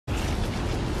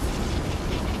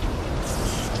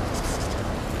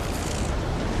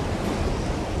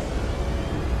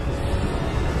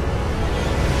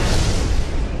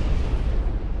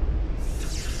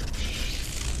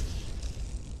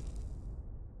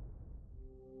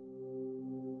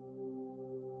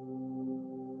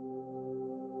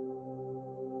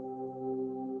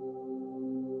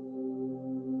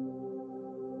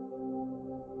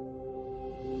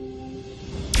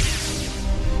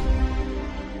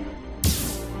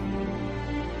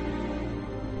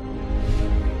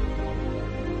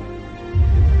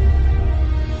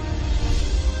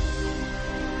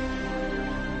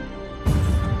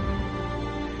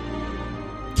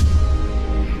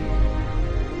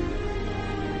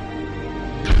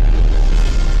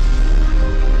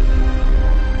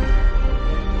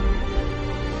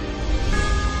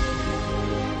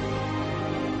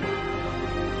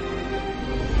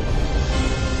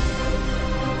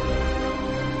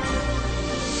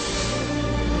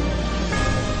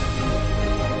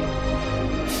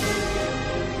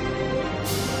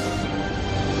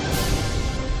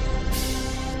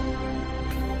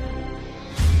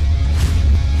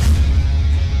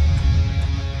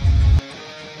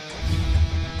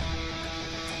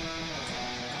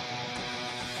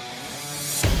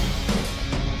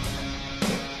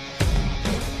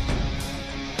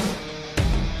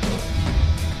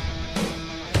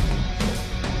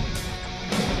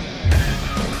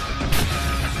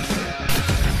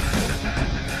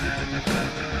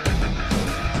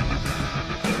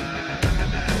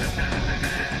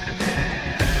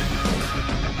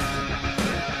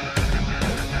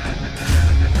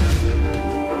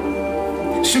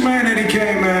It's your man Eddie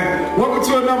Kayne, man. Welcome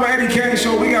to another Eddie Kayne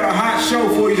show. We got a hot show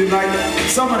for you tonight.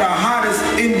 Some of the hottest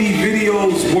indie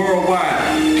videos worldwide.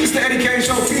 It's the Eddie Kayne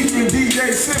show featuring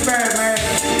DJ Sinbad, man.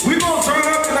 We gonna turn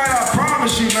up tonight, I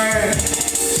promise you, man.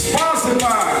 Sponsored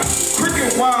by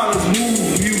Cricket Wireless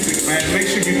Move Music, man. Make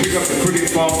sure you pick up the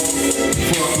Cricket phone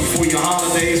for your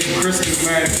holidays, for Christmas,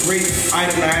 man. Great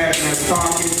item to have in that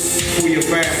stocking for your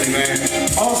family, man.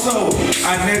 Also,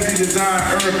 I Nezzy Design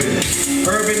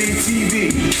Urban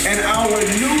ETV, and our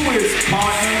newest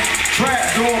partner,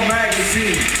 Trapdoor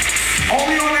Magazine.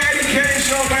 Only on the Eddie Kayne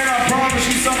show, man. I promise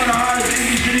you some of the hottest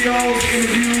indie videos,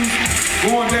 interviews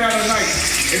going down tonight.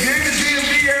 If you're in the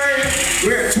DMV area,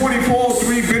 we're at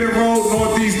 2403 Bennett Road,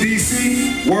 Northeast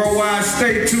DC. Worldwide,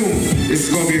 stay tuned. This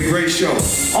is going to be a great show.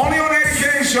 Only on the Eddie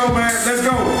Kayne show, man. Let's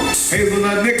go.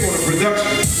 Hazelnut Nick on the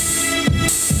production.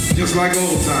 Just like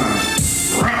old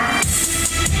times. Right.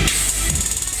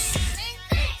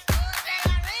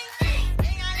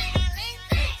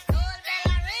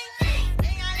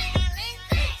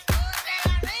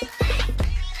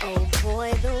 Oh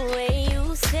boy, the way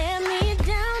you stare me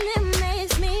down, it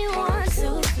makes me want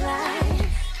to fly.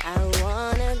 I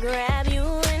wanna grab you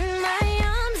in my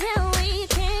arms and we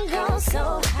can go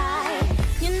so high.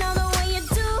 You know the way you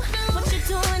do, what you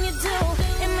do when you do,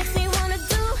 it makes me wanna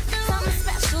do something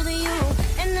special to you.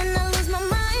 And then I lose my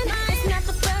mind, it's not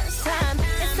the first time.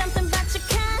 It's something about your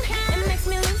kind, it makes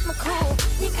me lose my cool.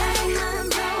 You got a mind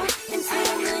blown into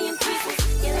a million pieces.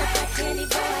 You look like candy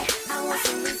boy, I want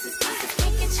some Reese's Pieces.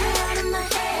 Can't get you out of my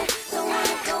head, don't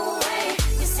wanna go away.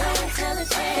 You're so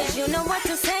intelligent, 'cause you know what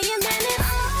to say and then it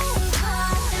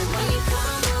and when you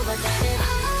come over, then it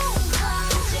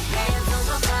put your hands on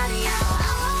my body,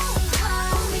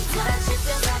 when we touch it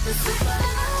feels like a super.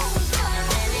 And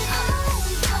then it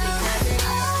because it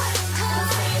don't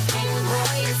say a thing,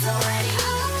 boy, it's already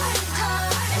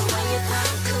and when you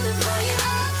come through the boy,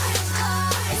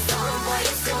 it's on, boy,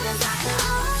 as soon as I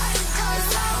come,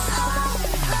 it's all.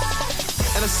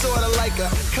 And I sorta like her,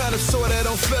 kind of sorta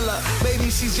don't feel her. Maybe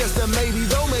she's just a maybe,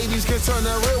 though maybes can turn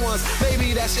to real ones.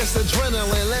 Maybe that's just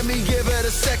adrenaline, let me give it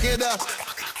a second up.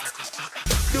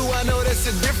 Do I know that's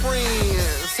a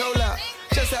difference? Hold up,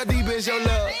 just how deep is your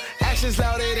love? Actions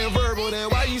louder than verbal, then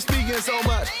why you speaking so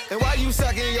much? And why you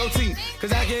sucking your teeth?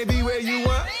 'Cause I can't be where you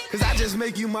want, 'cause I just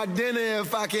make you my dinner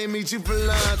if I can't meet you for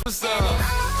lunch. What's up? And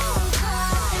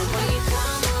when you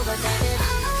come over, then it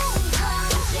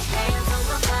put your hands on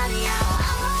my body,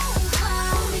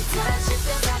 when we touch it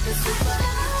feels like a super.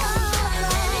 And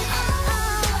then it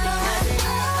because it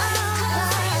don't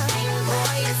say a thing,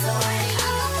 boy, it's already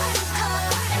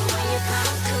and when you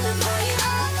come through the boy,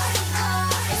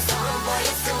 it's on, boy,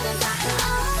 as soon as I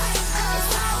come, it's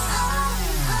all.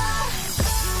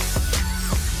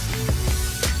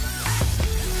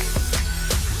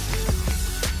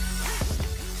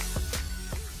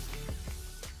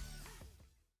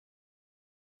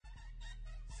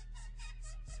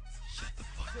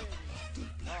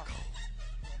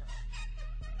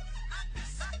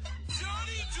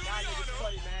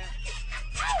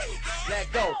 Let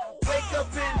go. Wake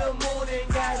up in the morning,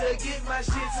 gotta get my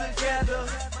shit together.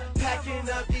 Packing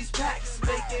up these packs,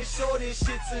 making sure this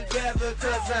shit together.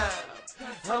 'Cause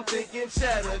I'm thinking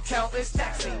cheddar, counting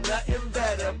stacks, ain't nothing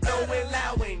better. Blowing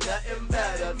loud, ain't nothing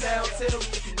better. Now tell me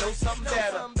if you know something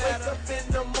better. Wake up in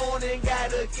the morning,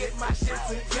 gotta get my shit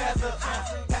together.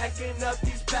 Packing up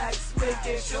these packs,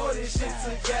 making sure this shit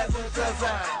together. 'Cause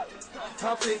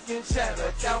I'm thinking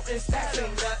cheddar, counting stacks,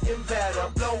 ain't nothing better.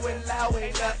 Blowing loud,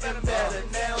 ain't nothing better.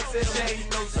 Now tell me you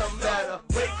know something better.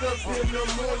 Wake up in the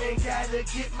morning, gotta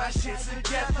get my shit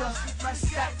together. My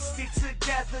stacks stick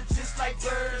together just like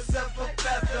birds of a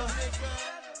feather.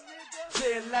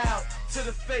 Say it loud to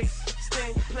the face, stay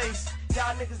in your place.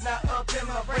 Y'all niggas not up in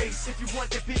my race. If you want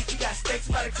the beat, you got stakes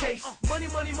by the case. Money,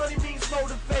 money, money means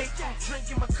motivate.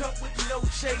 Drinking my cup with no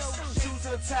chase. Shoes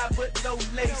on top but no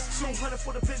lace. 200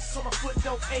 for the bitch so my foot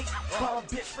don't ache. Bomb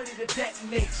bitch ready to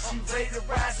detonate. She ready to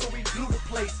ride so we blew the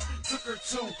place. Took her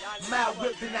to my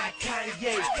whip and I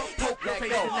Kanye. Poke her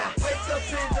face and I wake up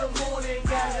in the morning,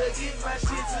 gotta get my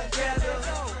shit together.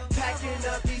 Packing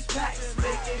up these packs,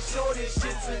 making sure this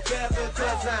shit together.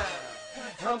 'Cause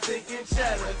I'm thinking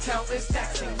cheddar, counting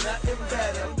stacks, ain't nothing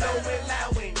better. Blowing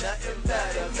loud, ain't nothing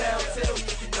better. Now tell me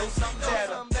if you know something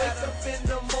better. Wake up in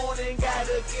the morning,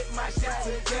 gotta get my shit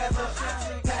together.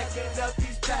 Packing up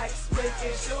these packs,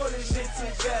 making sure this shit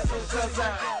together. 'Cause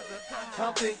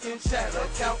I'm thinking cheddar,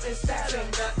 counting stacks,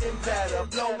 ain't nothing better.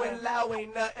 Blowing loud,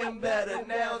 ain't nothing better.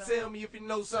 Now tell me if you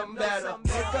know something better.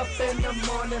 Wake up in the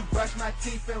morning, brush my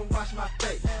teeth and wash my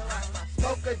face.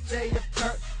 Smoke a J of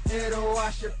Kurt, it'll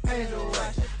wash your pain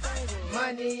away.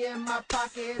 Money in my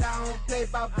pocket, I don't play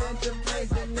by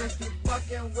Benjamins. And if you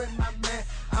fucking with my man,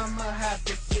 I'ma have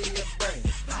to see your brain.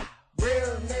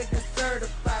 Real niggas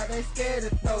certified, they scared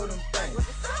to throw them things.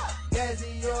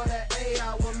 Gazzy or the A,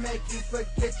 I will make you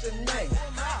forget your name.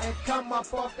 And come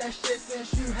up off that shit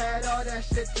since you had all that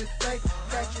shit to say.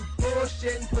 That you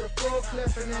bullshitting, put a full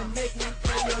clip and then make me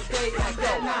play your day like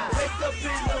that. Nah. Wake up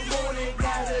in the morning,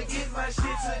 gotta get my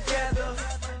shit together.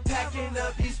 Packing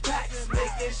up these packs,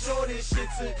 making sure this shit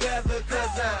together.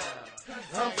 Cause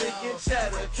I'm thinking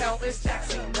cheddar, counting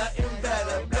stacks, ain't nothing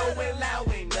better. Blowing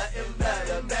loud, ain't nothing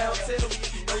better. Now tell me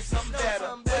if you know something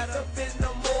better. Wake up in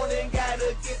the morning,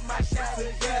 gotta get my shit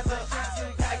together.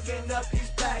 Packing up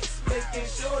these packs, making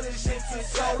sure this shit is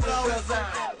solo. Cause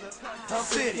I'm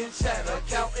thinking cheddar,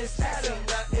 counting stacks, ain't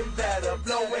nothing better.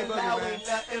 Blowing loud, ain't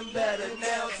nothing better.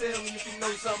 Now tell me if you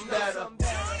know something better.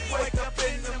 Wake up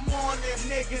in the morning,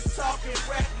 niggas talking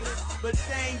reckless, but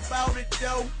they ain't bout it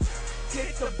though.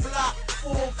 Hit the block,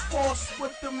 full force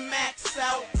with the max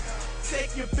out.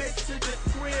 Take your bitch to the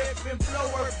crib and blow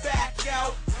her back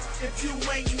out. If you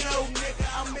ain't know, nigga,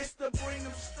 I miss to bring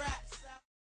them straps out.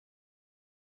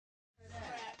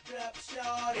 Strapped up,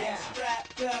 shorty,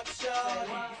 strapped up,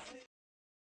 shorty.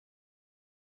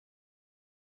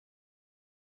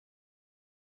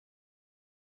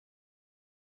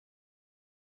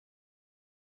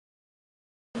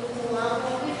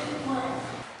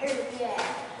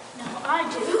 I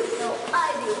do. No,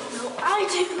 I do. No, I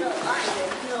do. No, I do.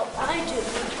 No, I do.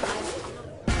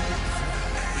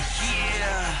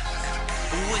 Yeah,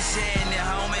 what's happening,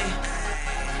 homie?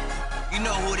 You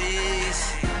know who it is.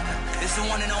 It's the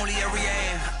one and only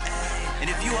Ariel. And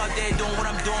if you out there doing what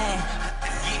I'm doing,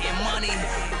 getting money,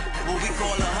 what we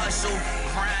call a hustle,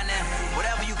 grinding,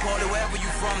 whatever you call it, wherever you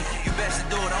from, you best to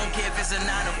do it. I don't care if it's a 9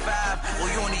 to 5, or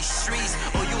you on these streets,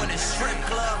 or you in a strip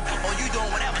club, or you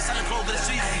doing whatever, selling clothes to the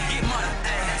streets, get money.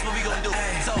 That's what we gonna do.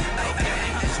 So, okay,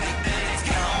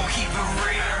 gon' keep it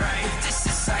real, right? If this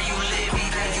is how you live,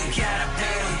 either you gotta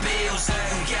pay the bills, or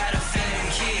you gotta feed the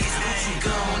kids. What you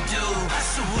gon' do?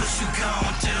 So what you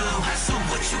gon' do? So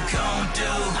what you gon'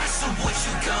 do? So what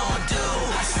you gon' do?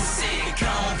 So say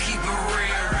gon' keep it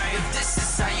real, right? If this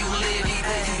is how you live,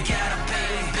 either you gotta pay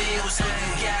the bills, or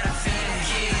you gotta feed the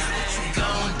kids. What you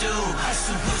gon' do?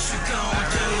 So what you gon'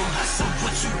 do? So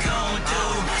what you gon' do?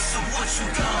 So what you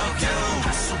gon' do?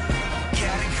 So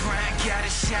gotta grind,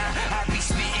 gotta shine. I be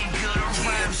spitting good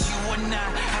rhymes. You or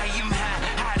not, I am high,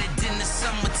 hotter than the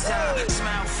summertime.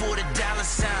 Smile for the dollar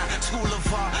sign. School of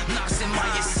hard knocks in my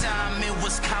assignment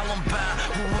was Columbine.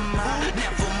 Who am I?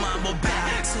 Never mind, but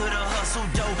back to the hustle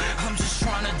though. I'm just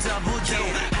trying to double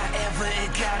dough. However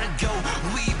it gotta go.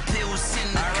 We pills in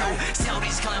the coat. Tell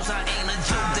these clowns I ain't a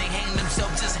joke. They hang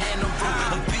themselves, just hand them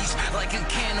through a beast like a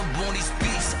cannibal on these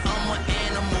beats. I'm an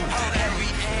animal.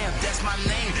 Every app, that's my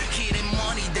name. Getting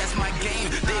money, that's my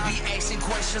game. They be asking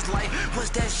questions like,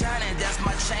 what's that shining? That's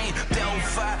my chain. Bell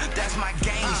 5, that's my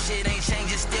game. Shit ain't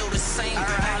changed, it's still the same.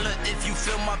 Holla if you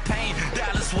feel my pain.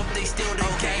 Dollars what they still the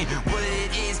game. What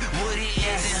it is,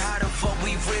 and how the fuck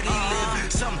we really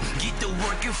live. Some get to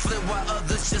work and flip while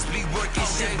others just be working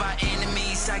shit. By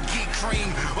enemies, I get cream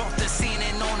off the scene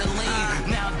and on the lean.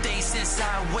 Nowadays, since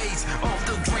sideways, off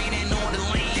the green and on the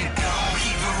lean. Gon'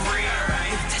 keep it real,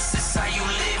 right? If this is how you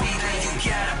live, either you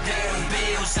gotta pay the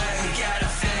bills, or you gotta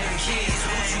feed the kids.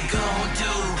 What you gon'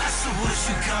 do? So what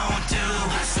you gon' do?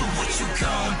 So what you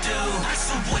gon' do?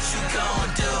 So what you gon'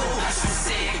 do? So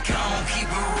say it, gon' keep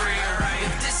it real, right?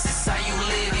 If this is how you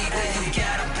live, either you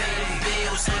gotta pay the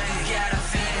bills, or you gotta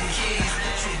feed the kids.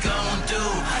 What you gon' do?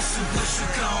 So what you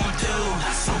gon' do?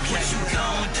 So what you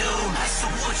gon' do? So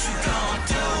what you gon'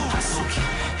 do? So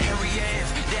Harry F,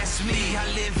 that's me. I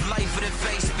live life with a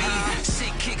face speed.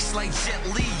 Shit kicks like Jet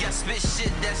Li. I spit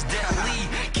shit that's deadly.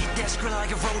 Keep that script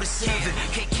like a road to 7.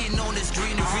 Kicking on this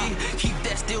greenery. Keep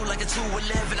that still like a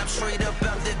 211. I'm straight up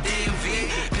out the DMV.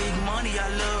 Big money, I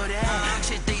love that.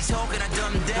 Shit they talking, I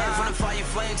done that. From the fire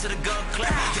flame to the gun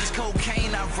clap. This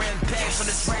cocaine, I ran packs. From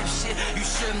this rap shit, you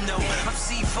should know. I'm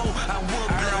C4, I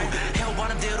would blow. Hell, why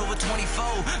I'm dead over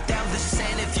 24. Down the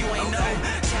sand if you ain't know.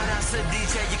 Shout out to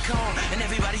DJ Yacon and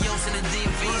everybody else in the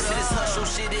DMV. So this hustle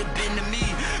shit, it been to me.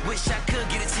 Wish I could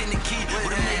get a Tennessee.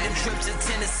 Would've made them trips to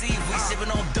Tennessee. We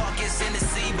sippin' on darkest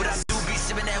Tennessee, but I do be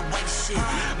sippin' that white shit.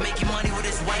 Making money with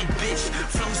this white bitch.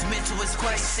 Flows mental, it's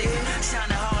quite sick.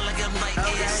 Shining hard like a light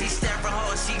is. She staring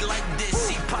hard, she like this.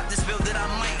 She popped this pill that I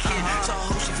might hit. So I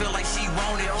hope she feel like she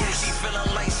want it. Hope she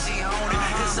feelin' like she own it.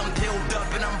 Cause I'm peeled up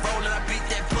and I'm rollin'. I beat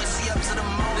that pussy up to the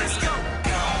moon. Let's go.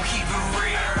 Gon' keep it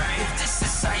real, right? If this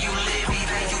is how you live,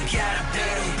 either you gotta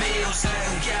pay the bills, or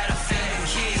you gotta feed the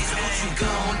kids. What you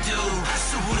gon' do?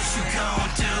 So what you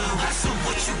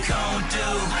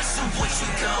I said, what you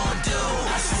gon' do?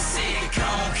 I said,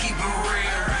 gon' keep it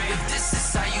real. If this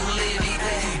is how you live,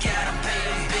 either you gotta pay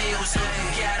the bills or you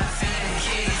gotta feed the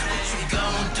kids. What you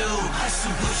gon' do? I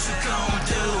said, what you gon'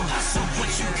 do? I said,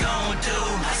 what you gon' do?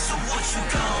 I said, what you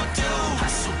gon' do? I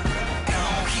said,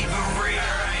 gon' keep it real.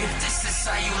 If this is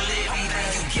how you live, either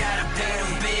you gotta pay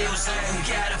the bills or you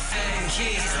gotta feed the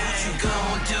kids. What you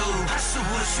gon' do? I said,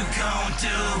 what you gon'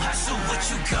 do? I said, what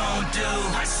you gon' do?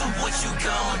 I said, what you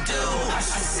gon' do? I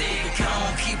said,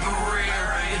 gon' keep it real.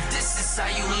 If this is how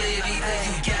you live, either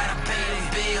you gotta pay the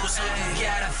bills or you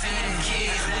gotta feed the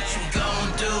kids. What you gon'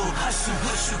 do? I said,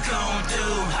 what you gon' do?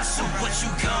 I said, what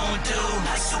you gon' do?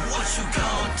 I said, what you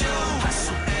gon' do? I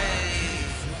said, hey,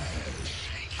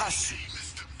 I said.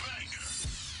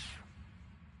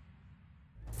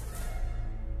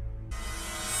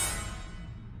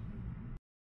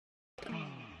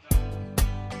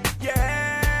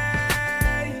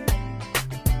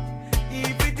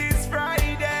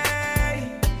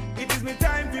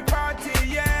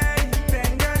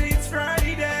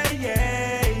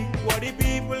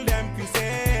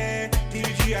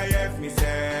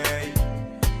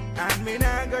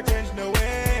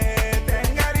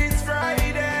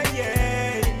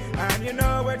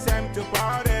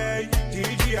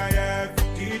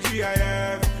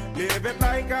 Live it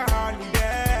like a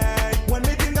holiday. When we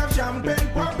think of champagne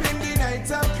popping, the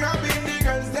nights of clubbing, the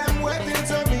girls them waiting,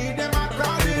 so me them a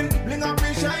calling. Bling up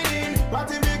me shining,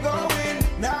 party me going.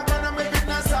 Now gonna make it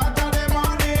na Saturday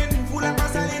morning. Full of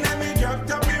gasoline and me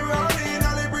dropped up me rolling.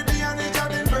 All the pretty and the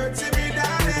chatting birds see me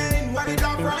darling. When it's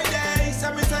on Friday,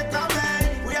 so me say come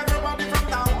hey. We have nobody from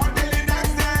now until the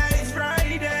next day. It's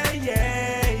Friday,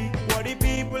 yeah. What the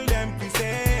people them fi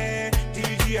say?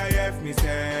 TGIF me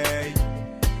say.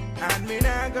 And me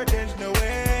not go change no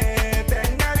way.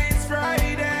 Thank God it's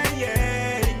Friday,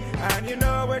 yeah. And you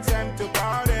know it's time to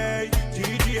party.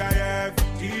 TGIF,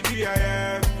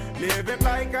 TGIF, live it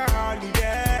like a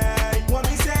holiday. What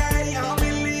me say, I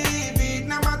believe it.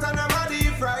 No matter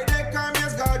nobody, Friday come,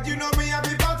 yes God, you know me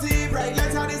happy party. Right,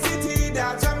 let's have the city,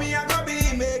 that's what me I go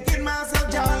be. Making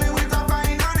myself jolly with a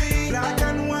fine honey. Black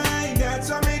and white, that's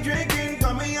what me drinking.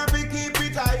 Come me happy, keep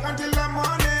it high until the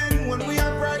morning. When we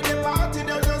have Friday party,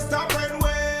 there's just stop and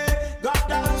wait. God,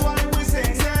 that's why we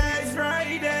sing, say it's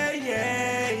Friday,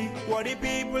 yeah. What the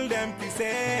people them fi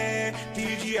say,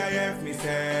 TGIF me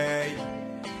say.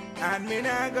 And me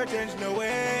not go change no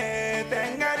way.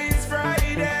 Thank God it's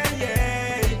Friday,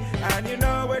 yeah. And you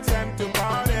know it's time to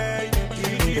party.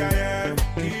 TGIF,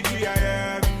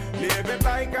 TGIF, live it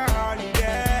like a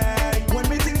holiday. When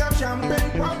we think of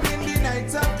champagne popping, the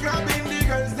nights of clubbing, the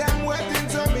girls them waiting,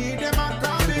 so me them a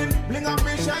calling. Bling up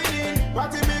me shining,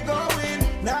 party me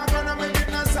going. Now gonna make it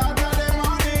na Saturday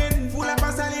morning. Full of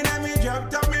gasoline and me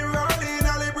dropped up me rolling.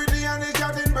 All the pretty and the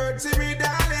chatting birds see me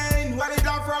darling. Well it's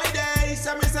on Friday,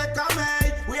 so me say come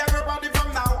hey. We have a party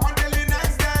from now until the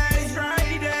next day. It's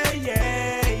Friday,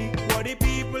 yeah. What the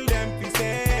people them fi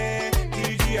say,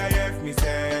 TGIF me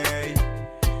say.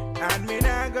 And me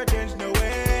not go change no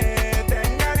way.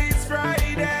 Thank God it's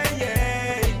Friday,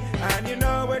 yeah. And you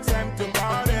know it's time to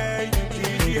party.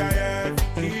 TGIF,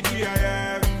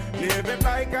 TGIF, live it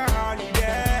like a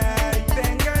holiday.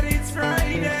 Thank God it's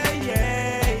Friday,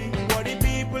 yeah. What the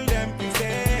people them fi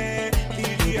say,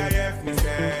 TGIF me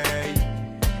say.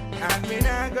 And me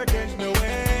not go change no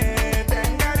way.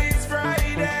 Thank God it's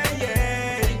Friday,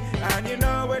 yeah. And you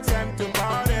know it's time to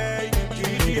party.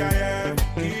 TGIF,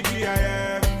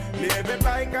 TGIF, live it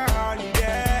like a holiday.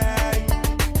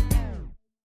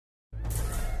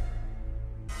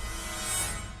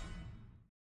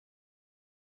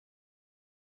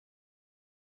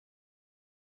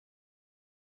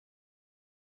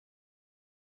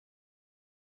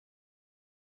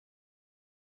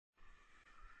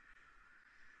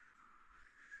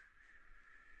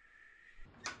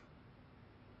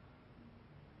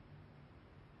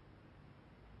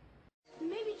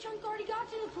 Maybe Chunk already got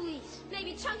to the police.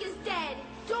 Maybe Chunk is dead.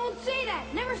 Don't say that.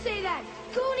 Never say that.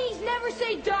 Goonies never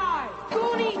say die.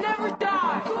 Goonies never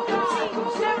die.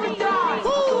 Goonies never die.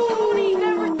 Goonies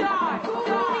never die.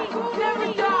 Goonies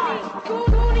never die. Goonies never die.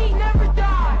 Goonies never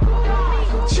die.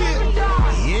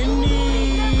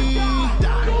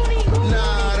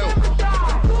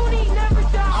 Goonies never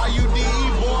die. Are you the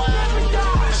boy?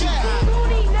 Yeah.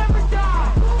 Goonies never die.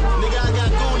 Nigga, I got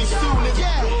Goonies too, nigga.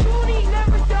 Yeah. Goonies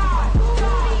never die.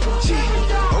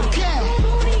 Okay.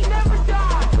 Goonies never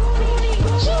die.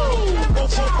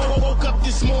 Woke up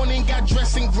this morning, got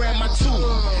dressed and grabbed my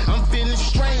tool. I'm feeling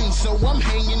strange, so I'm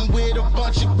hanging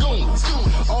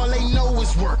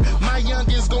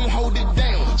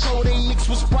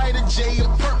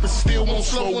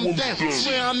slow them down.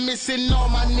 Swear I'm missing all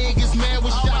my niggas, man.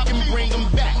 Wish I can bring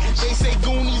them back. They say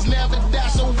Goonies never die,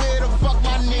 so where the fuck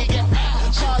my nigga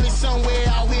at? Probably somewhere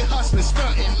out here hustling,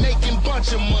 stunting, making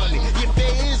bunch of money. If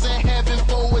there is a heaven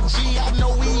for a G, I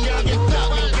know we young and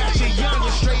thuggin'. Got you young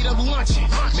and straight up lunching.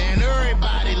 Man,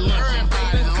 everybody lunching.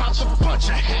 They done copped a bunch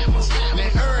of hammers. Man,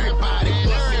 everybody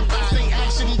bustin'. I say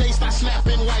action, they start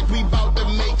snapping like we bout to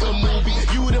make a movie.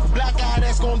 You the black guy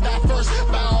that's gonna die first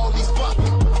by all these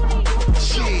fucking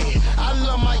shit. I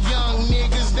love my young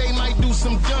niggas, they might do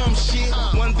some dumb shit.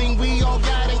 One thing we all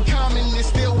got in common is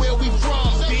still where we from,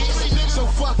 bitch. So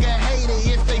fuck a hater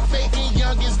if they faking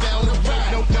youngins down the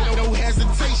ride. No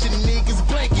hesitation, niggas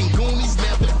blanking. Goonies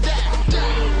never die.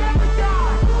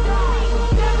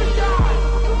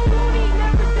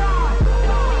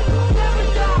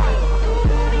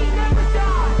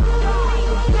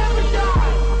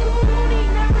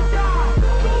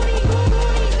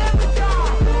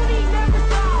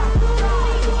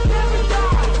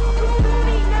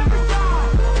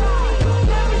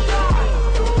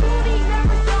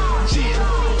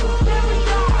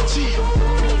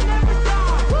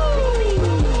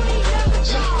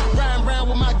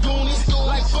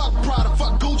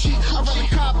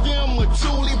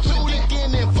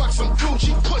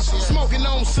 Smoking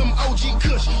on some OG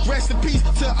Kush. Rest in peace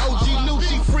to OG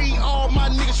Nucci. Free all my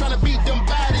niggas tryna beat them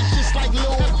bodies just like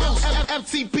Lil Bruce.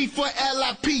 FTP for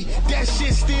LIP. That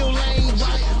shit still ain't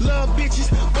right. Love bitches,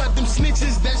 but them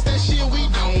snitches, that's that shit we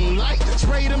don't like.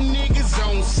 Spray them niggas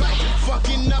on sight.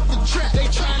 Fucking up the trap. They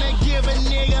tryna give a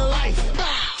nigga life.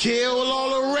 Kill all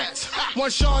the rats. One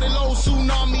shorty low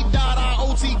tsunami died. Our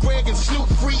OT Greg and Snoop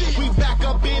free. We back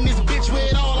up in this bitch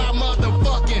with all our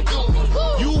motherfucking.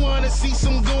 You wanna see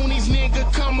some Goonies,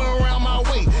 nigga, come around my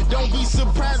way. Don't be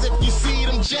surprised if you see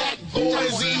them jack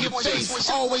boys in your face.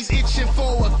 Always itching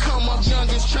for a come up,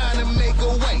 youngins trying to make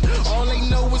a way. All they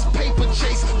know is paper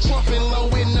chase, pumping low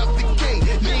enough to K.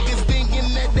 Niggas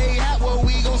thinking that they hot, well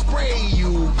we gon' spray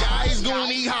you guys.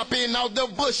 Goonie hopping out the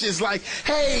bushes like,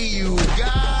 hey you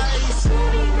guys.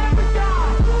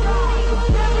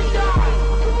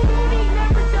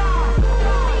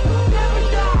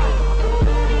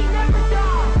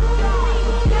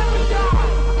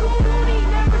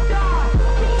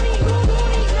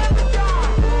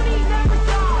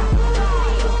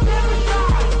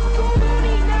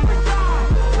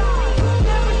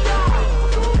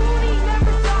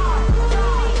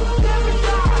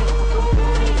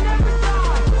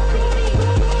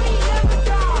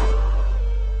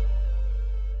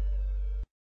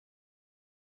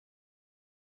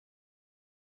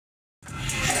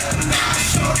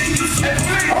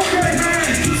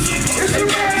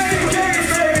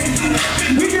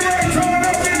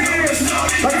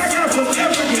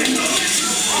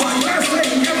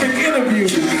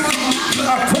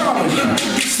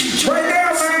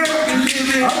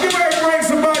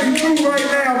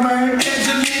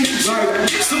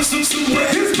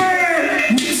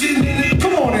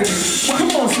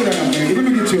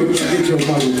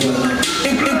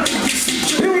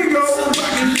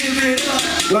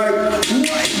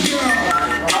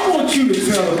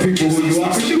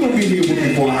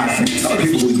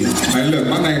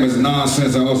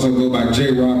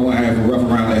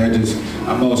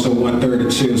 I'm also 1/3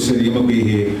 of Chill City. I'm gonna be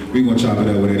here. We gonna chop it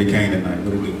up with Eddie Kayne tonight.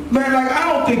 What it do? Man, like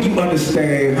I don't think you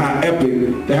understand how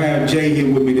epic to have Jay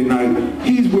here with me tonight.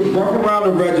 He's with Rough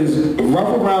Around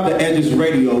the Edges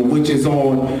Radio, which is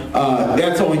on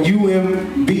that's on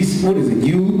UMBC. What is it?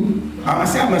 I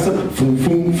mess up.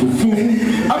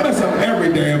 I mess up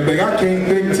every damn thing. I can't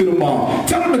think to them all.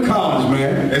 Tell them the college,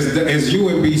 man. It's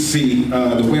UMBC.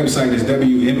 The website is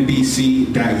wmbc.umbc.edu.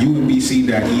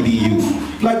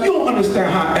 Like, you don't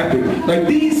understand how epic. Like,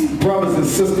 these brothers and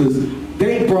sisters,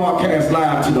 they broadcast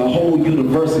live to the whole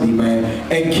university, man,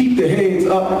 and keep their heads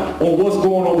up on what's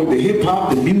going on with the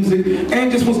hip-hop, the music,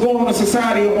 and just what's going on in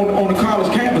society on the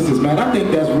college campuses, man. I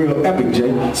think that's real epic,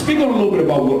 Jay. Speak on a little bit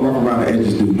about what Rough Around the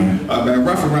Edges do, man. Man,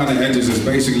 Rough Around the Edges is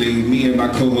basically me and my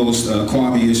co-host,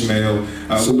 Kwame Ishmael.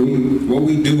 What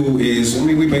we do is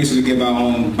we basically give our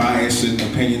own bias and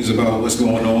opinions about what's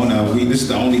going on. This is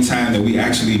the only time that we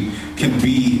actually can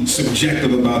be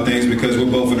subjective about things because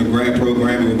we're both in a grad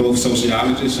program and we're both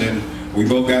sociologists and we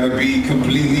both got to be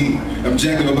completely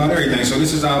objective about everything. So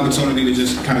this is our opportunity to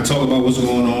just kind of talk about what's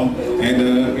going on and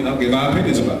give our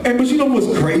opinions about it. And but you know what's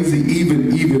crazy,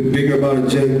 even bigger about it,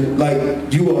 Jay? Like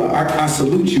you are, I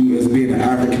salute you as being an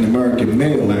African American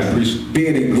male,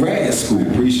 being in grad school. I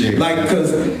appreciate it. Like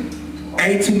because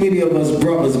ain't too many of us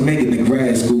brothers making the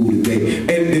grad school today, and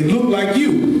they look like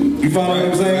you. You follow what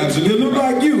I'm saying? Absolutely. They look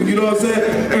like you. You know know what I'm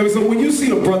saying? And so when you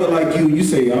see a brother like you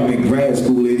say, I'm in grad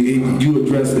school, and you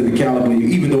address the caliber,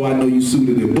 even though I know you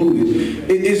suited and booted,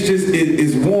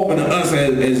 it's warming to us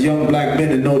as young black men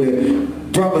to know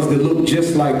that brothers that look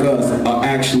just like us are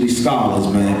actually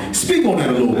scholars, man. Speak on that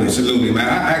a little bit. Absolutely, man.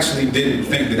 I actually didn't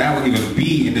think that I would even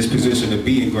be in this position to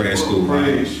be in grad school,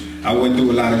 right? I went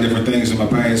through a lot of different things in my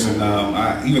past, and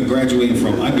I even graduating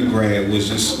from undergrad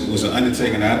was an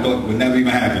undertaking that I thought would never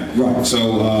even happen. Right.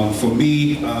 So for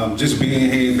me, just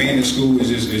being here, being in school is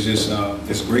just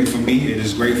it's great for me. It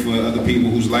is great for other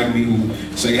people who's like me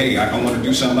who say, hey, I want to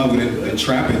do something other than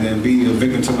trapping and be a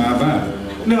victim to my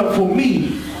environment. Now, for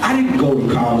me, I didn't go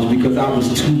to college because I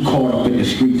was too caught up in the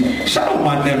streets. Shout out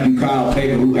my nephew Kyle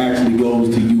Kayne, who actually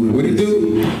goes to you. And what he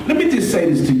do? Let me just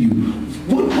say this to you.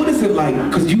 What is it like,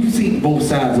 because you've seen both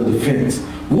sides of the fence,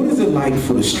 what is it like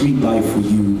for the street life for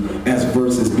you as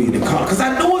versus being in college? Because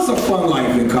I know it's a fun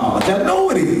life in college. I know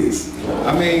it is.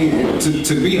 I mean,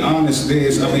 to be honest,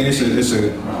 it's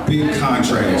a big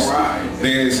contrast.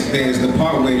 There's the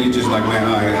part where you're just like, man,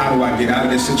 all right, how do I get out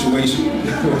of this situation?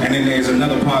 And then there's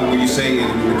another part where you say,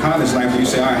 in the college life, where you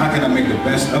say, all right, how can I make the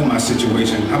best of my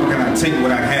situation? How can I take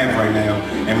what I have right now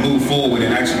and move forward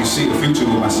and actually see the future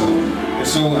with myself?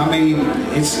 So, I mean,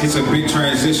 it's a big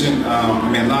transition.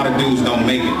 I mean, a lot of dudes don't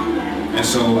make it. And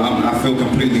so I feel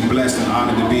completely blessed and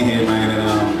honored to be here, man.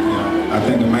 And you know, I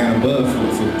thank the man above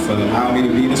for allowing me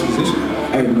to be in this position.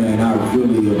 Hey, man, I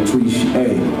really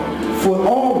appreciate for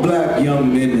all black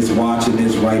young men that's watching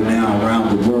this right now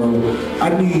around the world,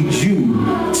 I need you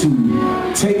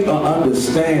to take an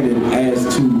understanding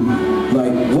as to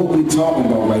like what we're talking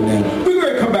about right now. We're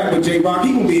going to come back with J-Rock.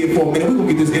 He's going to be here for a minute. We're going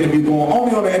to get this interview going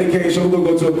only on the Eddie Kayne Show. We're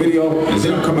going to go to a video, and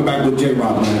then I'm coming back with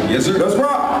J-Rock, man. Yes, sir. Let's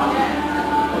rock.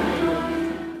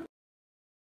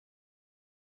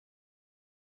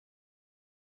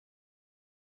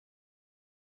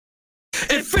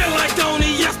 It felt like only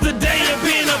yesterday, it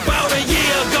been about a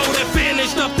year ago that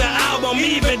finished up the album,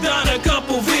 even done a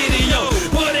couple videos.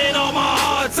 Put in all my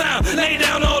hard time, lay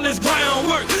down all this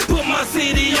groundwork, put my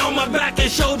city on my back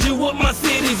and showed you what my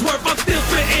city's worth. I'm still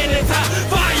spitting it hot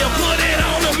fire, put it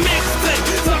on a mixtape.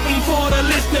 Something for the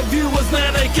listening viewers,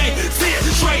 now they can't see it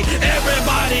straight.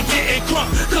 Everybody getting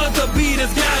crunk, cause the beat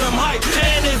has got them hype.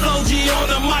 And it's OG on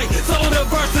the mic, so the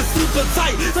verse is super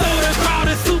tight, so the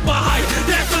crowd is super hype.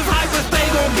 That's as hype as they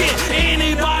gon' get.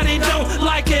 Anybody don't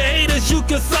like it, haters, you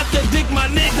can suck your dick. My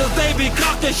niggas, they be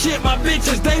cocking shit. My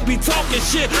bitches, they be talking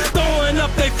shit, throwing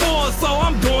up they fours, so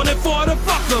I'm doing it for the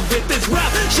fuck of it. This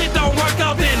rap shit don't work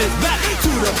out, then it's back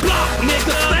to the block,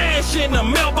 nigga. Stash in the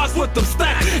mailbox with them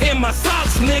stacks in my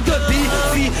socks, nigga.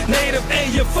 DC native,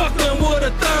 hey, you fucking with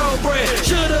a thoroughbred.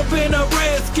 Should've been a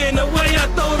redskin, the way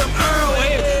I throw them Earl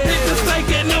head. Niggas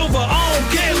taking over, I don't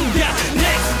care who got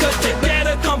next, cause they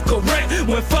better come correct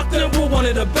when fucking with one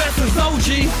of the best is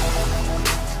OG.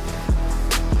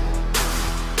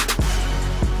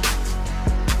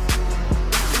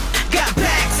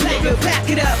 Nigga, back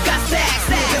it up, got stacks,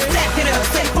 nigga, stack it up.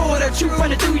 Say for the truth,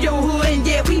 running through your hood, and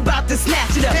yeah, we bout to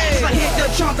snatch it up. If I hit the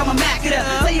trunk, I'ma mack it up.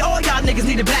 Say all y'all niggas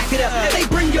need to back it up. Say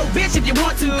bring your bitch if you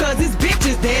want to, cause this bitch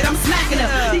is dead, I'm smacking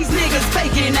up. These niggas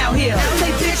faking out here. Say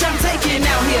bitch, I'm taking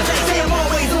out here. Say I'm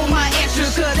always on my extra,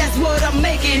 cause that's what I'm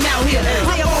making out here.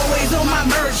 Say I'm always on my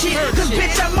merch shit, cause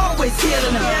bitch, I'm always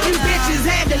killing them. These bitches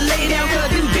had to lay down, cause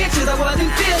these bitches, I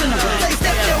wasn't feeling them. Say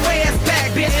step your ass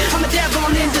back, bitch, I'm a devil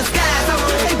in disguise, ho.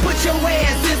 They put your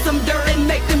ass in some dirt and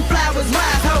make them flowers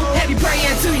rise, ho. Heavy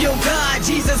praying to your God,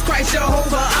 Jesus Christ,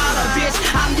 Jehovah, Allah, bitch.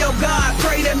 I'm your God,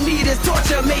 pray to me, this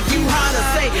torture make you holler.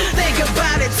 Say, think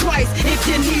about it twice, if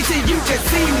you need to, you can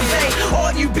see me. Say,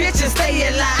 all you bitches stay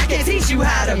alive, I can teach you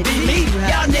how to be me.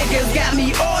 Y'all niggas got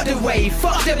me all the way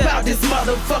fucked about this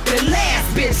motherfucker. Last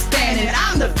bitch standing,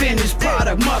 I'm the finished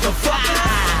product, motherfucker.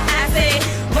 I said,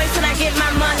 wait till I get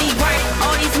my money right.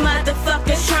 All these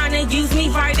motherfuckers trying to use me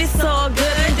right. It's all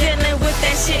good. I'm dealing with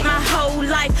that shit my whole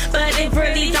life, but it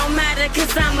really don't matter,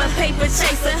 cause I'm a paper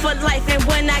chaser for life. And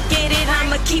when I get it,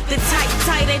 I'ma keep it tight,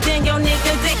 tighter than your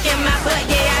nigga dick in my butt.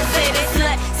 Yeah, I said it,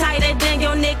 slut, tighter than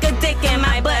your nigga dick in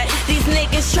my butt. These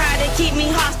niggas try to keep me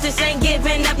hostage, ain't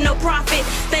giving up no profit,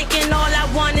 thinking all I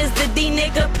want is the D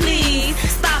nigga, please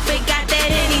stop it, got that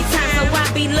anytime. So I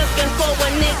be looking for a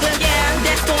nigga, yeah,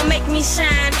 that's gonna make me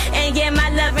shine. And yeah, my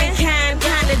loving kind,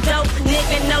 kinda dope.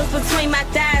 Nigga knows between my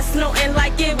thighs, snorting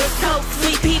like it was coke.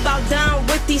 Sweet pea about done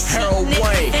with these shit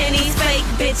niggas and these fake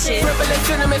bitches. bitches. Frivolous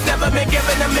sentiments never been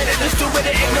given a minute. The stupid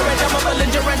and ignorant, I'm a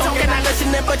belligerent. Talking, not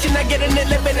listening, but you're not getting it.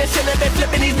 Living and sinning, been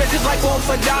flipping these bitches like one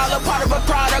for dollar. Part of a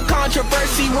crowd of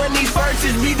controversy when these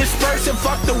verses be dispersed and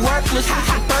fuck the worthless.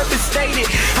 Purpose stated.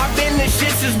 I've been this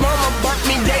shit since mama burnt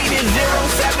me dated.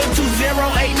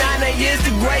 0720898 is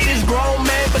the greatest. Grown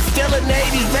man, but still an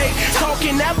 80s, babe.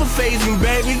 Talking never phase me,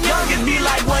 baby. Youngest be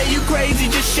like, when you crazy,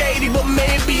 just shady. But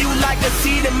maybe you like to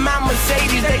see the my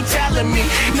Mercedes. They telling me,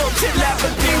 no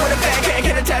telepathy. With a backhand,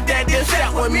 can I tap that this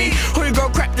out with me? Who you go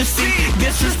crack the seat?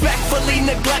 Disrespectfully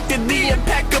neglected, the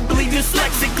impeccably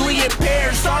dyslexically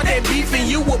impaired. Saw that beefing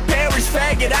you with Paris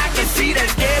faggot. I can see that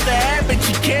scared the habit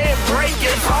you can't break.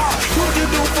 It's hard. What you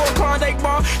do for a Klondike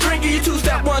bar? Drinking you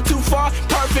two-step one too far.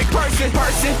 Perfect person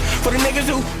for the niggas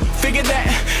who figure that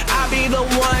I be the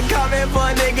one coming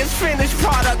for niggas finished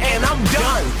product and I'm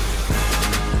done.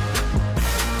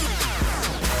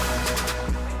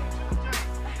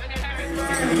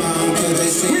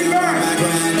 We back.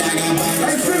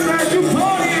 Hey, sit back, you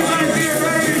partying right here,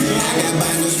 baby.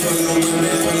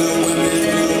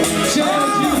 Shout out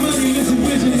to you, looking at this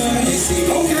vision, man.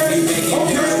 Okay. We back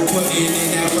now.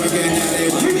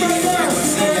 We back now,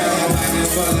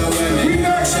 baby. We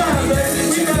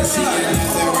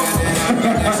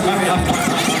back now.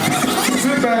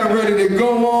 Sit back ready to go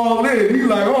all in. He's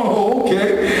like, oh, okay.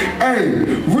 Hey,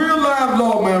 real live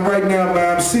law, man, right now,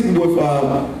 man. I'm sitting with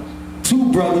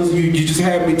two brothers. You just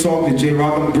had me talk to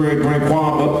J-Rock and bring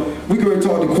Kwame. We going to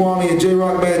talk to Kwame and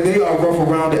J-Rock, man. They are Rough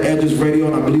Around the Edges Radio,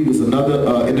 and I believe it's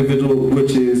another individual,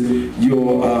 which is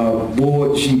your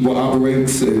board. She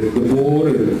operates the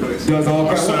board and does all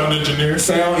kinds of sound engineer.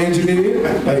 Sound engineer.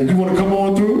 Hey, you want to come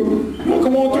on through? You want to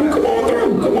come on through? Come on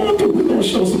through. Come on through. We're going to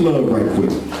show some love right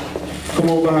quick. Come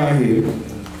on behind here.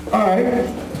 All right.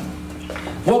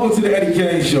 Welcome to the Eddie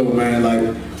Kayne Show, man.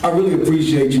 Like, I really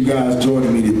appreciate you guys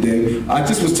joining me today. I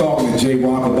just was talking to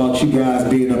J-Rock about you guys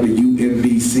being up at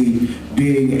UMBC,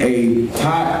 being a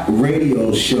hot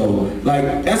radio show.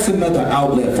 Like, that's another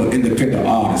outlet for independent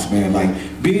artists, man. Like,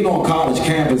 being on college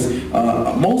campus,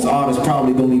 most artists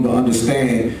probably don't even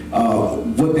understand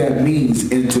what that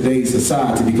means in today's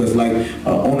society, because like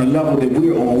on the level that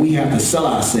we're on, we have to sell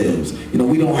ourselves. You know,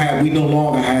 we no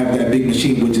longer have that big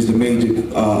machine, which is the major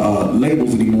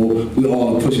labels anymore. We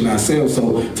all are pushing ourselves.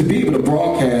 So to be able to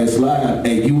broadcast live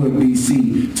at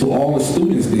UMBC to all the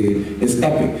students there is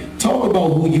epic. Talk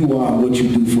about who you are and what you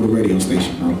do for the radio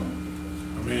station, bro.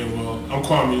 I mean, well, I'm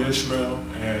Kwame Ishmael,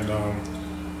 and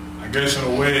I guess in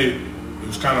a way, it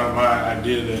was kind of my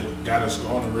idea that got us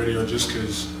on the radio, just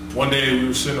because one day we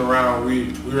were sitting around,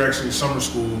 we were actually in summer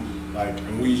school, like,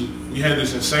 and we had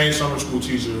this insane summer school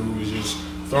teacher who was just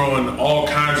throwing all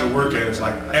kinds of work at us,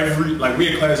 like we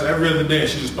had class every other day, and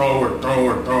she just throwing work,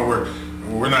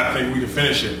 and we're not thinking we can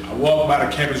finish it. I walked by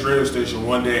the campus radio station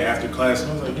one day after class,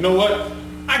 and I was like, you know what?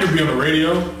 I could be on the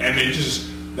radio, and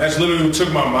that's literally what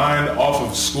took my mind off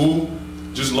of school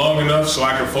just long enough so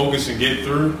I could focus and get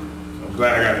through. I'm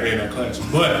glad I got an A in that class.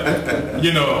 But,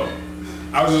 you know,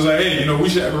 I was just like, hey, you know, we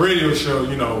should have a radio show,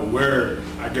 you know, where,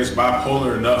 I guess,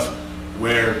 bipolar enough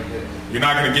where you're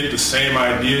not going to get the same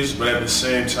ideas, but at the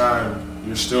same time,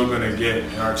 you're still going to get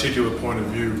an articulate point of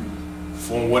view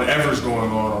from whatever's going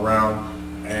on around.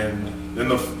 And then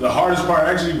the hardest part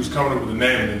actually was coming up with a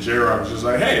name, and then J-Rock was just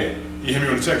like, hey, he hit me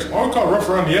with a text, why don't we call it Rough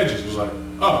Around the Edges? It was like,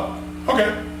 oh,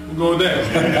 okay, we'll go with that.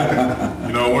 And,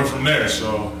 you know, it went from there.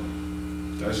 So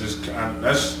that's just kind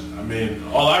of, I mean,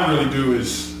 all I really do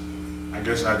is, I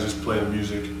guess I just play the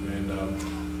music. And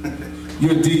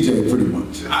you're a DJ pretty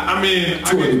much. I mean,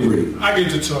 I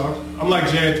get to talk. I'm like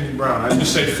J. Anthony Brown. I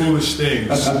just say foolish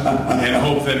things and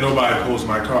hope that nobody pulls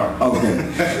my car.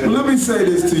 Okay. Well, let me say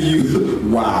this to you.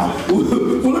 Wow.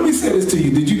 Well, let me say this to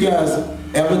you. Did you guys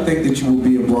ever think that you would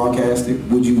be in broadcasting?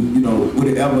 Would would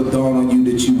it ever dawn on you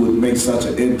that you would make such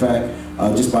an impact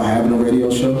just by having a radio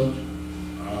show?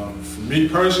 For me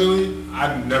personally,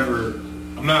 I'm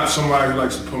not somebody who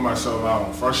likes to put myself out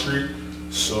on Front Street,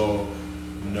 so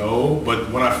no. But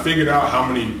when I figured out how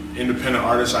many independent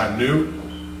artists I knew,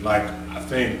 like, I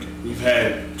think we've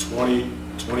had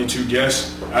 22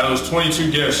 guests. Out of those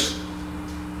 22 guests,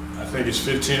 I think it's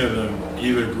 15 of them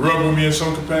either grew up with me in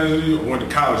some capacity or went to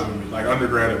college with me, like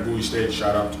undergrad at Bowie State.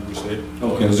 Shout out to Bowie State.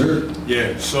 Okay, sir.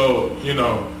 Yeah, so, you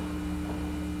know,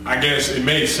 I guess it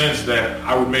made sense that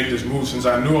I would make this move since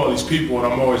I knew all these people,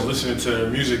 and I'm always listening to their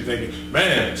music thinking,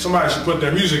 man, somebody should put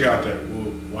their music out there.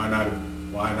 Well, why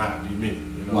not be me?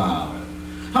 You know? Wow.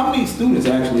 How many students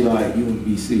actually are at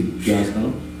UMBC? You guys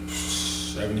know?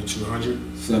 7,200.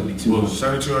 7,200. Well,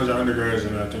 7,200 undergrads,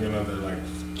 and I think another like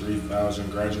 3,000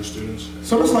 graduate students.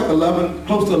 So that's like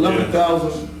close to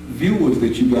 11,000 viewers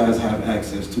that you guys have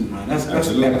access to, man. That's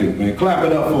epic, man. Clap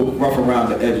it up for Rough Around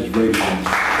the Edges Radio.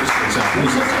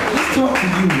 Let's talk to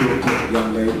you real quick,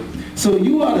 young lady. So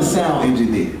you are the sound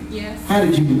engineer. Yes. How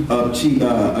did you achieve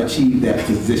that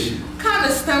position? Kind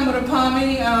of stumbled upon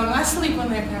me. I sleep on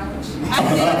that couch.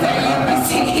 I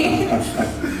dance at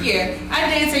UMBC. Yeah, I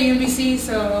dance at UMBC,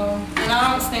 and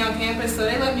I don't stay on campus, so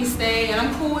they let me stay, and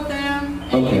I'm cool with them.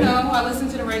 And you know, I listen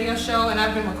to the radio show, and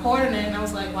I've been recording it, and I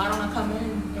was like, why don't I come in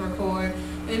and record?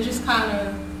 And it just kind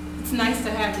of, it's nice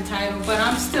to have the title, but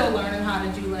I'm still learning how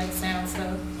to do like sound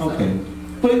stuff. So. Okay.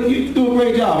 But you do a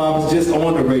great job. I was just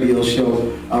on the radio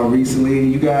show recently,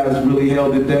 and you guys really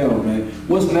held it down, man.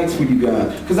 What's next for you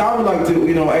guys? Because I would like to,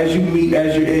 you know, as you're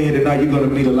in here tonight, you're going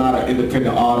to meet a lot of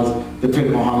independent artists,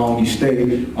 depending on how long you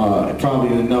stay.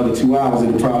 Probably in another 2 hours,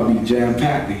 it'll probably be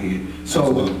jam-packed in here.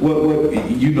 So what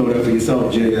you know that for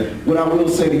yourself, Jay. Yeah. What I will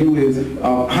say to you is,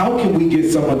 how can we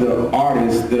get some of the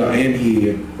artists that are in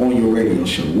here on your radio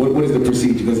show? What is the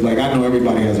procedure? Because like I know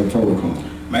everybody has a protocol.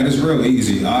 Man, it's real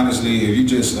easy. Honestly, if you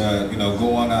just you know,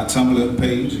 go on our Tumblr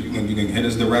page, you can hit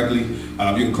us directly. You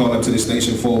can call up to the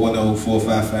station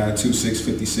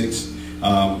 410-455-2656.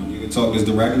 You can talk to us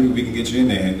directly. We can get you in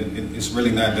there. It's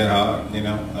really not that hard, you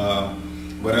know.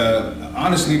 But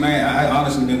honestly, man, I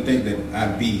honestly didn't think that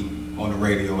I'd be on the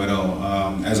radio at all.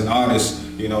 As an artist,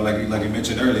 you know, like you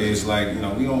mentioned earlier, it's like, you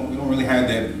know, we don't really have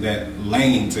that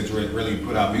lane to really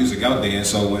put our music out there. And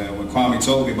so when Kwame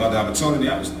told me about the opportunity,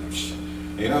 I was like,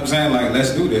 you know what I'm saying? Like,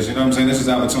 let's do this. You know what I'm saying? This is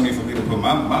an opportunity for me to put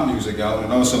my music out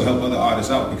and also help other artists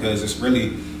out, because it's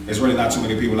really not too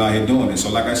many people out here doing it.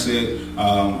 So like I said,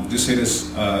 just hit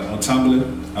us on Tumblr,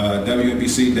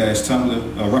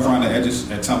 WNBC-Tumblr, Rough Around the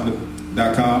Edges at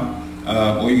Tumblr.com.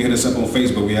 Or you can hit us up on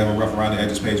Facebook. We have a Rough Around the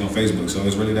Edges page on Facebook. So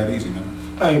it's really that easy, man.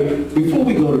 Hey, before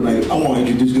we go tonight, I want to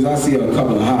introduce, because I see a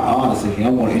couple of hot artists in here.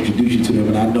 I want to introduce you to them,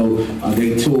 and I know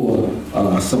they tour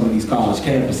some of these college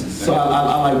campuses. So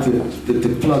I like to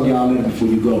plug y'all in before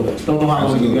you go. Don't know how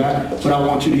long you got, but I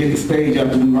want you to hit the stage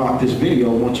after we rock this video.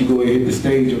 I want you to go ahead and hit the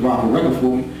stage and rock a record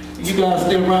for me. You guys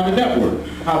stay around the network.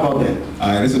 How about that? All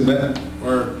right, this is a bet.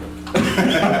 Word.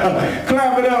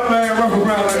 Clap it up, man. Rough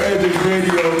Around the Edges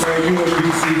Radio, man.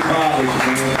 UMBC College,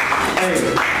 man. Hey,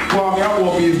 Kwame, I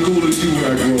want to be as cool as you when I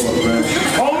grow up, man.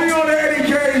 Only on the Eddie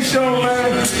Kayne show,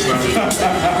 man. Let's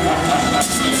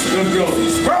go.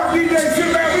 Rock DJ,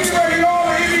 sit back. We get ready to all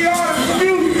the indie artists for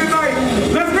music tonight.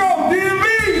 Let's go, DMV.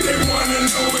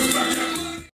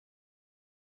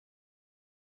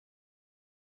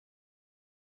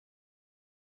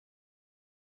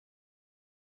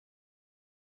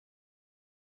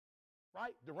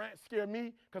 Right? Durant scared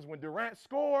me because when Durant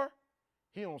score,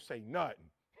 he don't say nothing.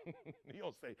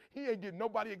 He ain't getting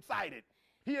nobody excited.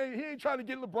 He ain't trying to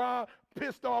get LeBron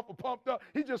pissed off or pumped up.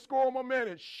 He just score on my man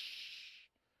and shh.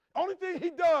 Only thing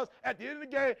he does at the end of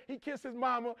the game, he kiss his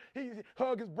mama, he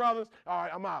hug his brothers. All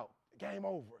right, I'm out. Game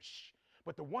over. Shh.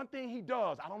 But the one thing he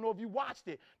does, I don't know if you watched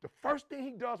it, the first thing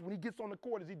he does when he gets on the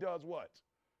court is he does what?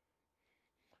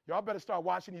 Y'all better start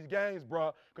watching these games,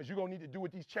 bruh, because you're going to need to do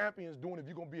what these champions doing if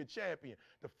you're going to be a champion.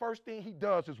 The first thing he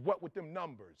does is what with them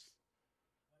numbers?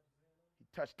 He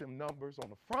touched them numbers on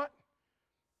the front.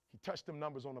 He touched them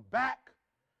numbers on the back.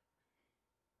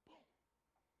 Boom.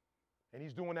 And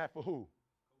he's doing that for who?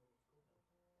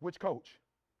 Which coach?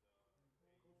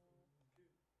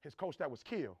 His coach that was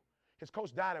killed. His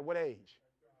coach died at what age?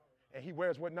 And he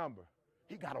wears what number?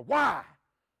 He got a Y.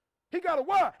 He got a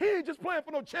Y. He ain't just playing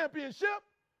for no championship.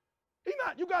 He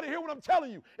not. You got to hear what I'm telling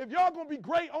you. If y'all going to be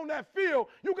great on that field,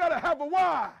 you got to have a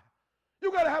why.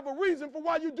 You got to have a reason for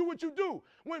why you do what you do.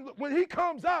 When he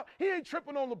comes out, he ain't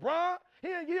tripping on LeBron.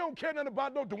 He don't care nothing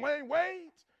about no Dwayne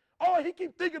Wade. All he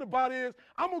keep thinking about is,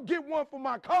 I'm going to get one for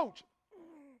my coach.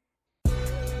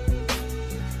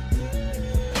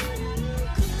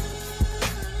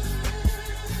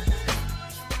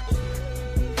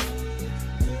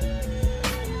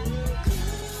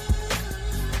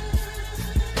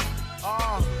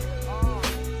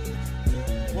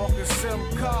 Walking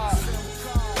sim car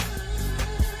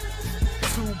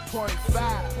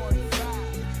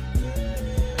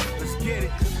 2.5. Let's get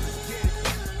it.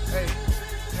 Hey.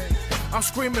 I'm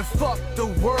screaming, fuck the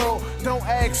world, don't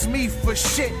ask me for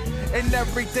shit. And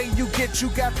everything you get, you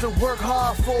got to work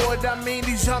hard for it. I mean,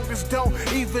 these youngers don't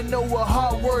even know what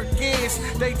hard work is.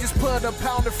 They just put a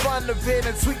pound in front of it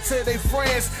and tweet to their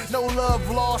friends. No love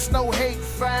lost, no hate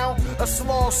found. A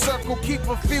small circle, keep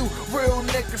a few real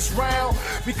niggas round.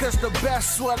 Because the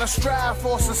best's what I strive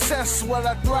for, success what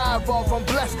I thrive off. I'm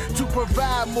blessed to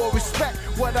provide more respect,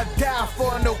 what I die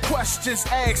for, no questions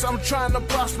asked. I'm trying to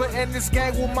prosper in this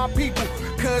game with my people.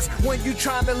 Cause when you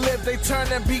trying to live, they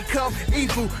turn and become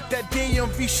evil. That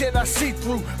DMV shit I see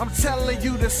through. I'm telling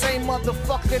you, the same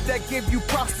motherfucker that give you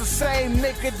props, the same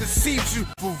nigga deceives you.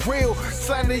 For real,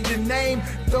 slander your name,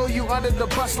 throw you under the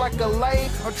bus like a lame.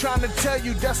 I'm trying to tell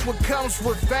you that's what comes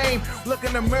with fame. Look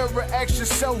in the mirror, ask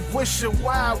yourself, what's your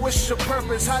why, what's your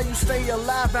purpose, how you stay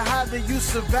alive, and how do you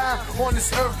survive on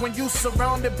this earth when you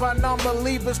surrounded by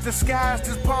non-believers, disguised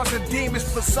as pawns and demons.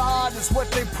 Facade is what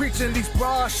they preaching, these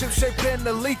broad ships shaping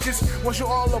the leeches. Once you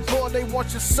all aboard, they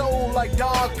want your soul like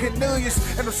Dog Cornelius.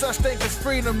 And no such thing as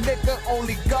freedom, nigga,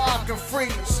 only God can free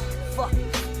us. Fuck,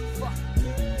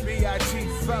 B.I.G.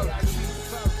 fella.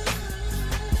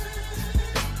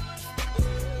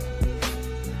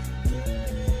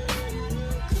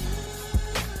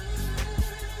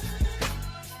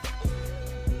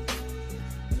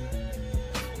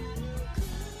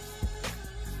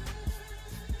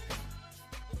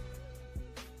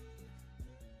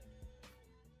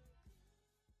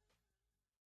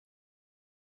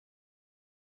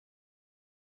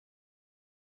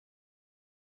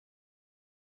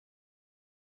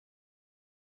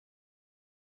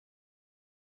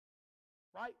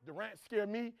 Right? Durant scared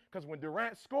me because when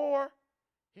Durant score,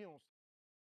 he don't.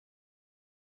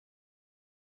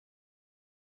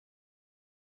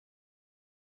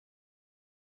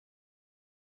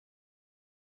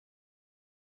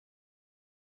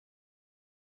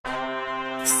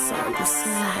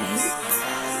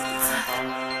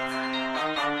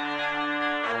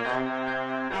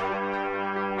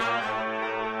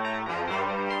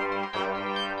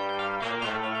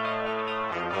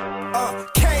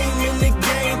 Came in the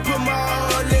game, put my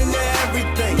all into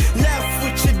everything. Left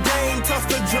with your dame, toss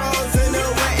the draws in the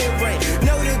wet rain.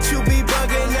 Know that you be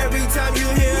bugging every time you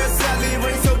hear a Sally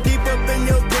ring. So deep up in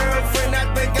your girlfriend, I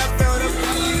think I found a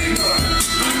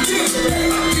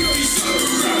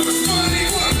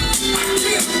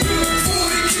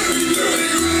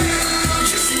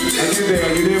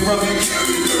Are you there, brother?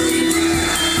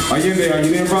 Are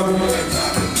you there, brother?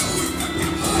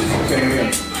 Okay,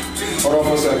 yeah. Hold on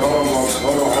for a sec, hold on.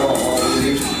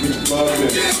 Get your blood in.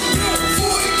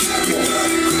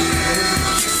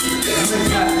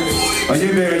 Are you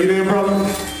there, brother?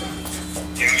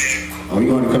 Oh, you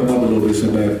want to come up a little bit,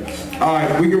 sit back. All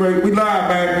right, we get ready, we live,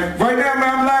 man. Right now, man,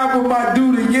 I'm live with my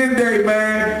dude, Yende,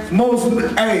 man.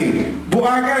 Hey, boy,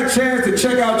 I got a chance to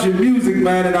check out your music,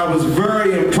 man, and I was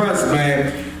very impressed,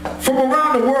 man. From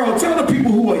around the world, tell the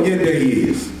people who Yende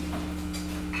is.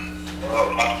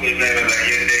 My name is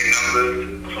Yende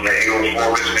Numbers from the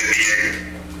 804 Richmond, VA.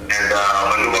 And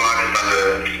I'm a new artist under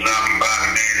Tsunami Bobby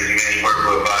Management, work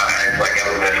with acts like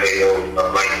LMFAO, stuff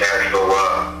like that. So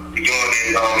we doing it,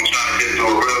 we trying to just do a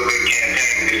real good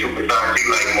campaign with the Superstar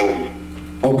G-Like movement.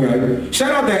 Okay.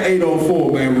 Shout out that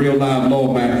 804, man, Real Live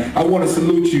Law, man. I want to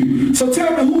salute you. So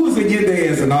tell me, who is Yende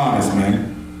as an artist, man?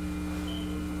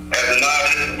 As an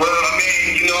artist, well, I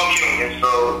mean, you know I'm human, so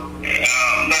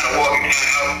I'm not a walking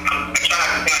time. I try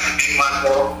to contradict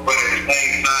myself, but at the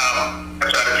same time, I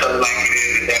try to tell it like it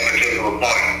is at that particular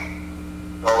point.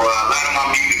 So a lot of my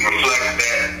music reflects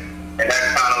that, and that's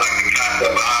kind of like the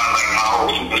concept behind like my whole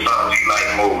Superstar G-Like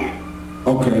movement.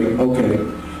 Okay.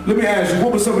 Let me ask you,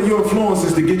 what were some of your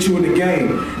influences to get you in the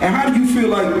game? And how do you feel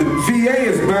like the VA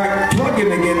is back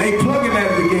plugging again? They plugging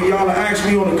at it again. Y'all are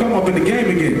actually on the come up in the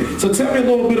game again. So tell me a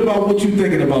little bit about what you're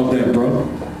thinking about that, bro. I'm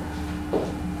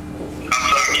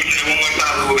sorry, can you say one more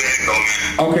time? Who the heck,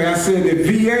 man? Okay, I said the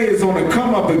VA is on the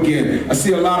come up again. I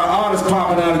see a lot of artists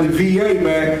popping out of the VA,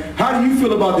 man. How do you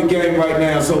feel about the game right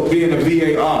now, so being a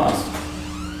VA artist?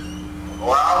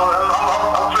 Well,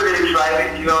 I'm pretty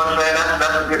excited, you know what I'm saying?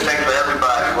 That's a good thing for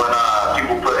everybody when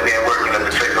people put in their work in a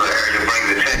particular area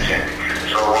brings attention.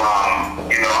 So,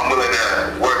 you know, I'm willing to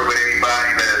work with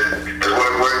anybody that's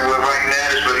working with right now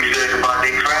that's really serious about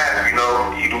their craft. You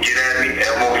know, you can get at me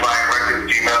at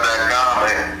morefirerecords@gmail.com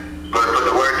and put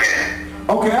the work in.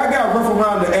 Okay, I got Rough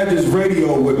Around the Edges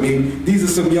Radio with me. These are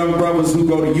some young brothers who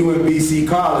go to UMBC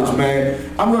College, man.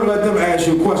 I'm going to let them ask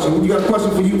you a question. You got a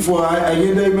question for you for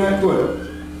Yende, man? Go ahead.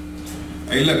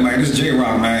 Hey, look, man, this is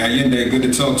J-Rock, man. Yende, good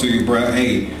to talk to you, bro.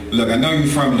 Hey, look, I know you're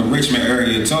from the Richmond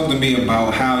area. Talk to me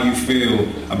about how you feel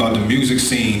about the music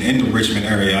scene in the Richmond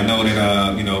area. I know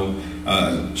that, you know,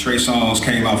 Trey Songz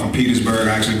came out from Petersburg.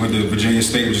 I actually went to Virginia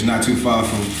State, which is not too far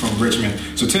from Richmond.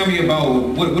 So tell me about,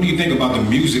 what do you think about the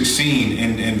music scene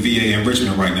in VA and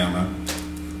Richmond right now, man?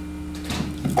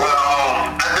 Well,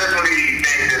 I definitely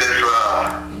think that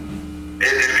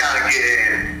it's kind of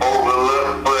getting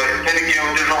overlooked, but then again,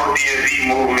 with this whole DMV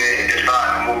movement, it's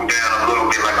starting to move down a little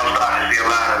bit. Like, I'm starting to see a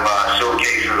lot of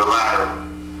showcases, a lot of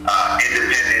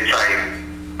independent type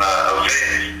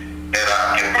events that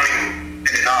can bring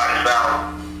an artist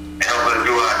out and help us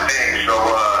do our thing. So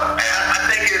I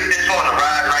think it's on the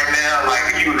rise right now.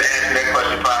 Like, if you was asking that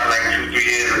question probably like 2-3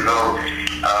 years ago,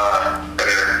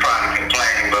 probably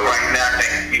complain. But right now, I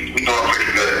think we doing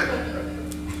pretty good.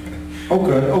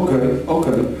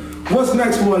 Okay. What's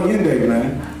next for Allende,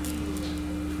 man?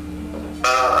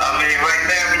 I mean, right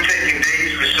now we taking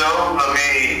dates for shows. I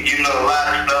mean, you know, a lot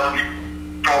of stuff,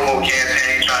 promo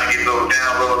campaign, trying to get those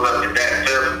downloads up to that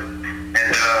tip.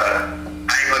 And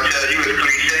I ain't gonna tell you it's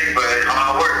cliche, but it's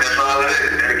hard work. That's all it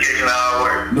is. Dedication, hard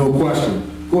work. No question.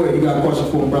 Go ahead. You got a question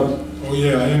for him, brother? Oh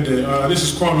yeah, I ended. This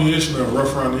is Kwame Ishmael,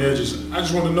 Rough Around the Edges. I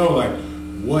just want to know, like,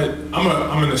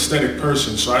 I'm an aesthetic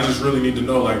person, so I just really need to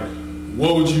know, like,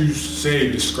 what would you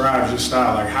say describes your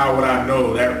style? Like, how would I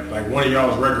know that, like, one of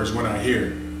y'all's records when I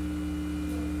hear it?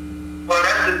 Well,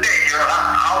 that's the thing, yo.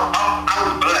 I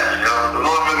was blessed, yo. The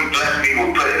Lord really blessed me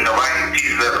with putting the right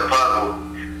pieces of the puzzle,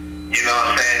 you know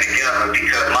what I'm saying, together,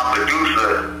 because my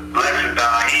producer,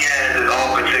 Lexington, he has his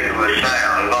own particular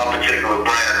sound, his own particular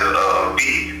brand of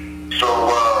beat. So,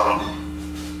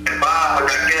 combined with,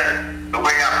 I guess, the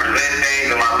way I present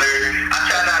things and my lyrics, I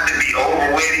try not to be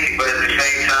overweighty, but at the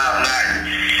same time, not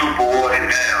super watered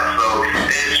down. So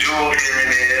there's jewels here and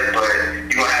there, but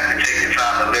you're going to have to take the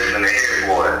time to listen and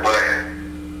hear for it. But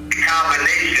the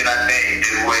combination, I think,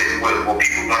 is what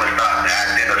people going to start to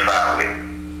identify with.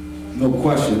 No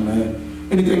question, man.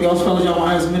 Anything else, fellas? Y'all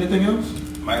want to ask him anything else?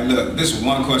 Man, look, this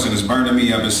one question is burning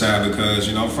me up inside because,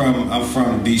 you know, I'm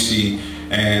from DC,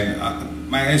 and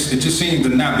man, it just seems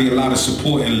to not be a lot of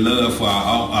support and love for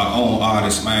our own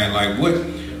artists, man. Like,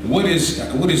 what is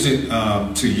it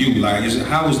to you? Like,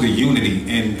 how is the unity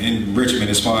in Richmond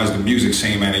as far as the music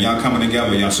scene, man? Are y'all coming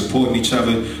together? Y'all supporting each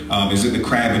other? Is it the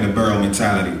crab in the barrel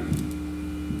mentality?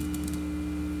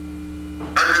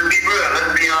 Let's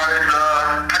be honest.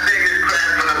 I think it's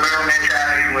crab in the barrel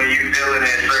mentality when you're dealing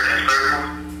in certain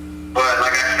circles. But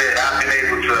like I said, I've been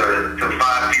able to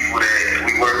find people that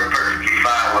we work perfectly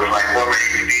fine with, like Warren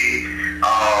HD.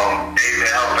 They've been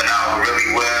helping out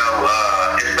really well.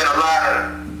 It's been a lot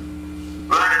of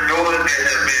doors that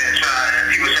have been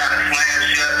people trying to slam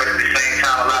shut, but at the same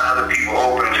time, a lot of other people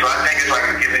open. So I think it's like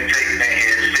a give and take thing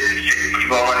here. It's 50-50. You're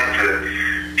going to run into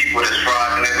people that's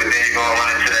fraudulent, but then you're going to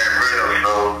run into that real.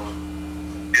 So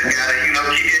just got to,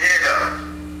 keep your head up.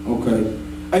 Okay.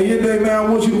 Hey, Yende, man, I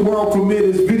want you to world premiere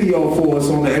this video for us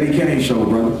on the Eddie Kayne Show,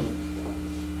 brother.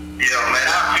 Yo, man,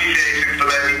 I appreciate you for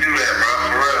letting me do that, bro,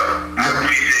 for real. I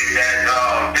appreciate that.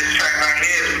 This track right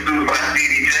here is produced by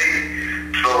DJ,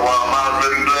 so I was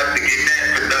really blessed to get that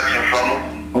production from him.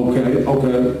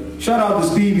 Okay. Shout out to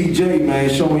Stevie J, man,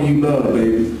 showing you love,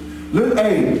 baby. Look,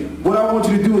 hey, what I want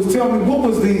you to do is tell me what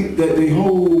was the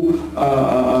whole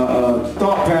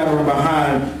thought pattern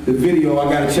behind the video. I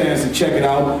got a chance to check it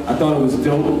out. I thought it was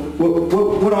dope.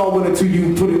 What all went into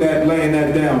you laying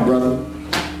that down, brother?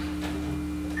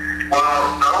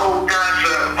 Well, the whole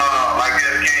concept, I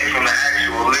guess, came from the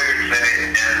actual lyrics in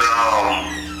it, and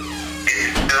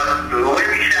the way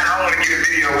we shot, I don't want to give the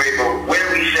video away, but where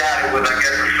we shot it was, I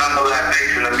guess, a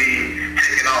symbolization of me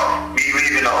taking off, me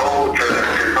leaving the old to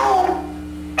go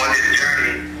on this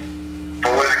journey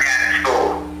for what I got in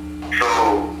store. So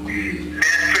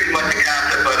that's pretty much the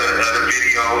concept of the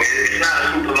video. It's not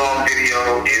a super long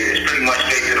video. It's pretty much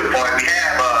straight to the point. We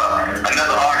have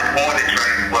another artist on the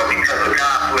track, but because of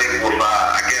conflict with,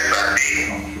 I guess, our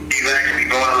team, he's actually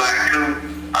going live too.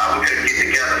 We couldn't get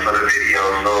together for the video,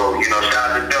 so, shout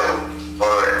out to Dope.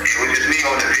 But it was just me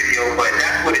on the video, but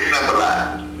that's what it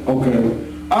symbolized. Okay.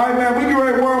 All right, man, we get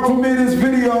ready to world premiere this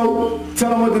video. Tell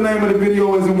them what the name of the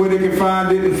video is and where they can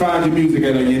find it and find your music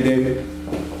at Allende.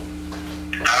 All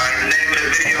right, the name of the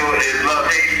video is Love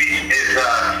Hate. It's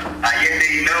Allende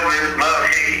Numbers, Love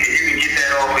Hate, and you can get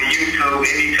that off of YouTube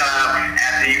anytime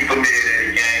after you premiere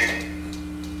Eddie Kayne.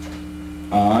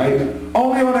 All right.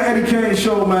 Only on the Eddie Kayne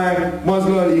Show, man. Much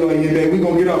love to you, Allende. We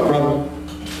gonna get up, brother. All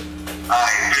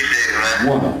right, appreciate it,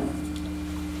 man. One.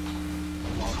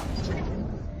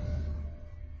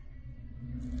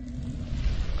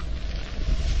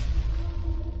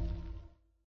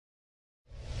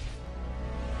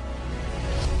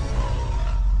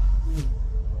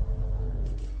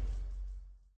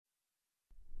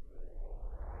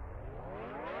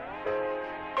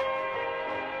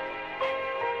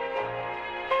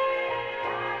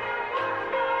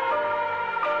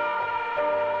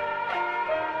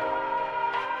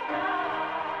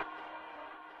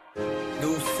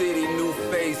 New city, new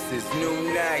faces,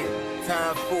 new night.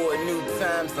 Time for new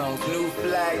time zones, new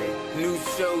flight. New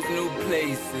shows, new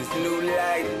places, new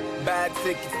light. Buy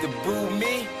tickets to boo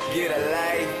me, get a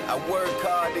life. I work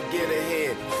hard to get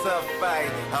ahead, tough fight.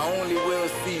 I only will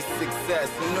see success,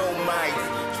 no mites.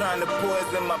 Trying to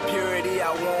poison my purity,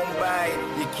 I won't bite.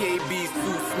 Your KB's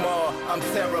too small, I'm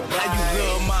terrible. How you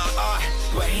love my art,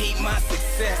 but hate my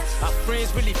success? Are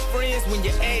friends really friends when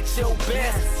you're at your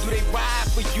best? Do they ride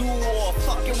for you or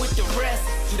fucking with the rest?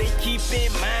 Do they keep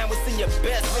in mind what's in your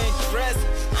best interest?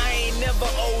 I ain't never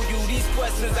owe you these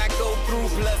questions I go through.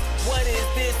 Plus, what is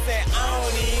this and I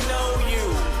don't even know you?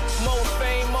 More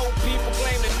fame, more people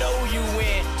claim to know you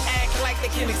and act like they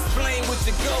can explain what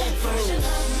you go through. You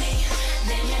love me,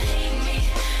 then you hate me,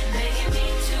 begging me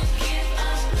to give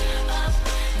up.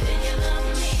 Then you love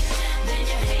me, then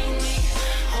you hate me,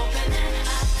 hoping that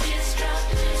I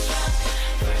destruct.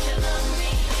 First you love me,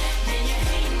 then you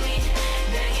hate me,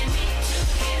 begging me to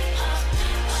give up.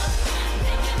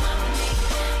 Then you love me,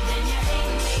 then you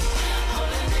hate me,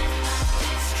 hoping that I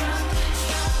destruct.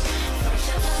 First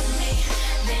you love me,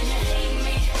 then you hate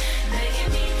me,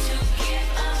 begging me to give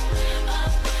up.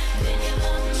 Then you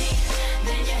love me,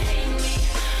 then you hate me,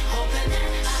 hoping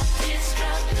that I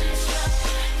destruct.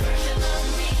 First you love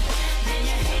me, then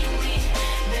you hate me,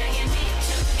 begging me to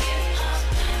give up.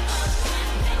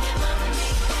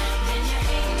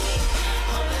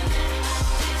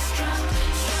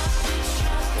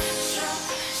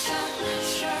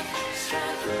 Then you love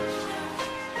me, then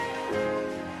you hate me,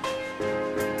 hoping that I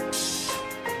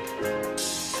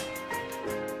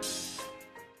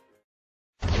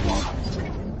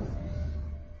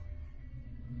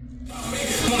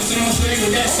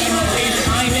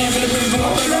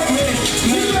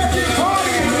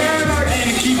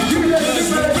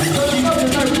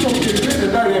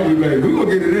We're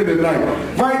gonna get it in tonight.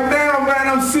 Right now, man,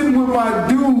 I'm sitting with my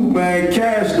dude, man,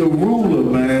 Cash the Ruler,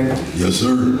 man. Yes,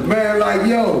 sir. Man, like,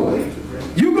 yo,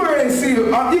 you go ahead and see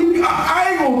it. I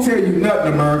ain't gonna tell you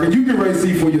nothing, America. You get ready to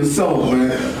see for yourself, man.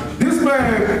 This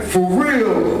man, for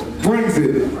real, brings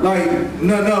it like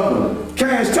none other.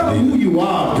 Cash, tell me who you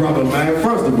are, brother, man,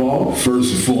 first of all.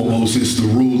 First and foremost, it's the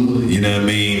Ruler, you know what I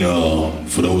mean?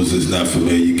 For those that's not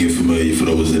familiar, get familiar. For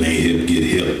those that ain't hip, get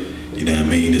hip. You know what I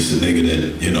mean? It's a nigga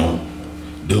that, you know,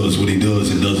 does what he does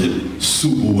and does it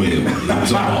super well. You know what I'm talking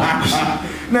about?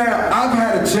 Now, I've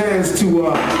had a chance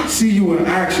to see you in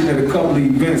action at a couple of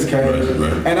events, Cash.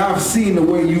 Right. And I've seen the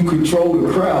way you control the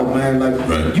crowd, man. Like,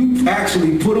 you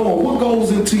actually put on what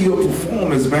goes into your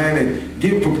performance, man, and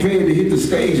get prepared to hit the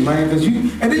stage, man. Cause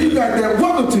you, and then you got that,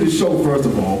 welcome to the show, first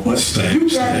of all. But you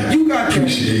got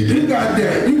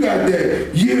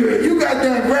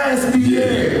that raspy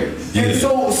air. Yeah. And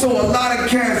so a lot of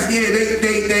cats,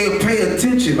 they pay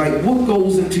attention. Like, what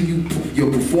goes into your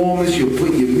performance, you're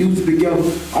putting your music together?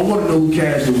 I want to know who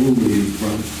Cash the Ruler is, bro.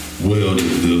 Well,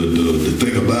 the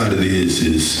thing about it is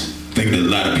thing that a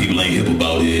lot of people ain't hip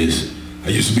about is I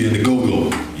used to be in the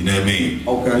go-go, you know what I mean?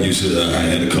 Okay. I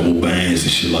had a couple bands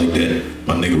and shit like that.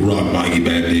 My nigga Rock Mikey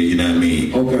back there, you know what I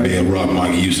mean? Okay. Me and Rock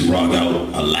Mikey used to rock out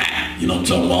a lot, you know what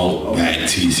I'm talking about? Back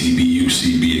TCB,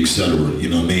 UCB, etc. You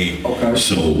know what I mean? Okay.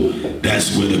 So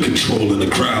that's where the control of the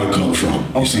crowd come from.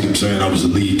 You see what I'm saying? I was the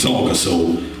lead talker,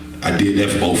 so I did that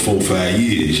for about 4 or 5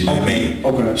 years, you know what I mean?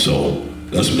 Okay. So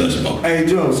that's what that's about. Hey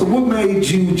Joe, so what made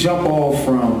you jump off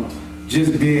from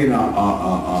just being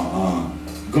a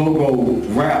go-go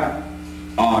rap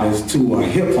artist to a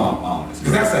hip-hop artist?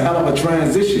 Because that's a hell of a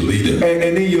transition. Leader.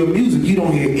 And in your music, you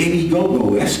don't hear any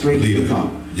go-go. That's straight hip-hop.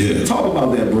 Yeah. Talk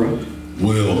about that, bro.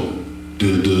 Well,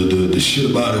 the shit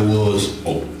about it was,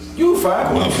 you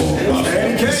fine. My fault.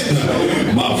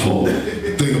 My fault.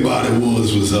 Thing about it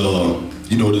was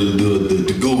you know,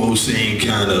 the go-go scene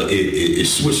kind of, it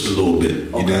switched a little bit,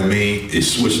 you know what I mean? It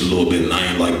switched a little bit, and I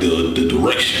ain't like the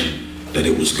direction that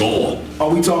it was going. Are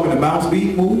we talking the bounce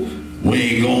beat move? We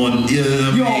ain't going, you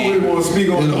don't really want to speak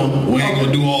on we ain't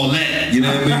gonna do all that, you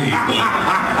know what I mean? But,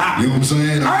 you know what I'm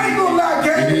saying? I ain't gonna lie,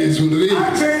 Kayne. It is what it is. I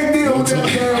can't deal with that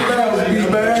damn bounce beat,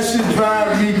 man. That shit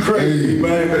drives me crazy,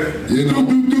 man. You know.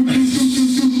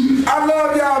 I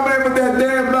love y'all, man, but that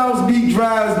damn bounce beat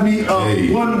drives me up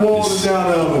one wall and down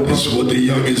the other. It's what the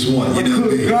youngest want, you know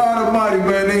what I mean? God almighty,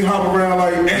 man, they hop around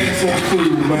like ants on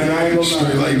food, man. I ain't gonna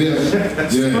Straight like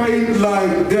that. Straight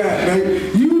like that, man.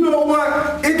 You know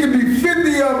what? It can be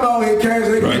 50 of them out here, Cash.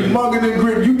 They be mugging and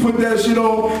grip. You put that shit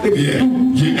on.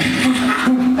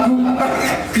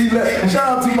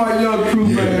 Shout out to my young crew,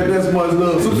 man. That's much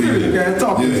love. So seriously, guys,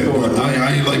 talk to the story. I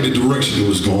ain't like the direction it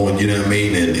was going, you know what I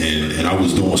mean? And I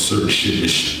was doing certain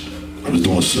shit. I was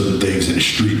doing certain things in the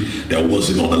street that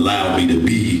wasn't gonna allow me to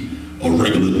be a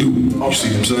regular dude. You know You see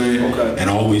what I'm saying? Okay. And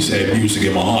I always had music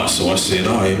in my heart, so I said,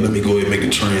 all right, let me go ahead and make a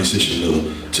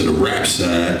transition to the rap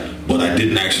side. But I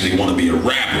didn't actually want to be a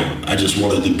rapper. I just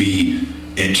wanted to be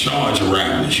in charge of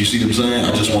rappers. You see what I'm saying?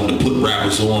 I just wanted to put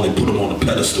rappers on and put them on a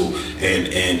pedestal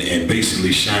and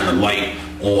basically shine a light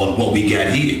on what we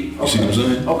got here. You see what I'm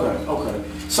saying? Okay.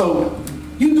 So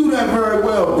you do that very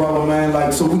well, brother, man.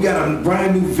 Like, so we got a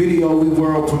brand new video we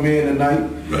world premiere tonight.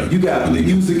 Right. You got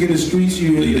music in the streets,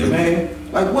 you in the man.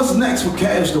 Like, what's next for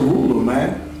Cash the Ruler,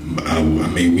 man? I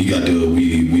mean, we got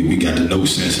the No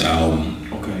Sense album.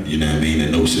 Okay. You know what I mean?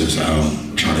 The No Sense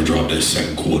album, trying to drop that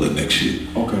second quarter next year.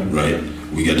 Okay. Right.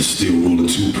 We got the Still Ruler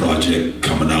 2 project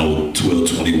coming out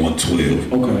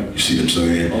 12/21/12. Okay. You see what I'm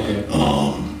saying? Okay.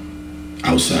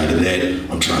 Outside of that,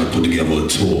 I'm trying to put together a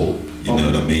tour. You know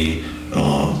what I mean?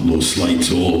 Little slight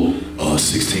tour,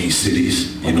 16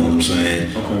 cities. You know what I'm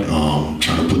saying? Okay.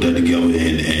 Trying to put that together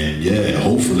and yeah,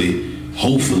 hopefully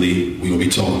we're gonna be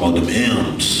talking about them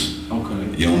M's.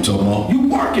 Okay. You know what I'm talking about? You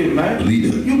working, man.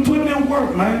 Believe it. You putting in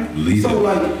work, man. Believe so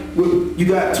like, you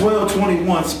got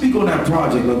 12/21. Speak on that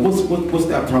project. Like, what's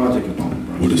that project about,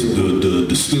 bro? Well,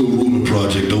 the Still Ruler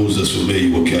project. Those that's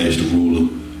familiar with Cash the Ruler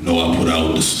know I put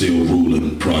out the Still Ruler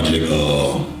project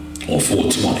on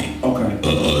 4/20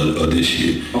 of this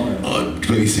year. Okay.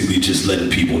 Basically just letting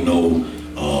people know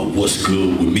what's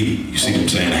good with me. You see what I'm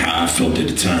saying? How I felt at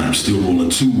the time. Still Ruler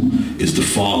 2 is the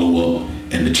follow-up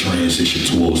and the transition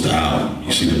towards the album.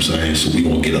 You see what I'm saying? So we're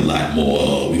gonna get a lot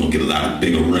more, we're gonna get a lot of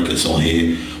bigger records on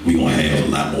here. We're gonna have a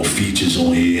lot more features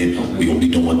on here. We're gonna be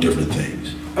doing different things.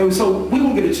 So we're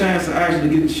gonna get a chance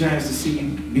to see you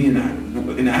be in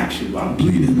action. I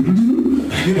believe it.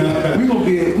 You know, we're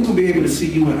gonna be able to see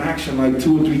you in action like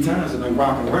 2 or 3 times in like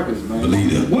Rockin' Records, man.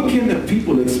 Believe that. What can the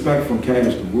people expect from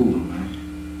Cash the Ruler, man?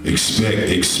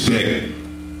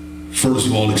 First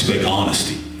of all, expect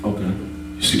honesty. Okay.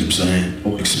 You see what I'm saying?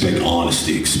 Okay. Expect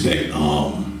honesty, expect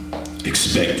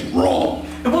raw.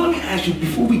 And well, let me ask you,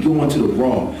 before we go into the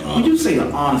raw, when you say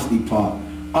the honesty part,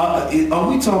 are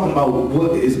we talking about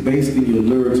what is based in your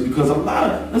lyrics? Because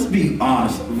let's be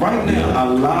honest, right now, a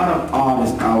lot of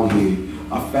artists out here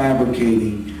are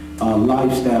fabricating a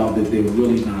lifestyle that they're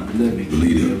really not living in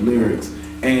their lyrics.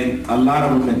 And a lot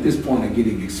of them at this point are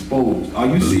getting exposed. Are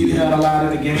you seeing that a lot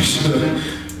in the game?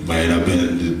 Man,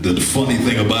 the funny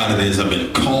thing about it is I've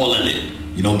been calling it.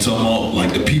 You know what I'm talking about?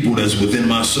 Like the people that's within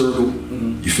my circle,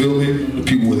 you feel me? The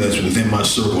people that's within my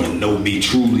circle and know me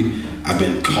truly, I've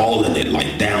been calling it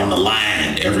like down the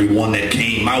line. Everyone that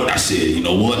came out, I said, you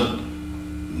know what?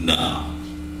 Nah.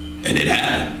 And it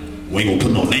happened. We ain't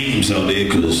gonna put no names out there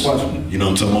because, you know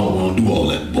what I'm talking about, we don't do all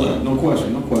that. But no question.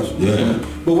 Yeah.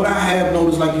 But what I have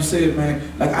noticed, like you said, man,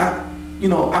 like I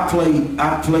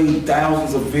played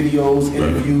thousands of videos,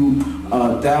 interviewed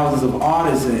thousands of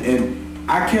artists, and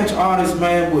I catch artists,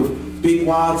 man, with big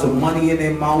wads of money in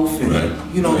their mouth and,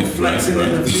 flexing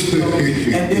in the video.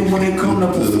 And then when they come to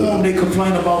perform, they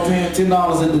complain about paying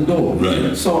 $10 at the door.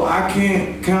 Right. So I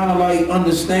can't kind of like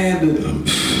understand that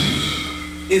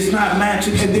it's not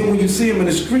matching. And then when you see them in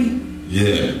the street,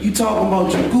 you talking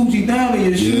about your Gucci down in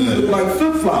your shoes look like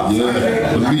flip-flops.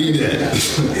 Yeah, believe that.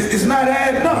 It's not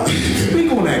adding up.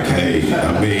 Speak on that, Kayne. Hey,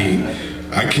 I mean,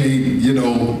 I can't,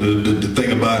 the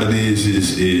thing about it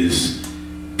is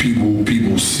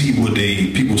people see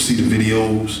the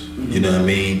videos, you know what I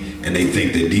mean, and they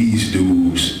think that these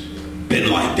dudes been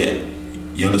like that.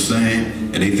 You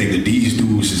understand? And they think that these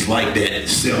dudes is like that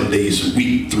 7 days a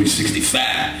week, 365,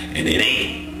 and it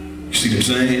ain't. You see what I'm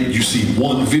saying? You see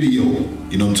one video,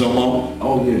 you know what I'm talking about?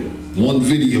 Oh yeah. One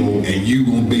video, and you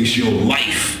gonna base your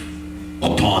life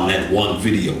upon that one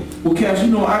video. Well, Cash,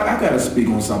 I gotta speak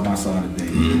on something I saw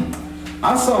today.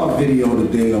 I saw a video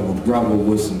today of a brother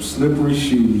with some slippery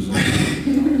shoes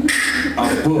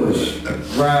on, a bush,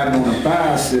 riding on a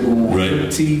bicycle on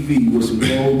TV with some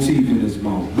gold teeth in his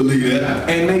mouth. Believe that.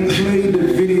 And they played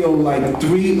the video like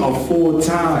 3 or 4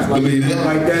 times. Believe that.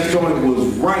 Like that joint was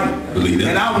right. Believe that.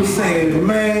 And I was saying,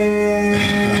 man,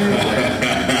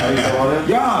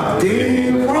 y'all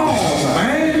dead wrong,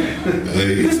 man.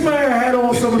 Hey. This man had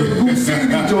on some of the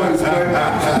Gucci joints, man.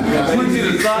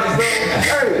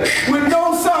 With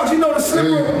no socks, the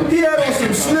slipper. He had on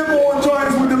some slip-on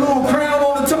joints with the little crown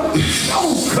on the top.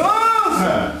 Oh, cuz!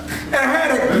 And I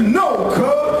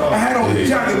had on a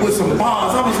jacket with some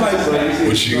bars. I was like,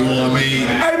 what you know what I mean?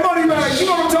 Hey, money bags, you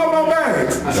know what I'm talking about,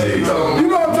 bags? You know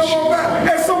what I'm talking about, bags?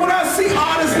 And so when I see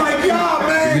artists like y'all,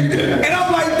 man, and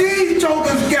I'm like, these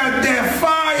jokers got that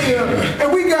fire,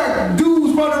 and we got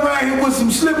dudes running around here with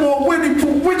some slip-on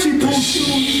witchy poo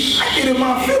shoes. I get in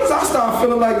my feelings. I start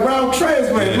feeling like round trash,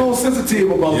 man. A little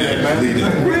sensitive about that,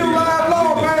 man. Real live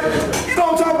law, man. You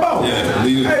know what I'm talking about?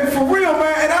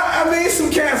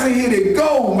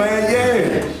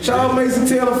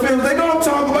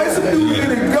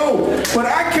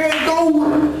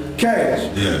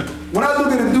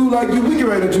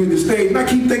 stage. And I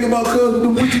keep thinking about cuz with the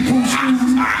witchy poo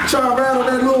shoes, trying to ride on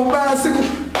that little bicycle.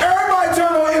 Everybody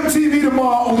turn on MTV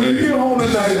tomorrow when you get home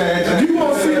tonight. You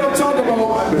gonna see what I'm talking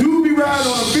about. Dude be riding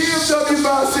on a BMW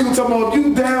bicycle talking about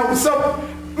you down with something.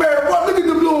 Man, what? Look at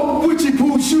them little witchy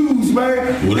poo shoes, man.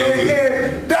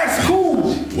 And that's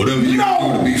cool. Whatever you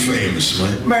can do to be famous,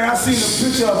 man. Man, I seen a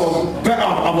picture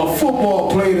of a football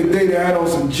player today that had on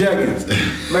some jackets.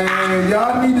 Man,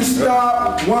 y'all need to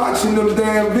stop watching them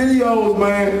damn videos,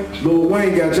 man. Lil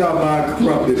Wayne got y'all mind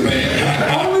corrupted,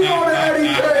 man. Only on the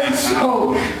Eddie Kayne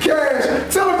show.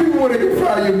 Cash, tell the people where they can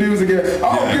find your music at. I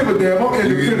don't give a damn. I'm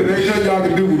independent. Ain't nothing y'all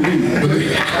can do with me.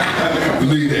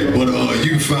 Believe that. But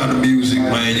you can find the music,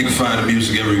 man. You can find the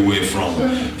music everywhere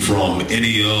from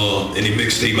any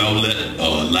mixtape outlet,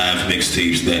 live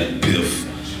mixtapes, that Piff,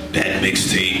 that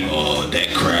mixtape,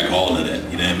 that crack, all of that.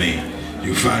 You know what I mean?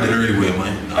 You can find it everywhere,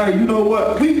 man. Hey, you know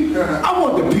what? I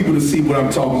want the people to see what I'm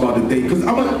talking about today. Because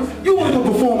you want to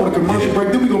go perform on a commercial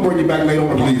break, then we're going to bring you back later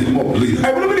on. Believe it.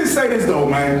 Hey, but let me just say this though,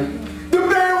 man. Them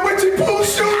damn witchy poo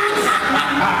shoes,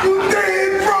 you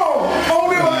dead, bro.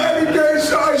 Only on Eddie Kayne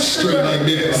show. Straight like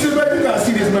that. Sit back, you got to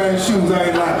see this man's shoes, I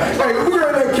ain't lying. Hey, we're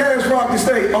at that Cash Rock to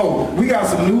stay. Oh, we got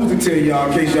some news to tell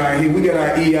y'all in case y'all ain't here. We got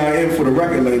our EIN for the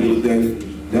record label today.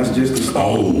 That's just the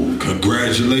start. Oh,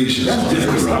 congratulations. That's just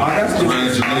the start.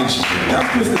 Congratulations.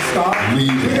 That's just the start. We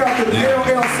got the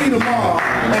LLC tomorrow,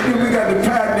 and then we got the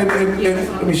patent and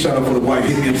let me shut up for the white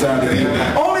hit inside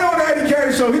there. Only on the Eddie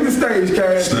Kayne show, hit the stage,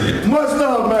 Cash. Much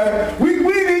love, man. We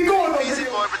ain't going no Easy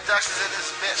Boy Productions in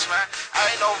this bitch, man.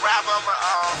 I ain't no rapper,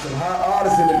 some high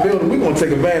artists in the building. We're gonna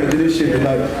take advantage of this shit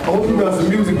tonight. I hope you got some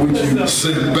music with you.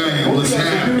 Sit back, what's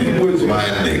happening? My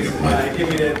nigga, man. Give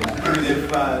me that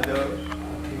 5, dog.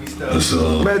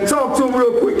 Man, talk to him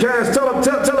real quick, Cash. Tell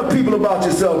the people about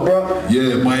yourself, bro.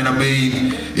 Yeah, man, I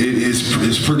mean,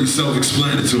 it's pretty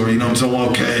self-explanatory. You know what I'm talking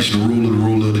about? Cash, the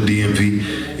ruler of the DMV.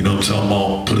 You know what I'm talking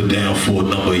about? Put it down for a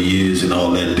number of years and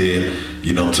all that there.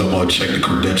 You know what I'm talking about? Check the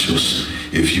credentials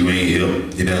if you ain't here.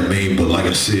 You know what I mean? But like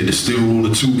I said, the Still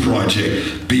Ruler 2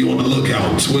 project. Be on the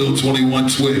lookout.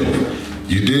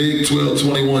 12/21/12. You dig?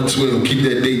 12/21/12. Keep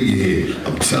that date in your head.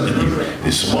 I'm telling you,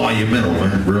 it's monumental,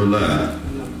 man. Real live.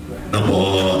 Number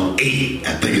 8,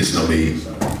 I think it's number 8.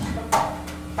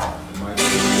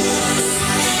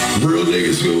 Real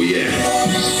niggas, where we at? You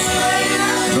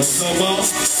know what I'm talking about?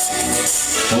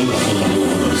 Hold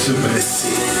on. Sit back.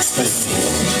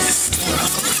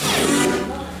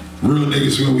 Real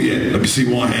niggas, where we at? Let me see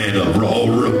one hand up, bro. All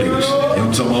real niggas. You know what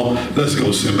I'm talking about? Let's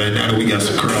go, sit, man. Now that we got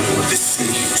some crowd.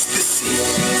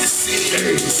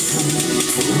 Hey,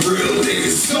 real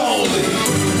niggas only.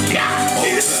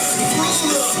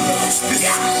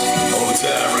 Old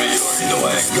time, right? You already know I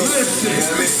ain't good.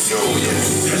 Listen,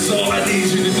 that's all I need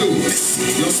you to do. You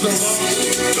know what I'm talking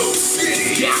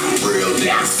about? Real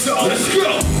niggas only. Let's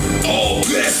go. All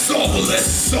best over,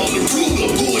 let's on the ruler.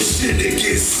 Bullshit that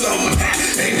gets some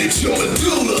ain't it your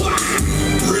medulla?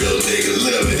 Real nigga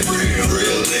living,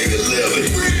 real nigga living.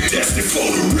 Destined for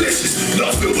the riches,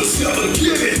 nothing was ever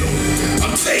given.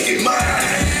 I'm taking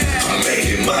mine, I'm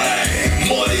making mine.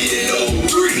 Money in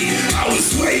 03, I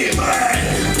was weighing mine.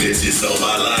 Bitches on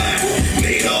my line,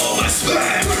 made on my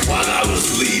spine. While I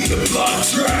was leaving the block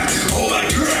dry, on my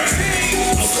grind.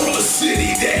 I'm from a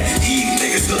city that eat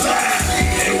niggas alive.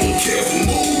 And will careful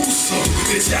moves, so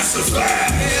bitch I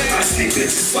survive. I see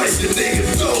bitches slice the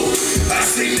niggas throat. I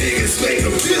see niggas make a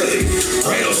billion,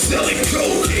 right on selling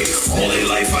coke. Only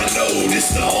life I know, this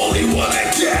the only one I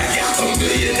got. $1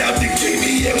 million out the gate,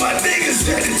 me and my niggas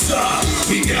at the top.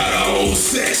 We got our own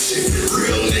section,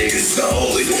 real niggas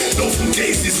only. No from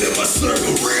cases in my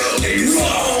circle, real niggas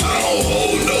only. I don't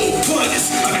hold no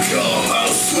punches, I come out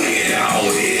swinging. I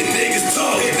don't hear niggas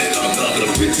talking, and I'm none of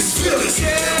the bitches' feelings.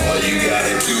 All you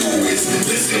gotta do is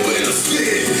listen when I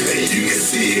spit, and you can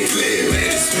see it clear.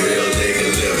 Man, it's real nigga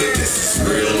living. This is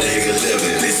real nigga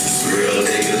living. This is real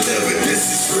nigga living. This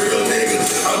is real nigga.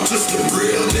 I'm just a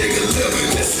real nigga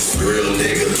living. This is real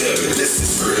nigga living. This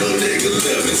is real nigga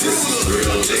living. This is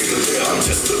real nigga living. I'm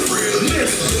just a real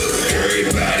nigga living.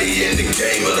 Everybody in the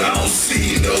game, but I don't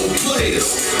see no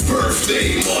players.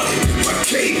 Birthday money, my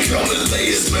cake coming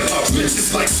layers. Man, my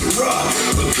bitches like Ciroc,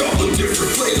 a couple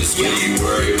different flavors. When you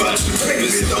worry about your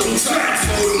papers, no time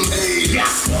for them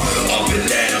haters. Up and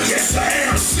down, yes I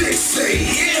am 6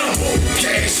 a.m.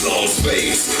 Cash low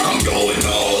space, I'm going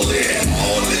all in.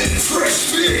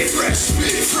 Fresh fit, fresh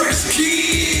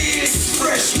kids,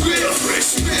 fresh whip,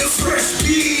 fresh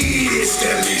kids.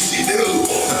 That means she do.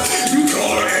 You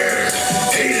call her hair,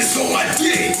 haters on my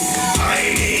dick. I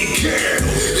ain't even care.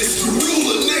 It's the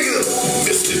ruler, nigga.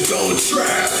 Mr. Don't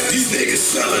try. These niggas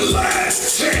selling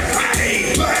lies. Champ, I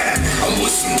ain't buying.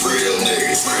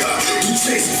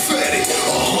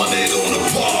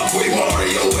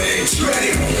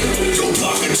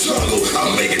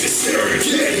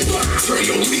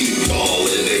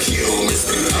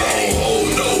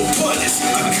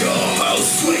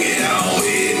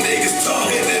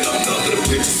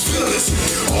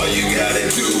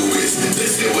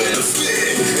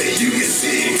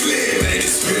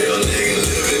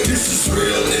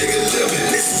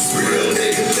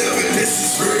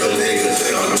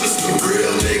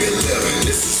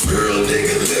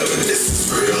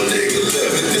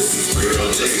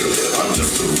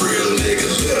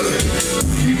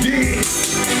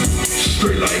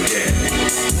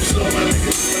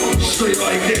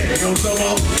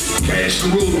 Cash the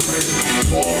ruler, man.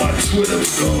 All my Twitter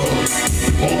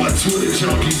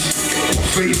junkies, my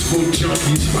Facebook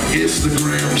junkies, my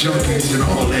Instagram junkies, and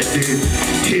all that there.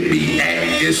 Hit me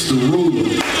at It's the Ruler.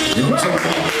 You know what I'm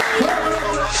talking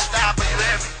about? Stop it,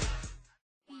 let me.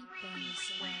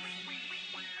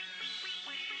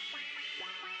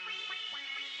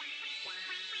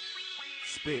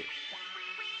 Spit.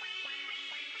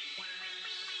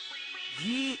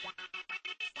 Yeah.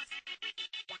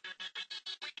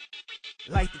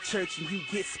 Like the church and you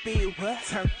get spilled,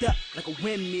 turned up like a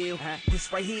windmill.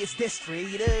 This right here is that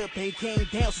straight up. Ain't came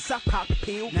down since I popped the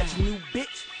pill. Got your new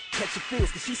bitch. Catch your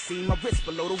feels, cause she seen my wrist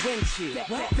below the windshield.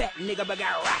 Fat nigga, but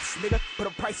got rocks, nigga. Put a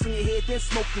price on your head, then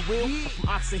smoke the wheel. I'm from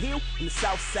Oxon Hill, in the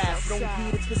south side. So don't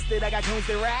get it twisted, I got guns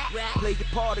that ride. Play your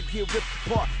part or get ripped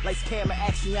apart. Lights, camera,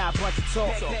 action, yeah, I bunch of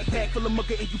talk. Pack full of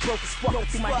mucker and you broke as fuck.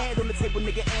 See my hand on the table,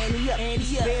 nigga, ante up.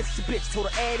 These bands, your bitch, told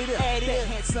her add it up. That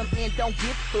handsome and don't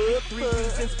get fucked. 3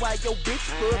 reasons why your bitch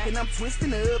fuck. And I'm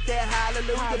twisting up that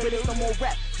hallelujah. But it's no more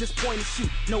rap, just point and shoot.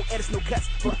 No edits, no cuts,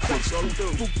 but punch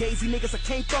through. Fugazi niggas, I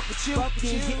can't fuck with you. You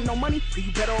ain't getting no money, then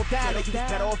you better off down. You was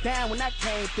better off down when I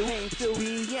came through.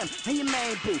 BM and your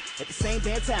main boo at the same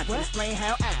damn time. Can explain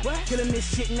how I'm killing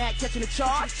this shit and not catching a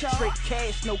charge. Straight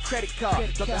cash, no credit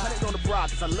card. Duck 100 on the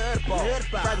broad, cause I love the ball.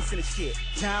 Brothers in the shit.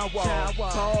 Town wall,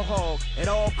 ball hog, at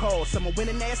all calls. Some are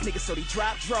winning ass niggas, so they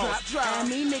drop draws. I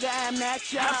mean, nigga, I'm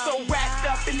not y'all. I'm so wrapped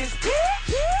up in this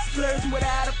bitch. Splurging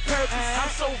without a purpose. I'm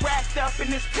so wrapped up in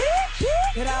this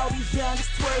bitch. Get all these youngest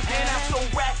twerking. And I'm so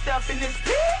wrapped up in this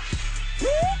bitch.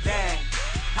 Dang.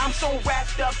 I'm so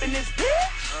wrapped up in this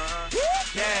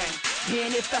bitch. Dang.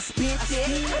 And if I spent that, I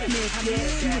meant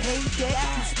that. You hate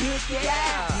that, you spent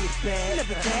that. Get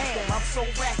bad. Damn. I'm so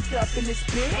wrapped up in this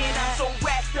bitch. And I'm so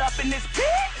wrapped up in this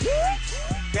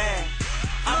bitch. Dang.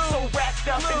 I'm so wrapped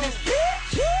up in this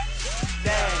bitch.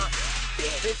 Dang.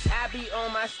 Bitch, I be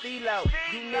on my stilo.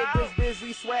 You niggas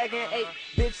busy swagging 8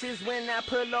 bitches when I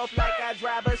pull off like I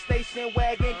drive a station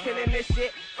wagon. Killing this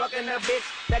shit, fucking a bitch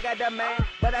that got the man,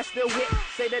 but I still hit.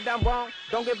 Say that I'm wrong,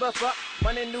 don't give a fuck.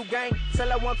 Running new gang,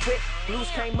 till I want quit. Blues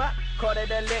came up, caught it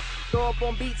a lick. Throw up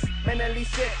on beats, mentally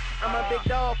sick. I'm a big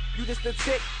dog, you just a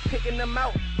tick. Picking them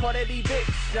out, caught it these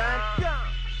bitch, son.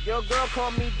 Your girl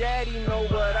call me daddy, know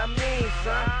what I mean,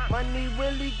 son. Money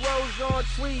really grows on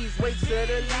trees, wait till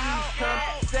the leaves come.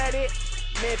 Set it,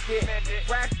 nip it,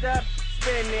 racked up,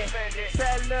 spin it.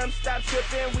 Tell them stop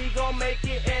tripping, we gon' make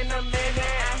it in a minute.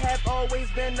 I have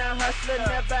always been a hustler,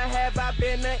 never have I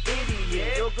been an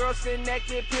idiot. Your girl send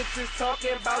naked pictures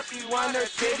talking about she want her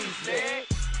titties, man.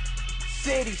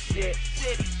 City shit,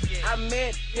 I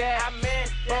meant that,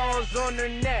 balls on her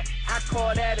neck, I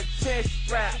call that a chin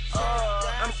strap.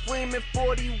 I'm screaming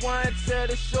 41 till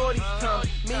the shorties come.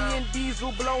 Me and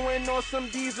Diesel blowing on some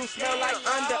diesel, smell like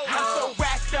under. I'm so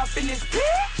racked up in this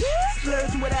bitch,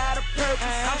 splurging without a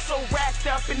purpose. I'm so racked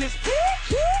up in this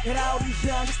bitch, and all these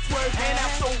youngest twerking. And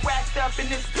I'm so racked up in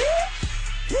this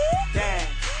bitch, dang.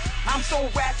 I'm so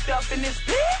racked up in this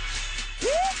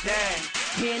bitch, dang.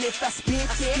 And if I spent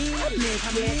that, I meant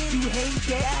that. You hate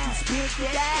that, you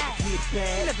spent that.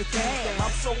 Get bad.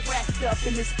 I'm so wrapped up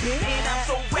in this bitch. And I'm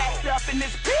so wrapped up in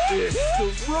this bitch.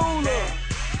 It's the ruler.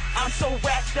 I'm so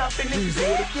wrapped up in this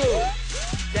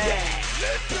bitch. Dang.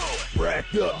 Let's do it.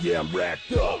 Racked up, yeah, I'm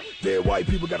racked up. Dead white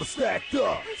people got 'em stacked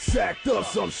up. Sacked up,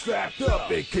 some strapped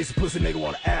up. In case a pussy nigga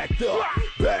wanna act up.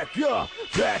 Back up,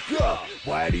 back up.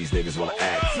 Why these niggas wanna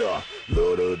act up?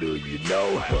 Little do you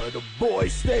know, the boy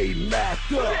stay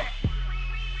macked up.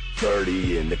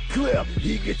 30 in the clip,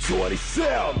 he get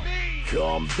 27.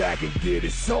 Come back and get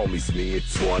his homies, me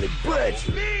and 20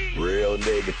 brethren. Real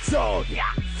nigga talking,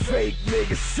 fake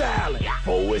nigga silent.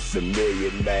 Oh, it's a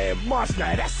million man march,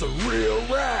 now that's a real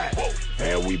ride.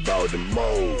 And we bout the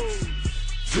modes,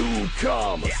 2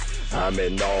 commas. I'm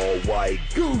in all white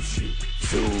Gucci,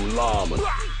 2 llamas.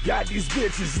 Got these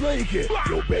bitches linking,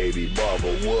 your baby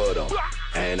mother would 'em.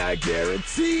 And I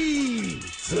guarantee,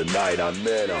 tonight I'm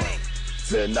in 'em.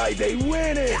 Tonight they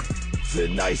winning.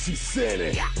 Tonight she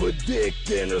sinning. Put dick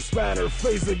in her spine, her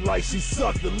face look like she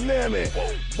sucked a lemon.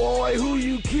 Boy, who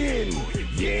you kidding?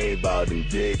 You ain't about them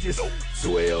digits.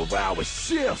 12-hour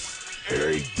shifts.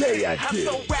 Every day I I'm did.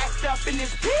 so wrapped up in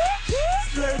this bitch,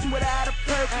 splurging without a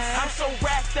purpose. I'm so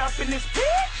wrapped up in this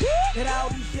bitch, and all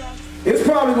these young. It's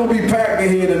probably gonna be packed in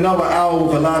here in another hour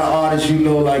with a lot of artists, you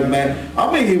know, like, man.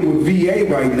 I'm in here with VA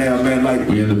right now, man. Like,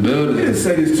 we in the building. Let me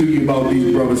say this to you about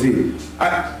these brothers here.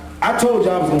 I told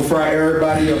you I was gonna fry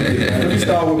everybody up here, man. Let me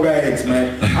start with Bags,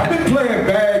 man. I've been playing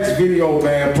Bags video,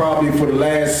 man, probably for the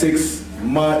last 6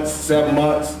 months, 7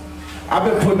 months. I've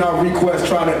been putting out requests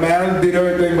trying to, man, I did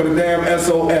everything but a damn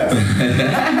SOS.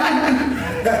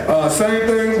 Same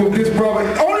thing with this brother.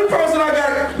 Only person I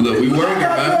got. Look, we working,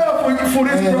 man. For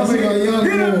this brother.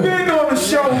 He done been on the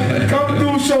show. Come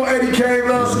through show Eddie Kayne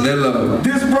love.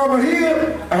 This brother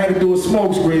here, I had to do a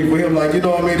smoke screen for him, like, you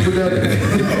know what I mean? Put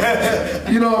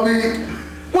that, you know what I mean?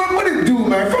 What it do,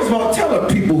 man? First of all, tell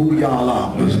the people who y'all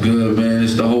are. What's good, man?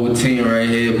 It's the whole team right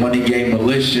here. Money Game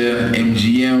Militia,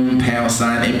 MGM,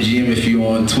 #MGM if you're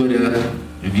on Twitter.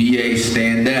 VA,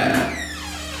 stand up.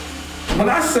 When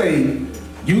I say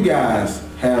you guys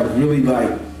have really,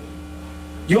 like,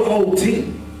 your whole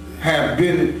team have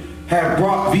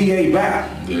brought VA back.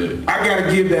 Yeah. I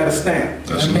gotta give that a stamp.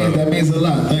 That means a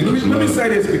lot. Thank you. Let me say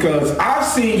this, because I've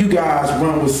seen you guys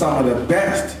run with some of the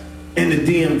best in the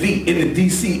DMV, in the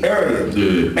DC area,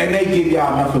 and they give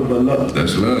y'all nothing but love.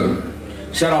 That's love.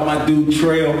 Shout out my dude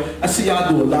Trail. I see y'all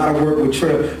do a lot of work with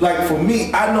Trail. Like for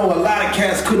me, I know a lot of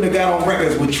cats couldn't have got on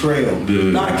records with Trail.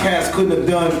 A lot of cats couldn't have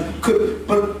done,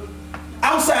 but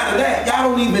outside of that,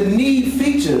 y'all don't even need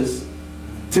features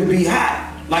to be hot.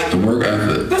 Like the work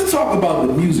ethic. Let's talk about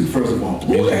the music first of all.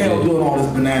 Who the hell doing all this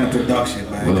banana production,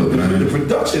 man? Look, the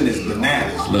production is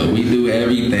bananas. Look, we do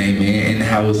everything, man.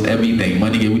 In-house, everything.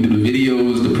 Money Game, we do the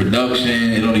videos, the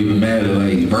production. It don't even matter.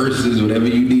 Like verses, whatever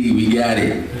you need, we got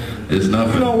it. It's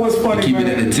nothing. You know what's funny, keep man?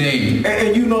 it in the team.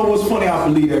 And you know what's funny? I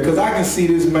believe that because I can see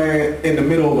this man in the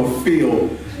middle of a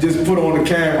field just put on the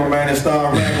camera, man, and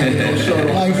start rapping with no shirt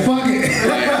on. Like fuck it.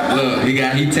 Like, look,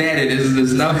 he tatted. This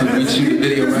is nothing. We shoot a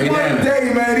video right now. One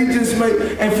day, man, he just made.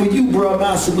 And for you, bro, man,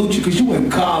 I salute you because you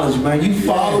in college, man. You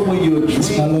following your dream.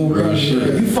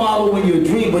 You following your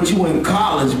dream, but you in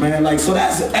college, man. Like, so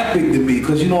that's epic to me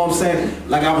because you know what I'm saying.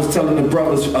 Like I was telling the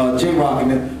brothers, J-Rock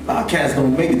and them, a lot of cats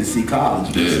don't make it to see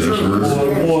college. Yeah, that's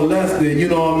real. More or less than, you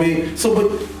know what I mean. So,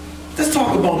 but let's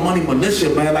talk about Money Militia,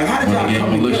 man. Like, how did y'all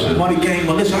come together? Money Game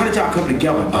Militia. How did y'all come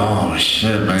together, man? Oh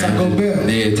shit, man. Taco Bell.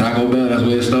 Yeah, Taco Bell. That's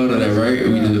where it started at, right?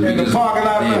 In the parking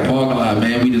lot, man. Parking lot,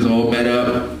 man. We just all met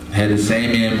up, had the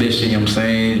same ambition. You know what I'm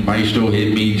saying? Maestro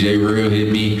hit me, J Real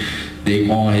hit me,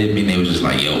 Daquan hit me, and they was just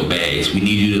like, "Yo, Bags, we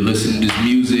need you to listen to this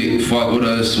music. Fuck with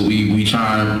us. We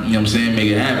trying, you know what I'm saying,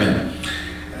 make it happen."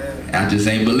 I just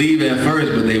ain't believe at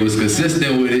first, but they was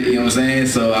consistent with it, you know what I'm saying?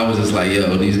 So I was just like,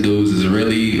 yo, these dudes is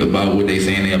really about what they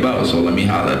saying they about, so let me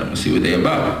holler at them and see what they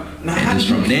about. Now, and just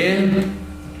from there,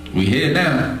 we here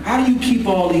now. How do you keep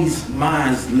all these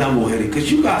minds level-headed?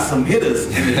 Because you got some hitters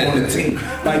on the team.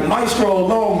 Like Maestro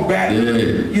alone back. Yeah,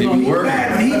 you know, he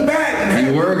back.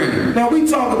 He working. Now we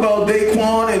talk about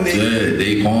Daquan and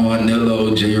Daquan,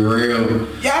 Nillo, J Real.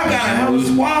 Y'all got a hell of a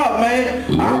squad,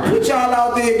 man. I'll put y'all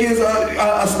out there against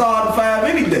a starting five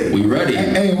any day. We ready.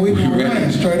 Hey, we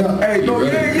ready. Straight up. Hey, no,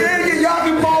 yeah, y'all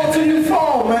can ball till you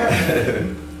fall,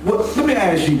 man. Well, let me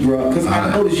ask you, bro, because I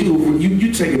noticed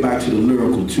you take it back to the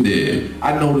lyrical too. Yeah.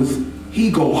 I noticed he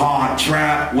go hard,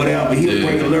 trap, whatever. He'll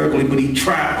bring it lyrically, but he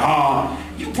trap hard.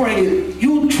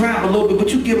 You trap a little bit, but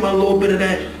you give him a little bit of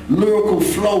that lyrical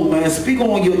flow, man. Speak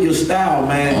on your style,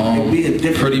 man. And be a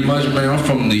different. Pretty much, man. I'm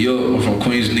from New York. I'm from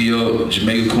Queens, New York,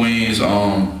 Jamaica, Queens.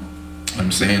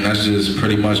 I'm saying that's just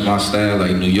pretty much my style.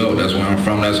 Like New York, that's where I'm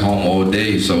from. That's home all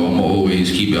day. So I'm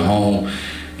always keep it home.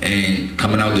 And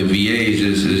coming out the VA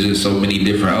is just so many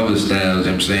different other styles. You know what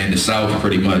I'm saying the South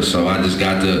pretty much. So I just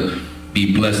got to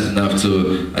be blessed enough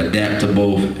to adapt to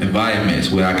both environments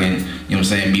where I can, you know what I'm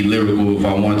saying, be lyrical if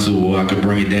I want to, or I can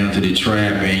bring it down to the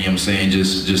trap and, you know what I'm saying,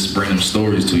 just bring them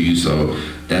stories to you. So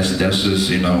that's just,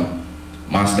 you know,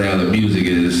 my style of music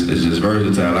is just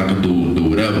versatile. I can do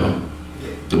whatever.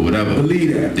 Do whatever.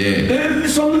 Believe that. Yeah.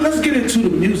 So let's get into the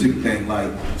music thing.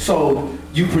 Like, so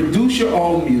you produce your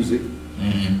own music.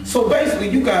 Mm-hmm. So basically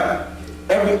you got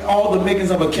all the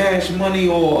makings of a Cash Money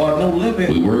or No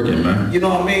Limit. We working, man. You know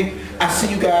what I mean? I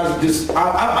see you guys just,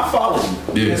 I follow you.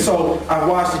 Yeah. And so I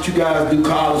watched that you guys do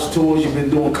college tours, you've been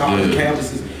doing college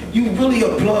campuses. You really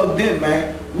are plugged in,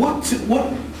 man. What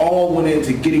all went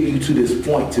into getting you to this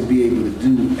point to be able to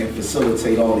do and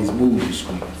facilitate all these moves you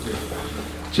screen?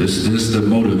 Just the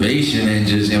motivation and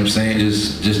just, you know what I'm saying,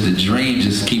 just the dream,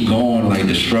 just keep going, like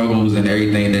the struggles and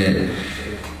everything that,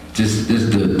 just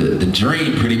the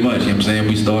dream pretty much, you know what I'm saying?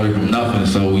 We started from nothing,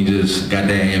 so we just got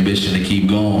that ambition to keep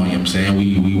going, you know what I'm saying?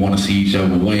 We want to see each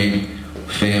other win,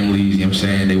 families, you know what I'm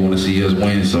saying? They want to see us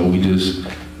win, so we just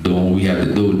doing what we have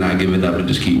to do, not give it up and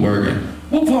just keep working.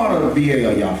 What part of the VA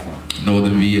are y'all from?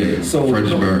 Northern VA, so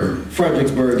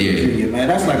Fredericksburg, Virginia, man.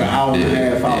 That's like an hour and a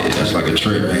half out. Yeah, that's like a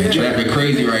trip, man. Traffic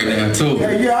crazy right now, too.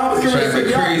 Yeah, I was gonna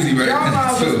say, crazy right now, y'all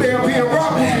might as well stay up here in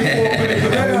Rock with me for a minute,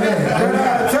 but that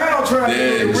out of town traffic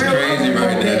is real crazy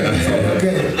right now.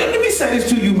 Okay. Let me say this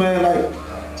to you, man. Like,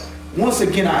 once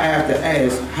again, I have to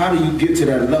ask, how do you get to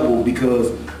that level?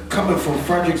 Because coming from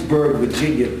Fredericksburg,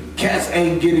 Virginia, cats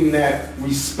ain't getting that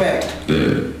respect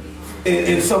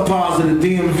in some parts of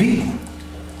the DMV.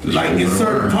 Like in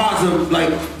certain parts of like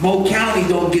Mo County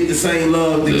don't get the same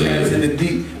love the cats in the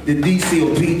DC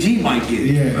or PG might get.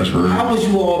 Yeah, that's right. How was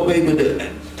you all able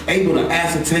to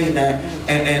ascertain that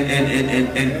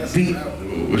and beat?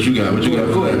 What you got? What you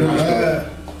got? Go ahead.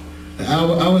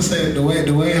 I would say the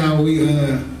way how we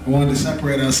wanted to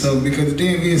separate ourselves, because the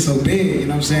DMV is so big, you know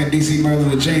what I'm saying, DC, Maryland,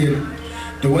 Virginia,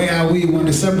 the way how we wanted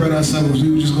to separate ourselves was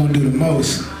we were just going to do the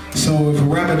most. So if a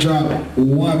rapper dropped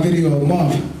one video a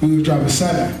month, we would drop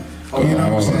 7. You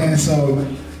know what I'm saying? So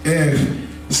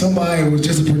if somebody was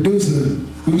just a producer,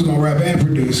 we was going to rap and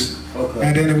produce. Okay.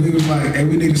 And then if we was like, hey,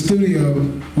 we need a studio,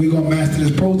 we gonna master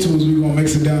this Pro Tools, we gonna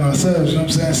mix it down ourselves, you know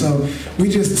what I'm saying? So we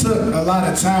just took a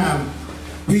lot of time.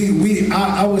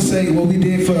 I would say what we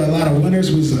did for a lot of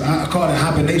winners was, I call it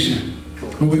hibernation.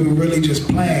 Where we would really just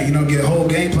plan, you know, get a whole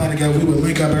game plan together. We would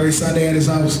link up every Sunday at his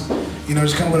house, you know,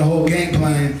 just come with a whole game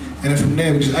plan, and then from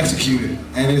there we just execute it.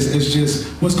 And it's just,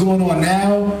 what's going on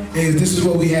now is this is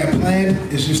what we had planned,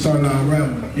 it's just starting to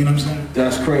unravel, you know what I'm saying?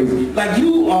 That's crazy. Like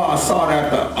you are a sought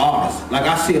after artist. Like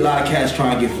I see a lot of cats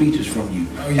trying to get features from you,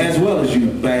 as well as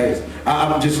you, Bags.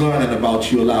 I'm just learning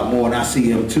about you a lot more, and I see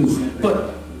him too.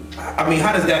 But I mean,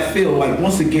 how does that feel? Like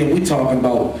once again, we talking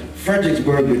about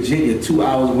Fredericksburg, Virginia, 2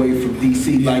 hours away from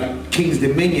DC, like King's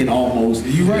Dominion almost.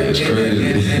 You right.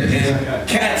 And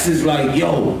cats is like,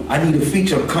 yo, I need a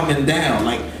feature coming down.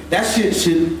 Like that shit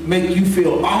should make you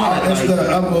feel honored. That's like,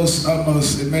 the utmost.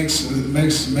 It makes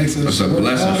us. It's a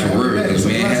blessing for real, because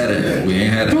we ain't had it. We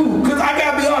ain't had it. Dude, because I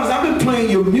gotta be honest, I've been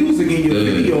playing your music and your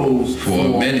videos for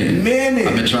a minute.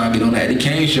 I've been trying to get on the Eddie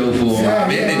Kayne show for a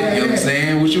minute. You know what I'm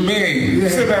saying? What you mean?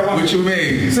 Sit back, watch what you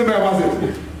mean? Sit back, watch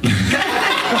it.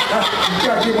 You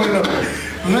gotta get one of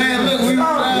them. Man, look, we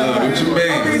what you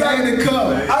mean?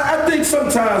 I think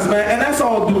sometimes, man, and that's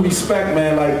all due respect,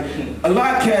 man. Like a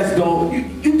lot of cats don't.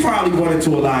 You probably run into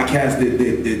a lot of cats that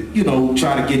you know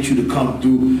try to get you to come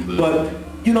through, but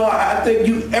you know I think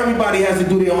everybody has to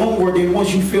do their homework, and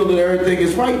once you feel that everything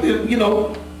is right, then you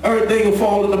know everything will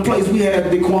fall into place. We had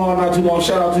Daquan not too long.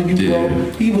 Shout out to you, bro.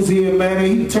 He was here, man, and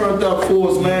he turned up for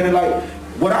us, man, and like.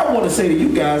 What I want to say to you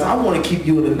guys, I want to keep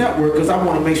you in the network because I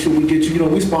want to make sure we get you, you know,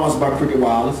 we sponsored by Cricket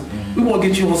Wireless. We want to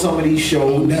get you on some of these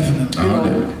shows. Definitely. You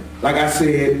know, like I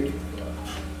said,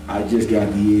 I just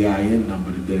got the EIN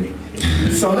number today.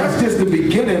 So that's just the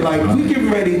beginning. Like, we get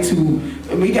ready to,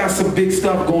 we got some big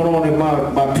stuff going on in my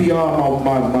PR,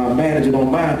 my manager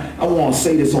don't mind. I want to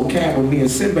say this on camera, me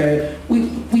and Sinbad.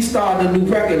 We started a new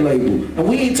record label. And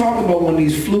we ain't talking about one of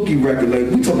these fluky record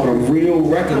labels. We talking about a real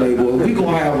record label. We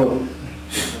going to have a,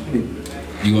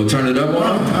 you gonna turn it up on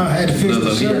him? I had to fix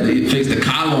the shirt. He fixed the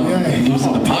collar on him. He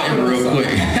loosened the button real quick.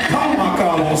 Pop my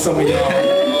collar on some of y'all.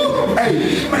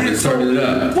 Hey, man, turn it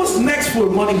up. What's next for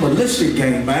Money Militia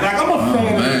Game, man? Like, I'm a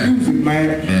fan of the music,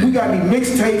 man. We got these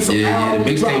mixtapes. Yeah, the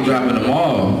mixtape dropping them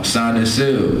all. Signed and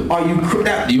sealed. Are you ain't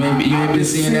been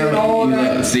seeing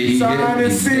that? See, signed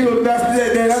and sealed.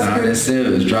 That's signed and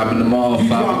sealed. It's dropping them all.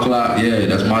 5 o'clock. Yeah,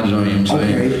 that's my joint. You know what I'm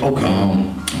saying? Okay.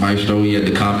 Maestro, he had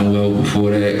the Commonwealth before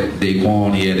that.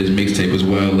 Daquan, he had his mixtape as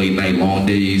well. Late Night, Long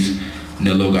Days.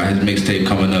 Nilo got his mixtape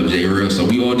coming up. J Real. So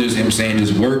we all just, you know what I'm saying,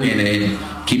 just working and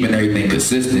keeping everything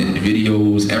consistent.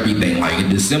 Videos, everything. Like in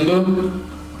December,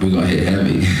 we're gonna hit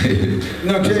heavy.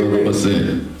 Now, J Real,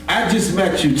 I just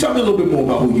met you. Tell me a little bit more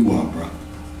about who you are, bro.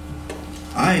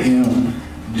 I am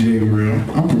J Real.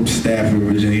 I'm from Stafford,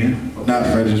 Virginia. Not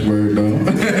Fredericksburg though.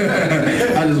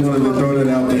 I just wanted to throw that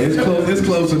out there. It's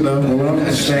close enough. But I'm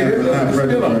from Stafford, not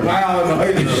Fredericksburg.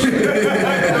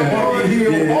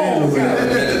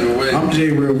 I'm J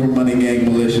Real from Money Gang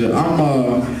Militia. I'm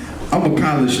a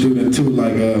college student too,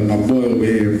 like my boy over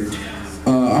here.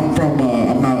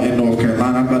 I'm out in North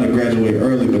Carolina. I'm about to graduate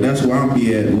early, but that's where I'll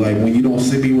be at. Like when you don't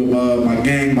see me with my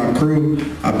gang, my crew,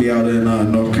 I'll be out in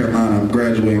North Carolina. I'm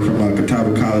graduating from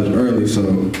Catawba College early,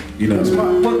 so you know.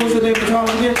 What was the name of the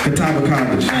college again? Catawba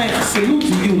College. Man, salute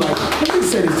to you. Like, let me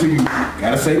say this to you.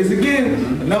 Gotta say this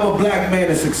again. Another black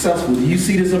man is successful. Do you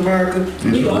see this, America?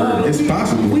 It's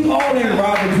possible. We all ain't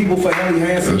robbing people for Helly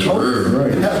Hansen coats.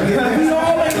 Right. We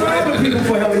all ain't robbing people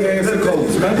for Helly Hansen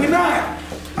coats, man. We not.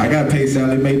 I got paid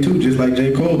Sally Mae too, just like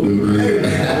J. Cole do. Let me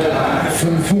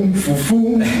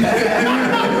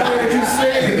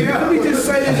just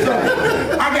say this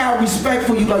though. I got respect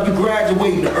for you, like you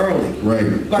graduating early. Right,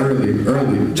 like,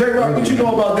 early. J Rock, what you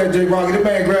know about that, J Rock? That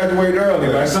man graduated early,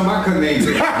 man. Something I couldn't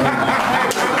answer.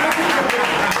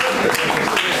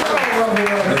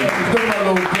 My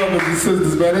little brothers and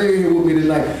sisters, man, they ain't here with me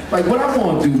tonight. Like, what I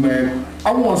want to do, man,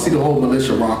 I want to see the whole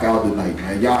militia rock out tonight,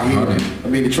 man. Y'all here? I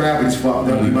mean, the traffic's fucked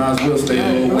up. We might as well stay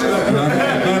a little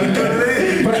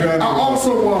But I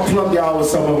also want to plug y'all with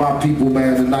some of my people,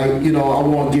 man, tonight. You know, I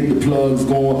want to get the plugs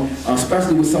going,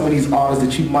 especially with some of these artists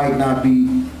that you might not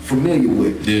be familiar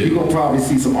with. Yeah. You're gonna probably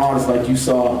see some artists like you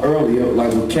saw earlier,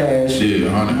 like with Cash,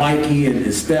 Mikey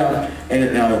and Steph,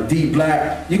 and D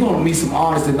Black. You're gonna meet some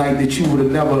artists tonight that you would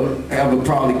have never ever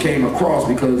probably came across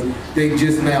because they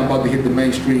just now about to hit the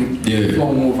mainstream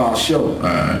flowing with our show.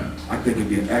 I think it'd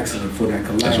be excellent for that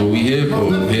collab. That's what we here for.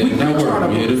 We here to network.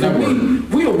 We here to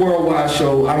network. We a worldwide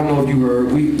show. I don't know if you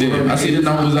heard. I see the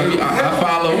numbers. I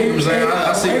follow. You know what I'm saying?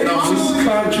 I see the numbers.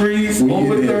 Countries,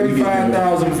 over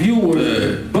 35,000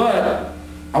 viewers. But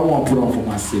I want to put on for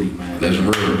my city, man. That's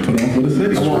real. Put on for the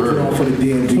city. I want to put on for the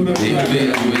DMV.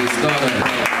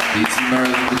 DC,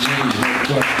 Maryland, Virginia.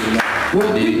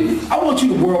 Well, I want you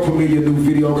to world premiere your new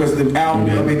video because the album,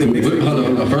 I mean the mix. Hold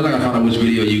on, first I gotta find out which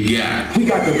video you got. We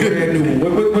got the brand new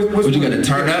one. What you got, the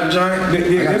turn up joint? I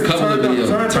got a couple of videos.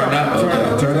 Turn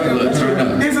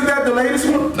up. Isn't that the latest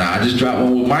one? Nah, I just dropped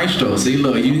one with Maestro. See,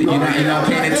 look, you're not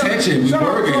paying attention. We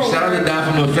working. Shout out to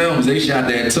Die From The Films. They shot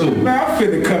that too. Man, I'm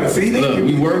finna cut it. See, look,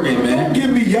 we working, man. Don't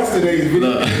give me yesterday's video.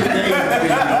 Look,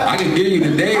 I can give you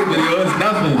today's video. It's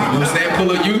nothing. You know what I'm saying?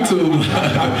 Pull up YouTube.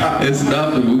 It's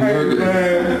nothing. We working.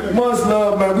 Man, much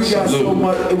love, man. We got so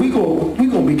much. We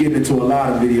gonna be getting into a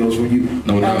lot of videos from you.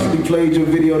 We actually played your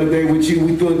video today with you.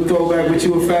 We threw a throwback with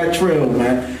you a Fat Trail,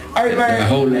 man. Hey, man.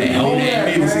 Hold that.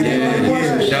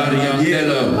 Shout out to Young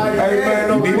Nello. Hey,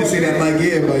 man. You need to see that like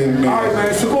man. All right,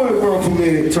 man. So go ahead, world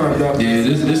premiere. Turned up. Yeah,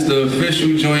 this the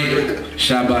official joint.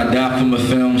 Shot by Die From The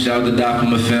Films. Shout out to Die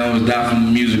From The Films. Die From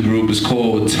The Music Group. It's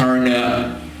called Turn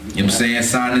Up. You know what I'm saying?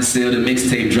 Sign and seal. The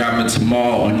mixtape dropping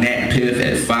tomorrow on Nat Piff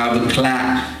at 5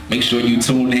 o'clock. Make sure you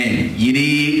tune in. You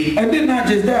dig? And then not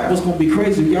just that, what's gonna be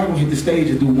crazy, y'all gonna hit the stage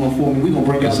and do one for me. We gonna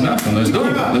break out nothing. Let's do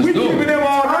it. We keeping them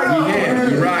all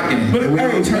night. We rocking. But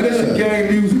hey, this is gang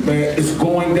music, man. It's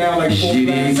going down like 4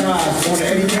 times on the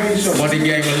Eddie Kayne show. Money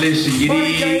Gang Militia. You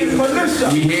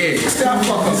dig? We here. Stop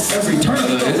fucking every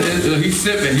turn. He's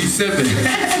sipping. He's sipping.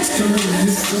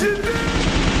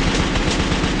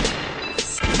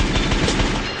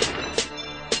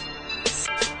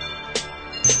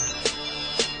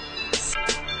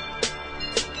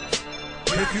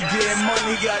 If you getting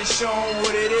money, gotta show 'em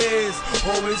what it is.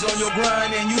 Always on your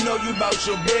grind and you know you about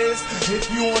your biz. If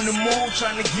you on the move,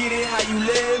 trying to get it how you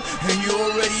live, and you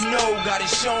already know, gotta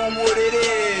show 'em what it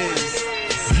is.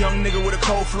 Young nigga with a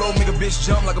cold flow, make a bitch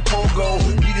jump like a pogo.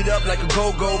 Beat it up like a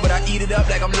go-go, but I eat it up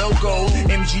like I'm loco.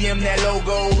 MGM that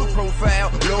logo, profile,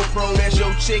 low pro, that's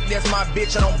your chick, that's my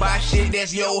bitch. I don't buy shit,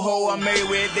 that's yo ho. I'm married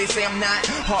with, they say I'm not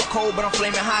hard cold, but I'm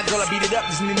flaming hot, girl. I beat it up,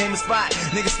 just need to name a spot.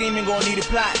 Nigga scheming, gon' need a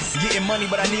plot. Getting money,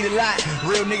 but I need a lot.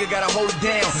 Real nigga gotta hold it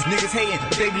down. Niggas hating,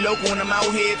 but they be local when I'm out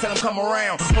here. Tell them come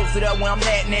around. Post it up where I'm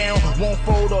at now. Won't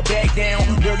fold or back down.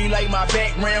 Dirty like my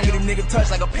background. Get a nigga touch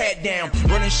like a pat down.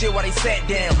 Running shit while they sat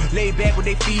down. Lay back with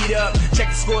they feet up. Check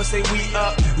the score, say we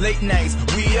up. Late nights,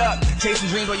 we up. Chasing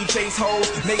dreams while you chase hoes.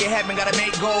 Make it happen, gotta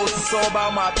make goals. It's all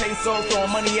about my pesos.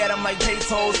 Throwing money at them like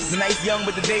pesos. The night's young,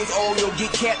 but the day's old. You'll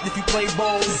get capped if you play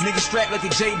bowls. Niggas strapped like the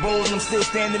J Bowls, and I'm still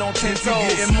standing on 10 toes.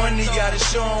 Getting money, gotta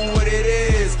show 'em what it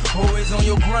is. Always on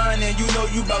your grind, and you know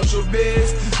you about your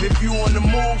biz. If you on the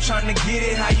move, trying to get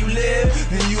it how you live,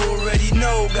 then you already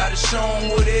know, gotta show 'em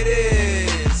what it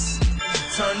is.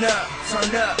 Turn up,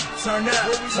 turn up, turn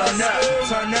up, turn up,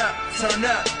 turn up, turn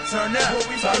up, turn up,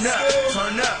 turn up,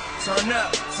 turn up, turn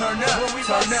up, turn up,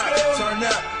 turn up, turn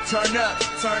up, turn up,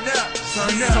 turn up,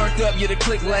 turn up. Turned up, yeah, the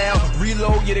click loud.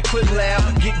 Reload, yeah, the click loud.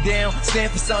 Get down,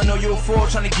 stand for something, know you're a fraud,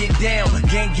 trying to get down.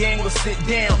 Gang, gang, will sit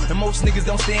down. And most niggas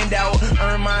don't stand out.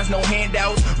 Earn mines, no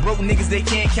handouts. Broke niggas, they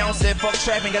can't count. Said fuck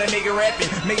trapping, gotta make it rapping.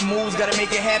 Make moves, gotta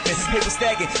make it happen. Paper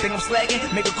stacking, think I'm slacking.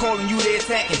 Make a call and you they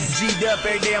attacking. G'd up,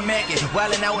 every day I'm macking.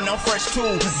 Wildin' out and I'm fresh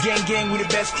too. Gang, gang, we the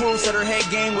best crew. Said her head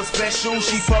game was special.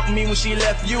 She fucked me when she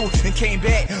left you and came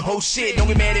back. Oh shit, don't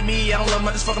get mad at me. I don't love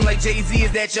mothers fucking like Jay-Z.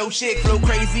 Is that your chick? Flow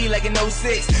crazy like an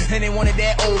 06. And they wanted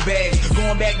that old bag.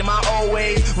 Going back to my old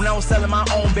ways when I was selling my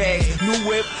own bags. New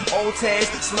whip, old tags,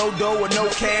 slow dough with no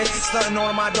cash. Stunting on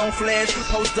them, I don't flash.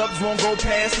 Post ups won't go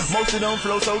past. Most of them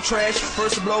flow so trash.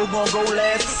 First to blow gon' go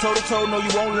last. Toe to toe, no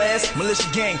you won't last. Militia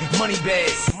gang, money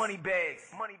bags. Money bags,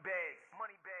 money bags.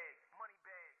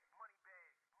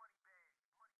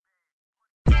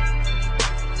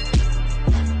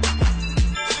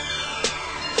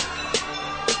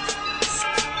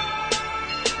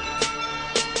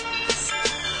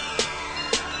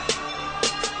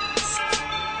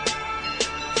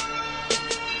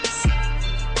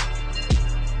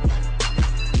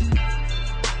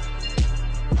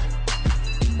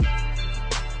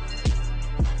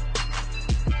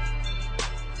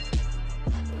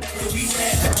 we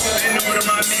rap. Starting over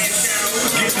my man shout.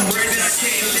 Getting bread that I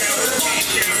can't shout.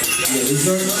 Yeah,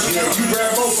 you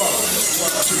grab both of them.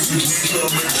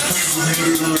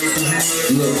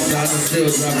 Look, Silent Still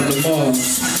dropping the ball.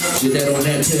 Get that on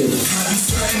that too.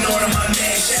 Starting over my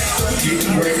man shout.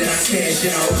 Getting bread that I can't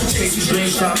shout. Chase the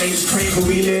drink shop, make the cream, but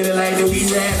we live it like that we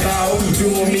rap out.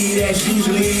 Doing me, that's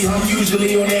usually, I'm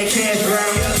usually on that cash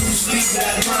route. I lose sleep, but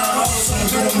I grind hard, so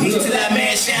I'm doing me till I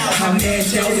mash out. I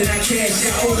mash out, then I cash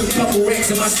out. A couple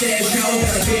racks in my stash out.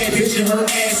 Got a bad bitch and her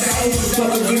ass out.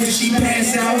 Fuck a good and she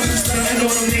pass out. Stunning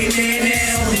on them, they mad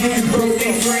now. Niggas broke,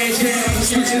 they fragile.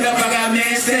 Switch it up, I got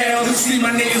mad style. See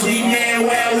my niggas, we mad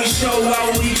well. We show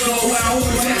out, we go out.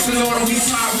 Flexing on them, we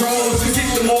top rolls. Hit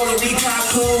the motor, we cop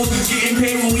clothes. Getting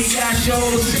paid when we got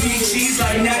shows. Big cheese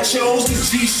like nachos.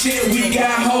 G shit, we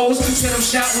got hoes. Set up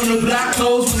shop when the block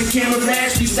closed. When the camera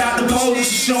flash, we stop the pose.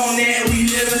 Showing that we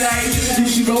live a life. Then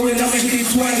she rollin', I'ma hit it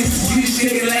twice. Get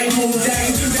shaking like whole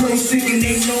dice. Pro sick and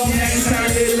they know I'm nice. I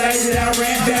live life that I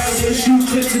rap out. They shoot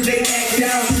clips and they act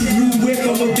out. New whip,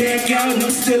 I'ma back out. And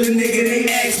I'm still a nigga they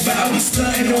ask about. We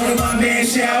stuntin' on my man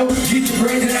shout. Get the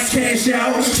bread and I cash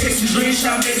out. Take some drink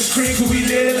shop, make a scream. Cause we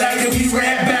live like that we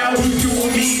rap out.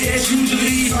 Doing me, that's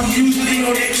usually, I'm usually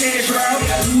on that cash route.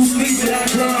 I lose sleep, but I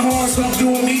grind hard, so I'm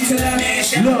doing me till I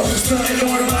mash out. Look, stuntin'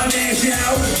 on my man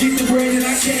shout. Get the bread and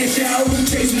I cash out.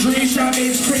 Take some drink shop,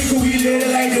 make a scream. Cause we live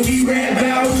like that we rap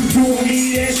out. Doing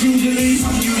me, that's usually,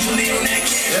 I'm usually on that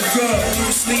cash route. Let's go. I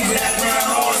lose sleep, but I grind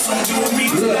hard, so I'm doing me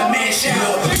till I mash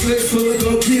out. A clip full of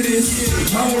go-getters.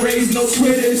 Mama raised no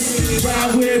quitters.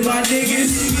 Ride with my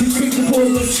niggas. We quick to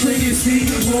pull up triggers. See,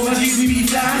 all my G's, we be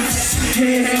fly.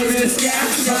 Head held in the sky.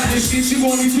 Try the shit you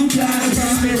want me to fly.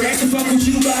 Spend racks to fuck with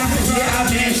you by. Yeah, I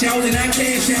mash out and I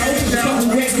cash out.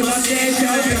 Couple racks till I stash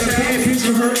out. Got a bad bitch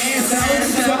of her ass out.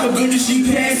 Fuck a good and she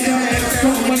pass out.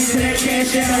 Couple money to that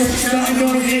cash out. Starting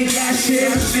on them, they got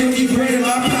shit. Still get bread in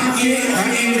my pocket.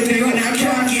 I ain't a thing when I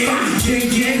cock it.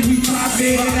 Gang, we pop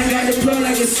it. And I got the blood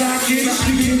like a socket.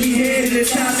 She give me head in the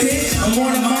top it. I'm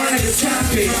on the mind like a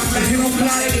topic. I hit on fly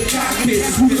like a cockpit.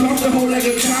 Who talk the hole like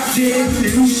a cop did. The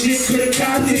new shit could've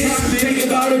copped it. Think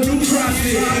about a new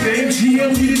profit. The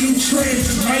MGM, we the new trend.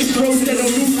 Maestro said a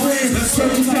new friend.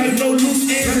 Circle type, no loose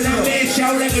ends. And I mash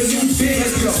out like a new bitch.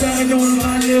 Stunning on them,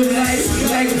 I live life.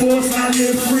 Like a boss, I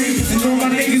live free. And all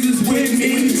my niggas is with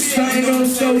me. Stunning on them,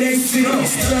 so they see.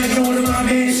 Stunning on them, I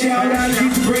mash out. I get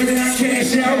the bread and I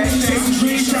cash out. Take some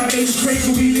dreams, try to make a scrape.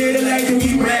 But we live like that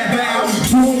we rap out.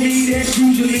 Doing me, that's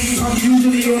usually. I'm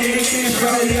usually on that cash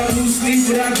route. Yeah, I lose sleep,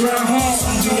 but I grind hard.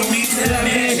 I'm doing me till I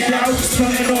mash out.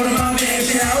 Stunning on them, I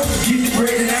mash out. Get the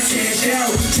bread and I cash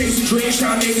out. Take some drinks,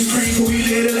 try to make a scream. But we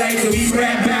live like that we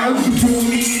rap out. Doing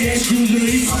me, that's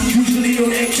usually. I'm usually on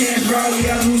that cash route.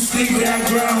 Yeah, I lose sleep, but I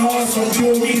grind hard. So I'm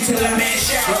doing me till I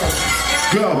mash out.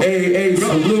 Go. Hey,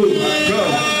 salute. Go.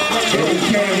 Eddie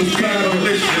Kayne was proud of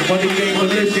Money Gang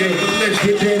Militia.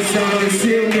 Get that Silent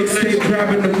Seal mixtape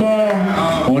dropping tomorrow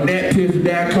on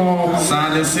thatpiff.com.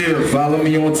 Silent Seal. Follow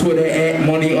me on Twitter at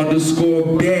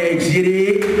money_bags. You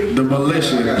dig? The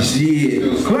Militia.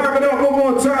 Yeah. Clap it up one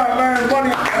more time, man.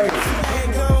 Money.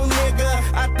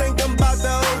 I think I'm about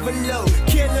to overload.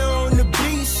 Killer on the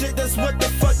beat, shit, that's what the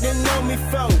fuck they know me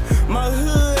for. My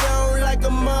hood on like a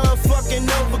motherfucking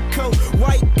overcoat.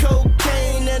 White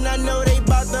cocaine, and I know they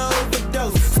about to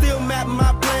overdose. Still map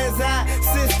my plans out,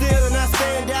 sit still and I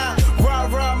stand out.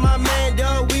 Rah, my man,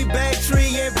 dog, we back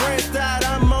tree and branched out.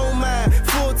 I'm on mine,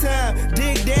 full time,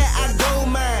 dig that, I go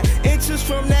mine. Inches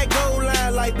from that goal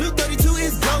line, like Blue 32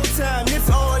 is go time. It's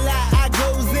all out, I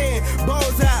goes in,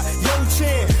 balls out, yo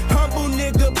chin. Humble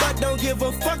nigga, but don't give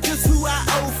a fuck, just who I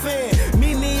offend.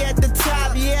 Meet me at the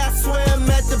top, yeah, I swear I'm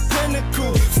at the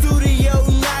pinnacle. Studio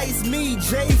nice, me,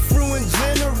 J. Frew in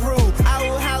general.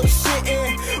 Our house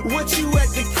shitting, what you at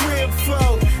the crib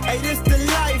for? Hey, this the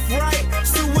life, right?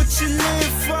 So what you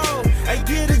live for? Hey,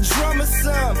 get a drum or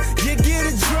some, you get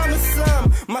a drum or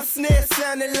some. My snare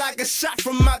sounded like a shot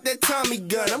from out that Tommy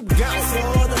gun. I'm gone. For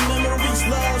all the memories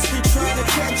lost, we trying to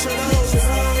capture those.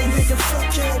 Nigga,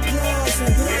 fuck your applause,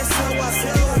 and that's how I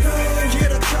feel.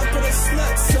 Get a couple of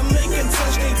sluts, some nigga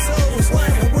touch their toes.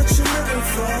 What you living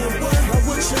for?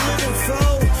 What you living for?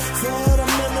 For all the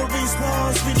memories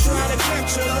lost, we try to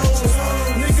capture those.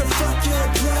 Nigga, fuck your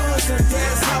applause, and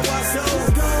that's how I feel.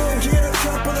 Get a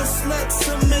couple of sluts,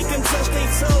 some make them touch their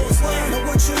toes.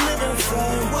 What you living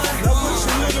for? What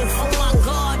you living for?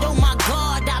 Oh my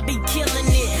God, I be killing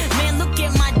it. Man, look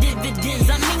at my dividends.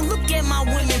 I mean, look at my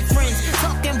women friends.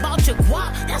 Talking about your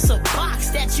guap, that's a box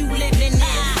that you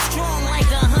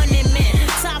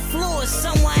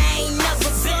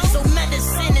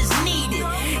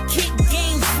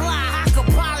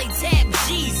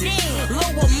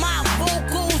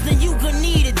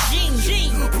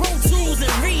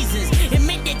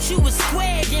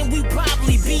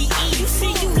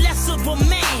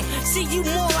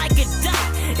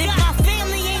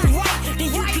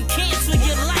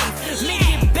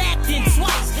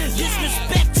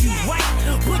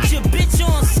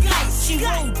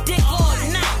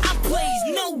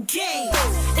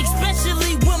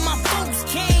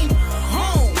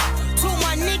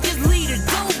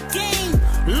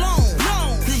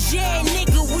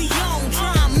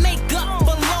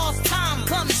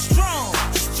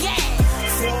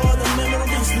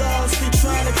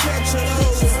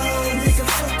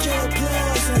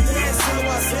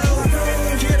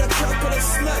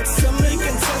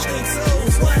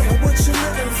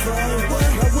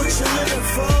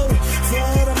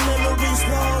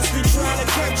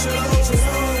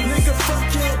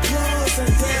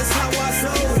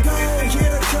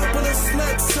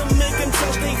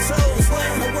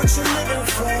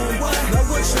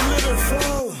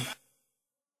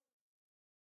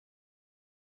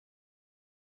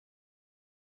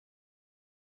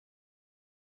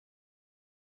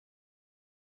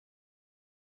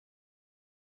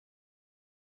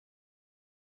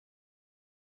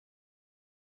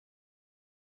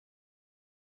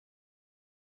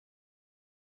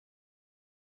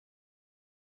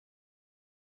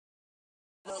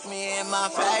Look me in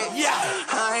my face. Yeah.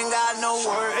 I ain't got no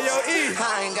words. Hey, yo, E.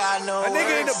 I ain't got no words. A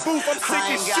nigga in the booth, I'm sick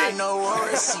as shit. I ain't got no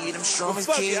words. See them strummies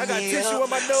keep me up. I got tissue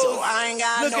on my nose. So I ain't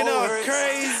got looking no all words.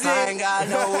 crazy. I ain't got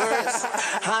no words.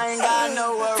 I ain't got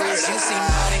no worries. You see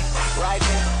money right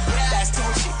there. That's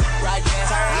Tucci right there.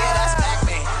 Yeah, that's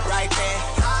Pac-Man right there.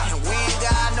 And we ain't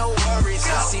got no worries.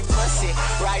 You see pussy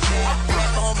right there.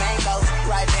 Pepper mangoes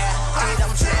right there. See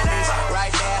them cherries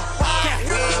right there.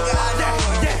 We ain't got no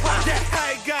worries.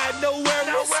 I ain't got no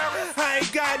worries. I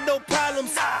ain't got no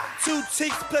problems. 2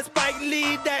 chicks plus Spike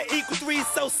Lee, that equals 3,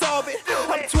 so solve it.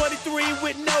 I'm 23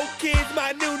 with no kids,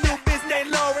 my new bitch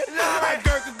named Lauren. I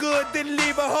girk her good, then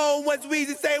leave her home once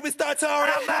Weezy say we start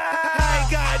touring. I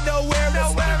ain't got no worries.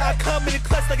 I come in the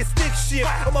clutch like a stick shift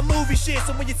on my movie shit,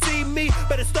 so when you see me,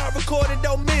 better start recording,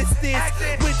 don't miss this.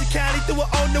 Went to Cali, threw it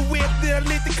on the whip, then I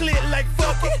lit the clip like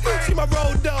fuck it. She my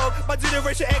road dog, my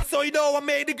generation X, so you know I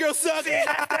made the girl suck it.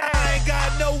 I ain't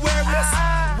got no worries.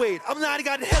 Wait, I'm not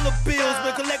got hella bills.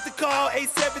 When collect the call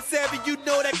 877, you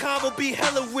know that combo be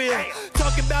hella real.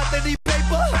 Talking about that paper,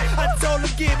 I told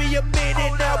him give me a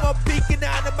minute. Now I'm peeking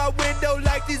out of my window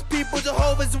like these people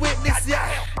Jehovah's Witness.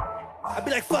 Yeah, I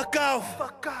be like fuck off,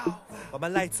 but my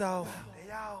lights off.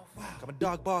 Got my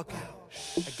dog barking.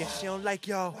 I guess she don't like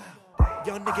y'all.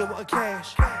 Young nigga want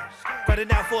cash,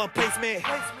 grinding out for a placement.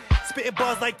 Spitting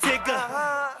bars like Tigger.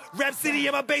 Rap City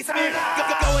in my basement.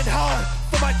 Going hard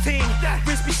for my team.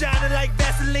 Wrist be shining like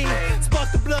Vaseline. Spark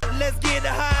the blood, let's get it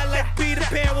high like Peter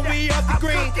Pan when we off the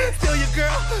green. Still your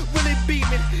girl, really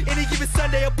beaming. Any given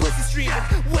Sunday, a pussy streaming.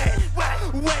 Wet.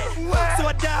 So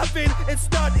I dive in and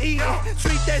start eating.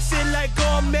 Treat that shit like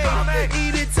gourmet.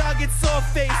 Eating target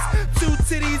soft face. 2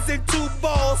 titties and 2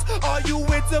 balls. Are you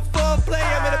into foreplay?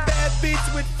 I'm in a bad bitch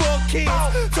with 4 kids.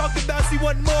 Talking about she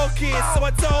want more kids. So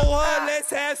I told her, let's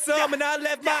have some, and I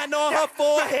left mine on her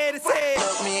forehead instead.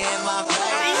 Look me in my face.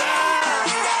 I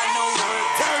ain't got no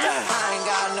words. I ain't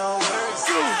got no words.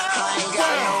 I ain't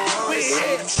got no words.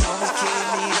 See them strummies keep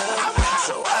me up.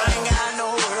 So I ain't got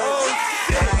no words.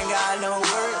 I ain't got no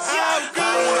words. I ain't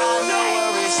got no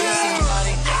worries. You see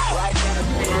money right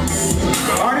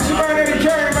there. All right, it's your man Eddie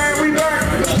Kayne, man. We back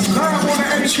live on the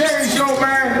Eddie Kayne show,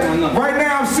 man. Right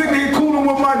now, I'm sitting here cooling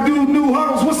with my dude, New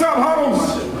Huddles. What's up, Huddles?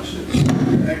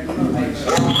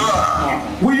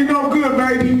 Well, you know good,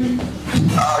 baby. You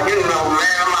know,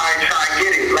 man, I'm out here trying to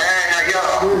get it, man. How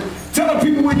y'all? Tell the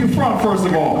people where you're from, first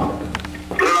of all.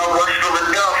 You know, West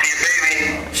Philadelphia,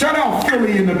 baby. Shout out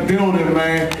Philly in the building,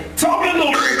 man. Tell me a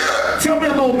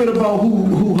little bit about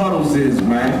who Huddles is,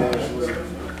 man. You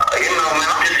know, man,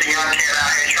 I'm just a young kid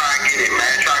out here trying to get it,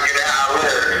 man. Trying to get it how I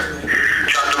live.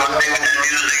 Trying to do my thing with this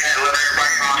music and let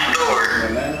everybody know my story.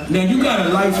 Now you got a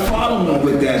nice following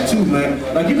with that too, man.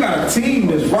 Like you got a team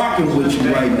that's rocking with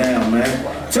you right now, man.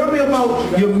 Tell me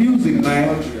about your music,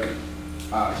 man. You know,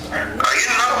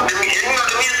 the music I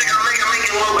make it a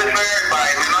little bit for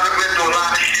everybody, man. I've been through a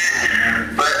lot of shit,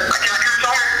 but I can't curse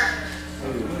on her.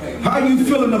 How you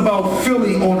feeling about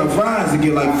Philly on the rise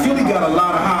again? Like Philly got a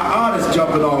lot of high artists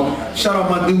jumping on. Shout out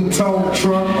my dude Tone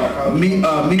Trump, Meek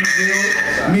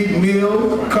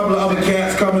Mill, a couple of other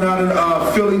cats coming out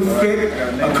of Philly Fit,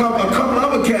 a couple of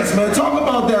other cats, man. Talk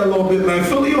about that a little bit, man.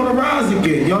 Philly on the rise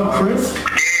again, young Chris.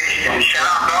 Yeah, shout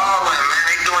out to all of them, man.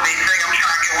 They doing their thing. I'm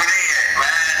trying to get where they at,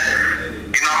 man.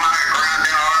 You know, I'm out here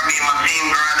grinding hard. Me and my team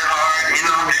grinding hard. You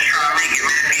know, I'm just trying to make it,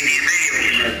 man. Feed these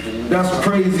babies. That's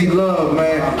crazy love,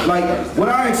 man. Like, what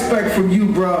I expect from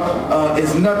you, bro,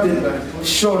 is nothing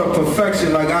short of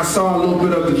perfection. Like, I saw a little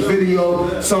bit of the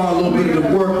video, saw a little bit of the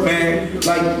work, man.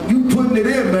 Like, you putting it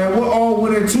in, man. What all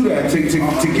went into that to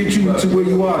get you to where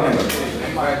you are now?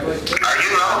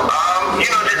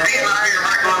 Just being out here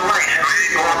regular life, man.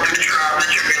 Going through the trials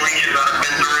and tribulations I've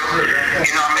been through.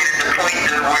 You know, I made it to the point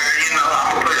to where, you know,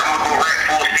 I'm gonna go right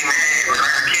full steam ahead. When I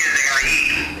got kids, they gotta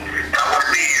eat. I want to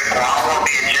be here for. I don't want to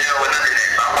be in jail and none of that.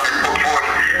 So I want to put forth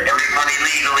and make money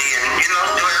legally and, you know,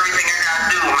 do everything I gotta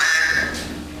do, man.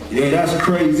 Yeah, that's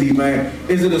crazy, man.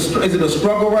 Is it a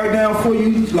struggle right now for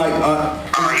you? Like,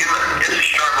 it's a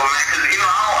struggle, man. Cause you know,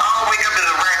 I don't wake up as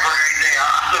a rapper every day. I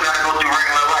still gotta go through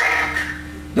regular life.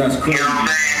 That's crazy. You know what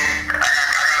I'm saying? I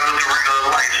gotta go through regular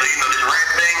life. So you know, this rap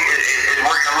thing is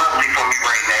working lovely for me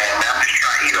right now. Man, I'm just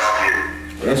trying to eat off it.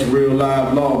 That's real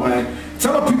live law, man.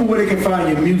 Tell the people where they can find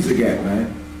your music at, man.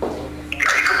 You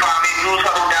can find me at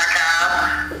newshuddle.com,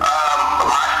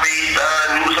 MySpace,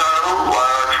 News Huddle,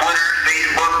 Twitter,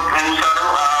 Facebook, News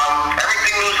Huddle,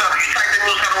 everything News Huddle. You type in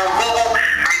News Huddle on Google,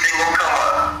 everything will come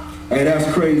up. Hey, that's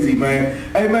crazy, man.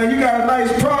 Hey, man, you got a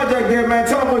nice project there, man.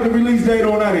 Tell them what the release date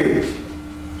on that is. Yes,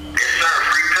 sir.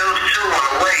 Free Pills 2 on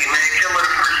the way, man. Killer,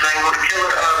 the first single. The Killer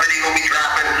video will be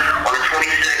dropping on the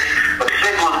 26th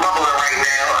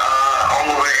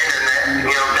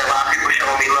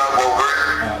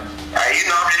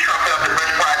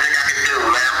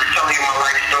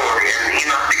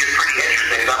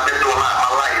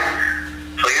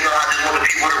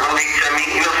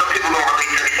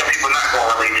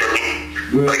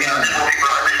real. But yeah, I just want people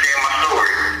to understand my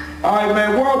story. All right, man.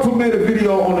 World premiere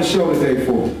video on the show today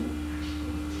for me.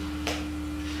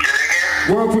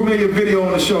 World premiere video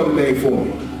on the show today for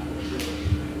me.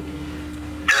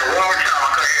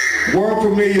 World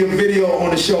premiere video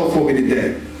on the show for me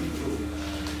today.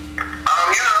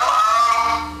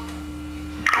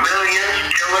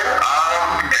 Millions, killer. I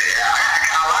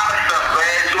got a lot of stuff,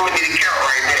 man. Too many to count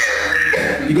right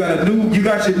there. You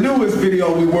got your newest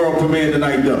video we world premiere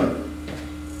tonight, though.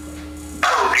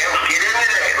 Oh, get into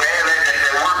that, man. That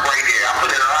work right there. I put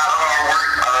in a lot of hard work.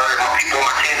 My people on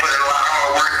my team put in a lot of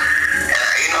hard work. And,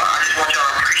 you know, I just want y'all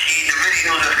to appreciate the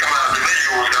videos that's coming out, the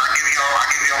visuals. And I give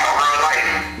y'all my real life.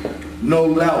 No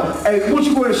doubt. Hey, why don't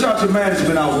you go ahead and shout your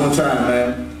management out one time,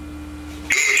 man?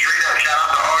 Yeah, straight up. Shout out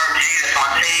to RMG. That's my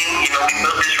team. You know, we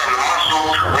built this from the muscle.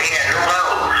 We had no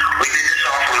help. We did this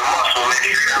all from the muscle, man.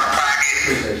 Straight out of pocket.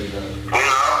 You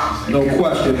know? No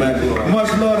question, man.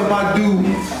 Much love to my dude.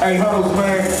 Hey, Huddles,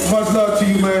 man. Much love to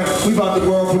you, man. We about to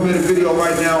world premiere the video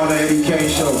right now on the Eddie Kayne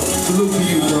Show. Salute to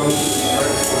you, bro.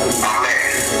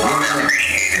 I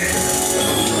appreciate it.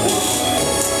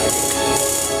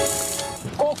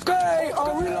 Okay,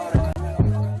 are we loaded?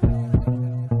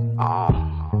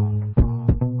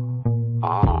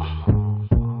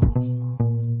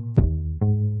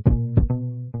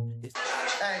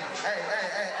 Hey,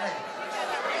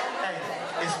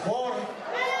 it's water.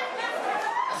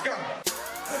 Let's go.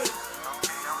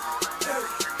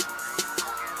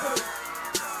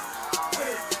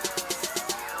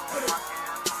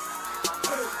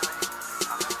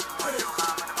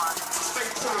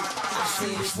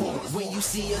 When you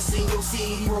see us in your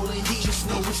city rolling deep, just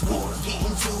know it's water. Get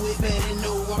into it, better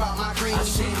know about my green. I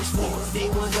said it's water. They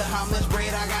wonder how much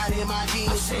bread I got in my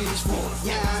jeans. I said it's water.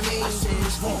 Yeah, I mean, I said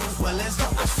it's water. Well, let's go.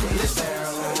 I said let's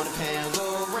barrel on the pound,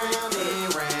 go round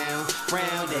and round,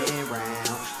 round and round,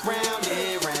 round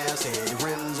and round. Said the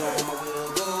rims on my wheel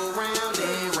go round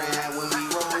and round when we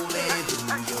rollin'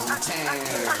 through your town.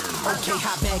 Okay,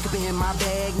 hop back up in my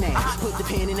bag now. Put the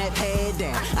pen in that pad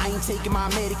down. I ain't taking my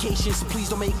medication, so please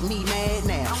don't make me mad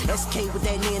now. SK with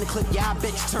that nana clip, yeah, I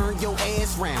bet you turn your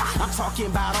ass round. I'm talking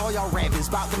about all y'all rappers,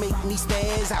 about to make me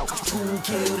spaz out.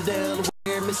 Schuylkill to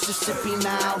Delaware, Mississippi,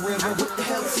 Nile River. What the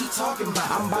hell is he talking about?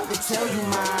 I'm about to tell you,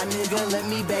 my nigga, let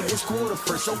me bag this quarter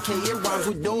first. Okay, it rhymes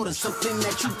with daughter, something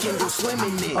that you can go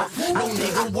swimming in. No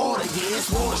nigga water, yeah, it's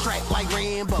water strapped like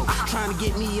Rambo. Trying to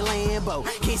get me a Lambo,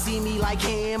 can't see me like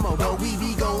Hamo, but we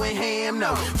be going ham,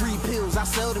 no. Free pills, I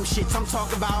sell them shits, I'm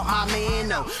talking about my man,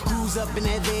 no. Cruise up in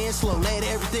that van slow, let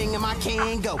everything in my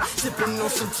can go. Sipping on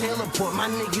some teleport, my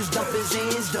niggas dump his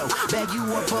hands, though. Bag you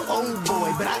up for old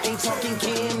boy, but I ain't talking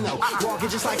Cam, no. Walking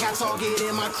just like I talk it,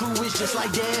 and my crew is just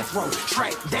like Death Row.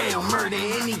 Strike down, murder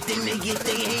anything they get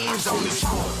their hands on. It's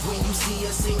water. When you see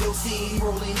us in your city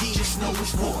rolling deep, just know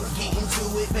it's water. Get into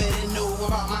it, better know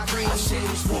about my green. I said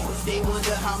it's water. They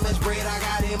wonder how much bread I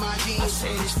got in my jeans. I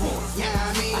said it's water. Yeah,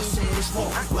 I mean, I said it's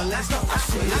water. Well, let's go. I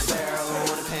said it's barrel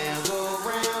on the pound, go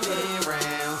round and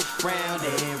round, round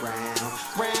and round,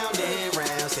 round and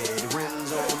round. Said the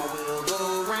rims on my wheel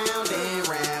go round and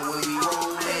round when we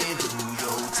rollin' through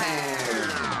your town.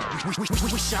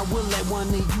 Wish I would let one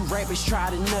of you rappers try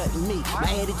to nut me. My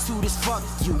attitude is fuck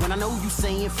you, and I know you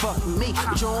saying fuck me,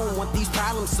 but you don't want these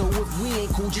problems, so if we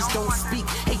ain't cool, just don't speak.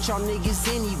 Hate y'all niggas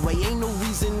anyway, ain't no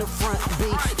reason to front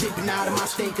be. Dipping out of my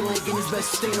steak and Lincoln is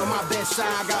best staying on my best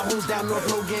side. Got hoes down North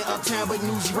Logan, uptown, but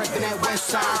Newsy reppin' that west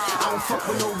side. I don't fuck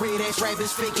with no red ass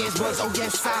rappers, fake ass buzz, oh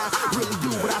yes I really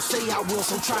do what I say I will,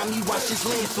 so try me, watch this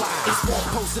land fly. It's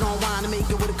posted on Wine to make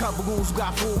it with a couple goons who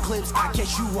got full clips. I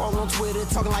catch you all on Twitter,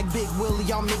 talking like Big Willie,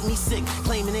 y'all make me sick.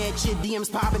 Claiming that shit, DMs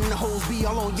popping and the hoes be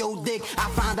all on your dick. I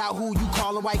find out who you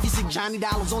callin' wife, you sick Johnny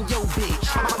Dollars on your bitch.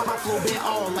 My flow been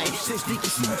all that, since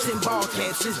Dicky suits and ball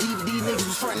caps, since DVD niggas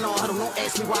was frontin' on huddle, don't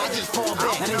ask me why, I just fall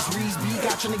back. Now this Reese B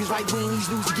got your niggas like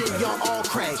weenies, news to get y'all all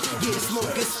crack. Yeah,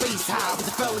 smoke a space high with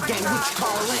the fella gang, what you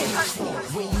call that?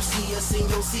 When you see us in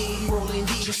your city rolling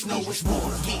deep, just know it's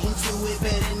water. Get into it,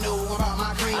 better know about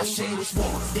my green. I said it's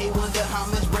water. They wonder how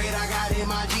much bread I got in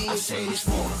my jeans. I said it's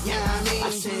water. Yeah, I mean, I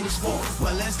said it's water.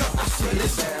 Well, let's go. I said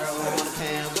it's barrel on the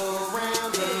pound, go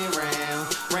round and round,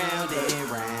 round and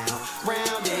round,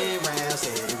 round and round.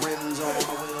 Said the rims on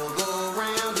my wheel go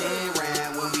round and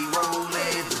round when we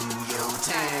rollin' through your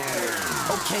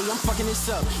town. Okay, I'm fucking this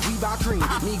up. We bout cream,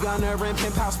 me Gunner and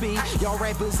Pimp House Speed. Y'all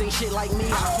rappers ain't shit like me.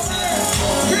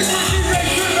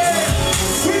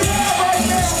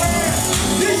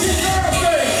 This is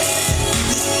Thursday.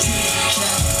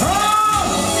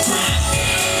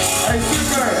 Hey,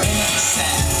 Super.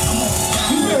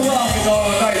 You been rocking all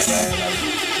night, man.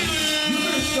 You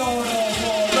been showing off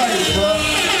all night, bro.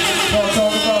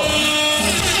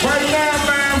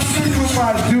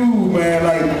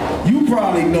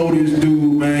 probably know this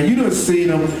dude, man. You done seen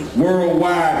him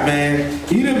worldwide, man.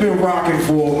 He done been rocking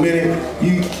for a minute.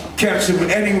 You catch him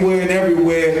anywhere and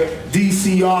everywhere.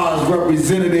 DCR's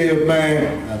representative,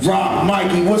 man. Rock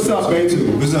Mikey, what's up, baby?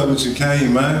 What's up with you,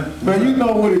 Kayne, man? Man, you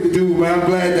know what it do, man. I'm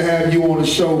glad to have you on the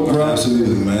show, bro.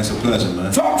 Absolutely, man. It's a pleasure,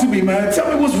 man. Talk to me, man.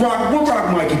 Tell me what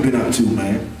Rock Mikey been up to,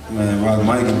 man. Man, Rock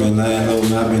Mikey been laying low,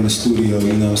 and I've been in the studio,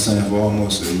 you know what I'm saying, for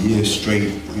almost a year straight,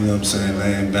 you know what I'm saying,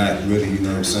 laying back, really, you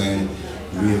know what I'm saying,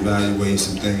 reevaluating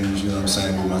some things, you know what I'm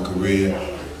saying, with my career,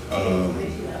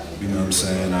 you know what I'm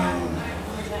saying,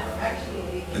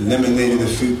 eliminated a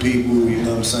few people, you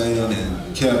know what I'm saying,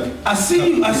 and kept... I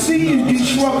see you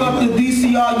shrunk up the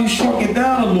DCR, you shrunk it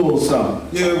down a little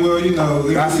something. Yeah, well, you know...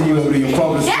 I see you over there, your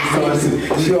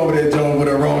publicist, she over there joking with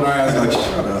her own eyes like,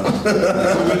 shut up. It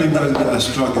really wasn't that I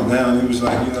struck it down, it was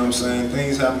like, you know what I'm saying,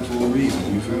 things happen for a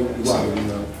reason, you feel me? Right. So, you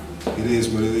know, it is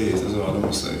what it is, that's all I'm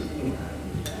gonna say.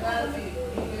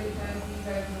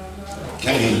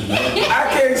 Kayne, man. I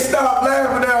can't stop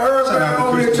laughing at her, man,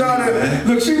 over there trying to...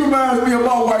 Look, she reminds me of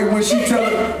my wife when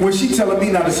she telling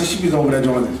me not to see, she was over there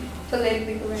joining this.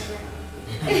 Politically correct.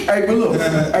 Hey, but look,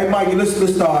 hey, Mikey,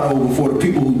 let's start over for the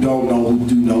people who don't know, who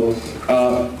do know.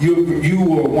 You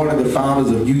were one of the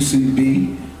founders of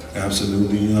UCB.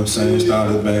 Absolutely, you know what I'm saying?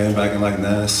 Started the band back in like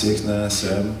 96,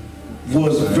 97.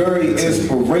 Was very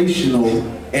inspirational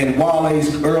in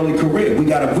Wale's early career. We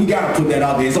gotta put that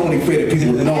out there. It's only fair that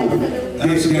people know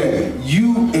that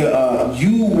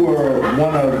you were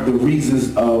one of the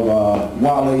reasons of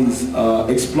Wale's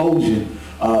explosion.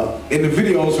 In the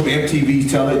videos from MTV,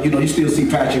 tell it, you know, you still see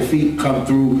Patch Your Feet come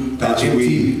through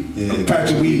MTV. Yeah.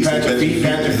 Patch Your Feet, Patch Your Feet,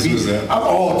 Patch Your Feet. I'm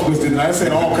all twisted. I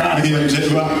said all kinds of things.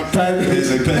 Patch Your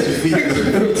Feet.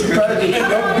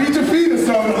 Beat your feet or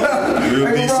something.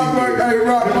 Hey,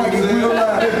 Rock, Mikey,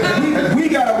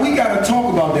 we gotta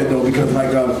talk about that though, because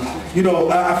like, you know,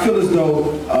 I feel as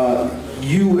though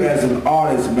you as an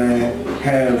artist, man,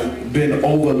 have been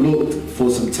overlooked for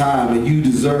some time, and you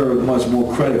deserve much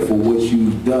more credit for what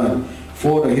you've done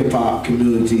for the hip-hop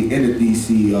community in the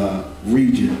DC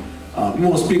region. You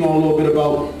want to speak on a little bit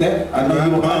about that?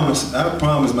 I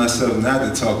promised myself not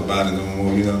to talk about it no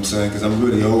more, you know what I'm saying, because I'm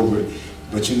really over it.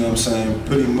 But you know what I'm saying,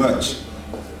 pretty much,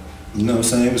 you know what I'm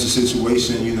saying, it was a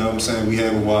situation, you know what I'm saying, we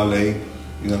had with Wale, you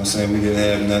know what I'm saying, we didn't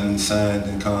have nothing signed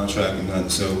in contract or nothing,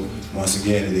 so once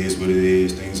again, it is what it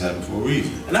is. Things happen for a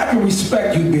reason. And I can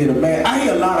respect you being a man. I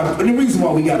hear a lot of, and the reason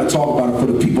why we got to talk about it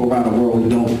for the people around the world who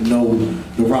don't know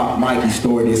the Rock Mikey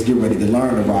story, that's getting ready to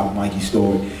learn the Rock Mikey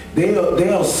story,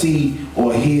 they'll see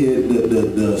or hear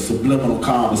the subliminal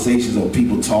conversations of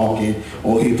people talking,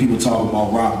 or hear people talking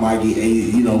about Rock Mikey,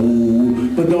 you know,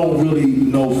 but don't really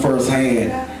know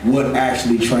firsthand what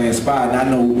actually transpired. And I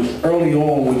know early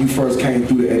on when you first came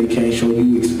through the Eddie Kayne show,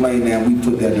 you explained that, and we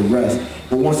put that to rest.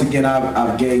 But once again,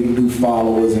 I've gained new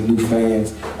followers and new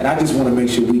fans, and I just want to make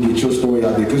sure we get your story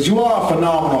out there, because you are a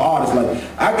phenomenal artist. Like,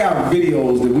 I got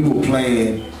videos that we were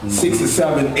playing 6 or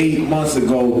 7, 8 months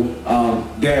ago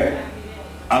that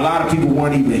a lot of people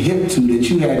weren't even hip to, that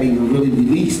you hadn't even really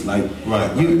released. Like,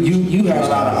 you had a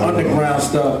lot of underground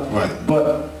stuff,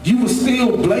 but you were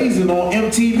still blazing on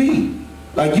MTV.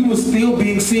 Like, you were still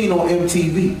being seen on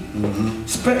MTV.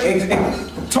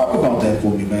 Talk about that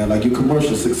for me, man. Like, your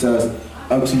commercial success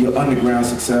up to your underground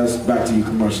success, back to your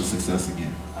commercial success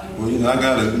again. Well, you know, I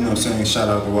gotta, you know what I'm saying, shout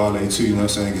out to Wale too, you know what I'm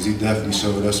saying, because he definitely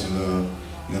showed us some love. You know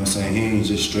what I'm saying? He ain't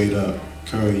just straight up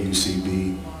curry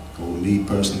UCB or me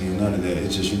personally or none of that.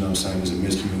 It's just, you know what I'm saying, it was a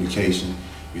miscommunication,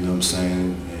 you know what I'm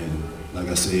saying, and like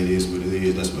I said, it is what it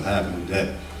is. That's what happened with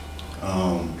that.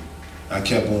 I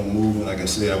kept on moving. Like I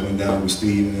said, I went down with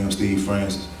Steve and Steve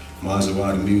Francis,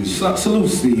 Maserati Music. Salute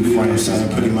Steve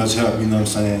Francis. Pretty much helped, you know what I'm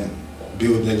saying,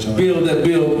 build that joint. Build up.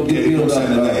 You know what I'm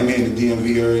saying? I made the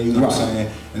DMV area, you know what I'm saying?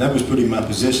 And that was pretty my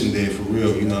position there for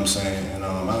real, you know what I'm saying? And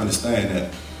I understand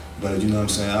that. But you know what I'm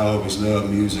saying, I always love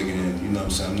music, and you know what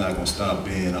I'm saying, I'm not gonna stop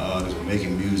being an artist,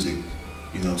 making music,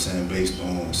 you know what I'm saying, based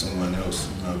on someone else's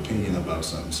opinion about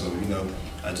something. So, you know,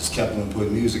 I just kept on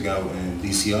putting music out, and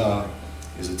DCR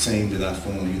is a team that I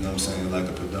formed, you know what I'm saying, like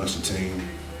a production team,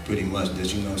 pretty much,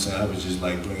 that, you know what I'm saying, I was just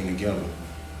like bringing together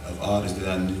of artists that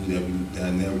I knew that I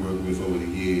networked with over the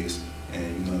years, and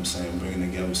you know what I'm saying, bringing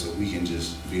together so we can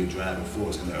just be a driving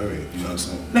force in the area, you know what I'm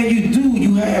saying? Now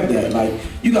you have that, like,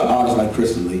 you got artists like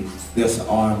Crystal Lee, that's an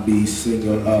R&B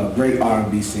singer, great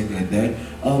R&B singer at that.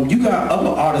 You got other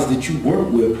artists that you work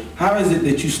with. How is it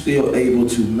that you still able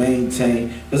to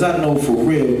maintain, because I know for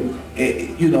real,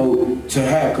 you know, to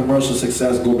have commercial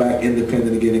success, go back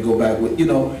independent again and go back with, you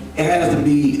know, it has to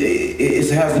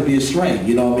be a strength,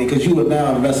 you know what I mean? Because you have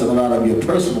now invested a lot of your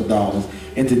personal dollars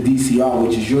into DCR,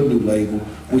 which is your new label,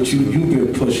 which you've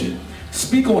been pushing.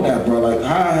 Speak on that, bro. Like,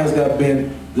 how has that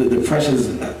been, the pressures,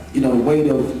 you know, the weight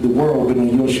of the world been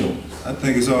on your show? I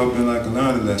think it's all been like a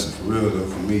learning lesson for real though,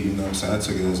 for me, you know what I'm saying? I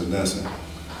took it as a lesson.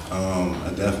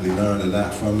 I definitely learned a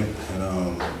lot from it,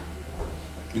 and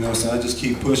you know what I'm saying, I just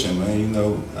keep pushing, man. You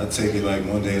know, I take it like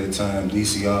one day at a time.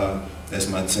 DCR, that's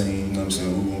my team, you know what I'm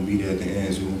saying? Who gonna be there at the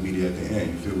end, who gonna be there at the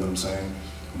end, you feel what I'm saying?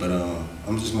 But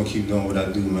I'm just gonna keep doing what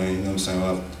I do, man, you know what I'm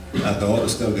saying? After all the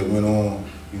stuff that went on,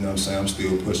 you know what I'm saying, I'm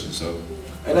still pushing, so.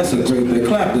 Hey, that's a great thing.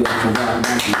 Clap this for Rock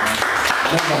Mikey, man.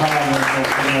 Never hire.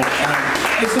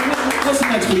 Hey, so what's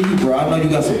next for you, bro? I know you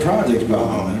got some projects, bro,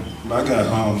 man. I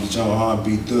got John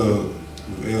R&B Thug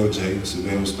with LJ, it's a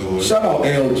real story. Shout out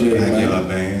LJ, man.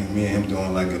 Band. Me and him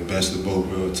doing like a best of both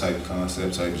worlds type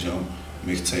concept, type jump,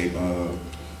 mixtape.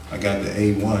 I got the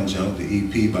A1 jump, the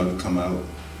EP about to come out.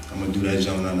 I'm gonna do that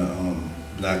jump on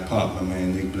the Black Pop, my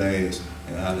man Nick Blaze,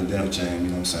 and Out of Def Jam, you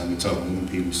know what I'm saying? I've been talking to them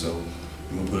people, so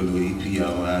we're gonna put a little EP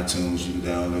out on iTunes. You can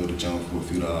download the jump for a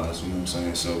few dollars, you know what I'm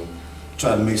saying? So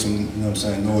try to make some, you know what I'm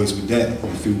saying, noise with that in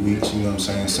a few weeks, you know what I'm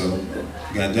saying? So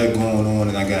got that going on,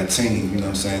 and I got Team, you know what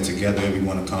I'm saying? Together,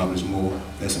 everyone accomplish more.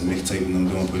 That's a mixtape that I'm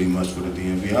doing pretty much for the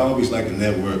DMV. I always like to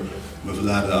network with a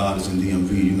lot of the artists in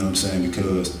DMV, you know what I'm saying?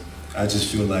 Because I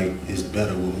just feel like it's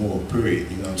better with more,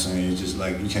 period, you know what I'm saying? It's just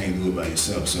like you can't do it by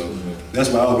yourself. So that's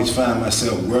why I always find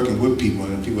myself working with people,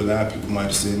 and a lot of people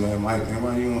might say, man, Mike, man,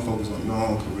 why you don't focus on your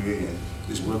own career and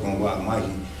just work on Rock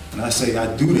Mikey? And I say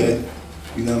I do that,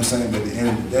 you know what I'm saying? But at the end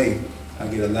of the day, I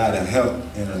get a lot of help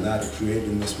and a lot of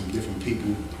creativeness from different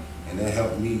people, and that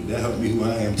helped me who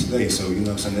I am today. So, you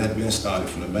know what I'm saying, that's been started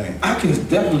from the band. I can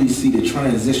definitely see the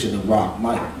transition of Rock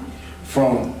Mikey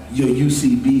from your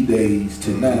UCB days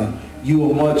to now. You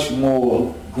were much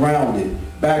more grounded.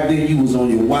 Back then you was on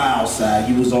your wild side,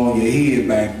 you was on your head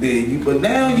back then. But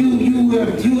now you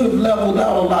have leveled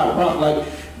out a lot, Rock. Like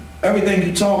everything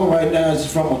you talking right now is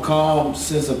from a calm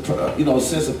sense of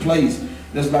sense of place.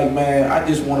 And it's like, man, I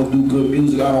just want to do good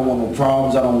music. I don't want no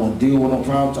problems. I don't want to deal with no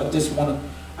problems. I just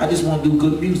want to do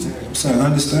good music. I'm saying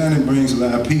understanding brings a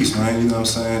lot of peace, man. You know what I'm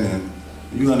saying? And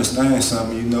you understand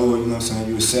something, you know what I'm saying,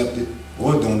 you accept it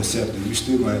or don't accept it, you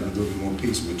still might have a little bit more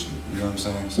peace with you. You know what I'm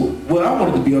saying? So, well, I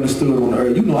wanted to be understood on the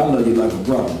earth. You know I love you like a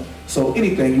brother. So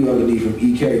anything you ever need from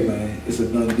EK, man, it's a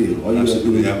done deal. All you gotta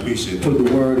do is I appreciate that. Put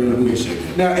the word in. I appreciate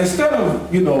it. Now, instead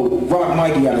of, Rock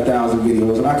Mikey got 1,000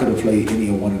 videos, and I could have played any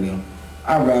of one of them,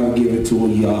 I'd rather give it to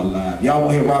y'all live. Y'all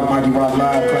want to hear Rock Mikey Rock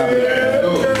live? Clap it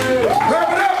up. Clap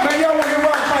it up, man. Y'all want to hear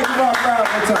Rock Mikey Rock live?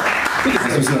 One time.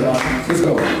 Let's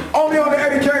go. Only on the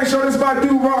Eddie Kayne Show. This is my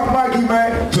dude, Rock Mikey,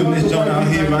 man. Putting this joint out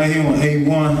here, right here on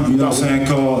A1, you know what I'm saying,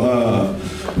 called,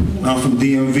 I'm from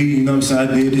DMV, you know what I'm saying,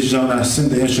 I did this joint, I sent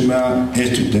the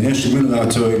instrumental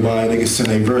out to everybody, they can send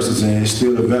their verses in, it's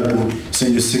still available,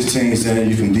 send your 16s in,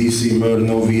 you from DC, Murder,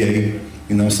 no VA,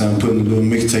 you know what I'm saying, I'm putting a little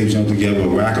mixtape joint together,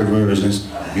 rocker versions,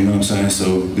 you know what I'm saying,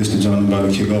 so this is the joint I'm about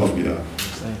to kick off, y'all.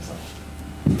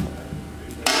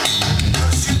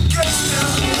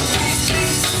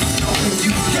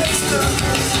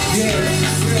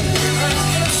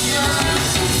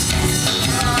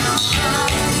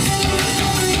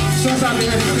 Sometimes you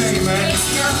have to say, man.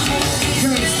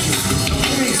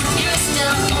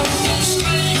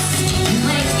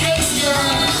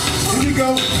 Here we go.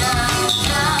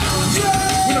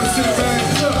 We don't sit back.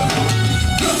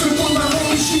 Nothing for my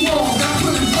homie, she won't. I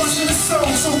put it bust in the soul.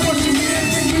 So when you hear it,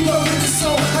 then you love it, it's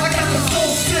on. I got the full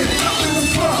fit, I'm in the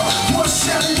bar. One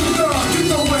shot in the dark. You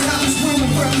know what happens when the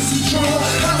weapons is drawn.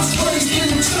 I was raised in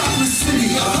the chocolate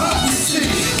city, a hot city.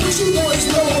 But you boys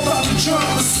know about the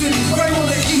drama city. Right on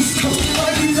the East Coast,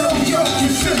 right below York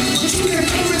and Philly. But you can't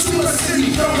come into a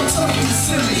city, dog, I'm talking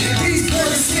silly. These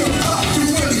boys still pop you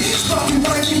Willie, popping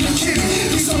right in the kitty.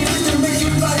 These some things that make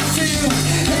your life feel.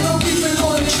 Ain't no beefing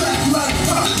on the track like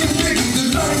Pop and Biggie. The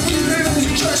life we live in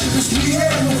the treacherous, we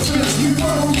have no feelings. We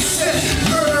run on the set,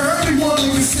 murder everyone on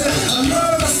the set. I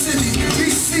love my city,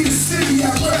 DC the city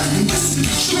I rap, and this is the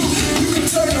truth. You can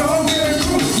tell your homie and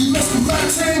crew, you mess with my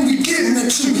team, we getting at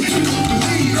you.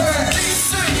 Believe that.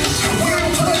 We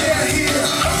don't play that here.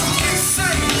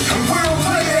 We don't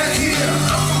play that here.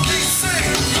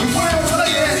 We don't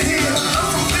play that here.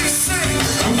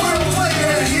 We don't play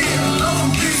that here.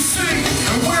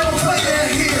 We don't play that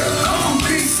here.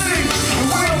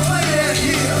 We don't play that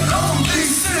here.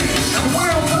 We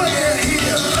don't play that here.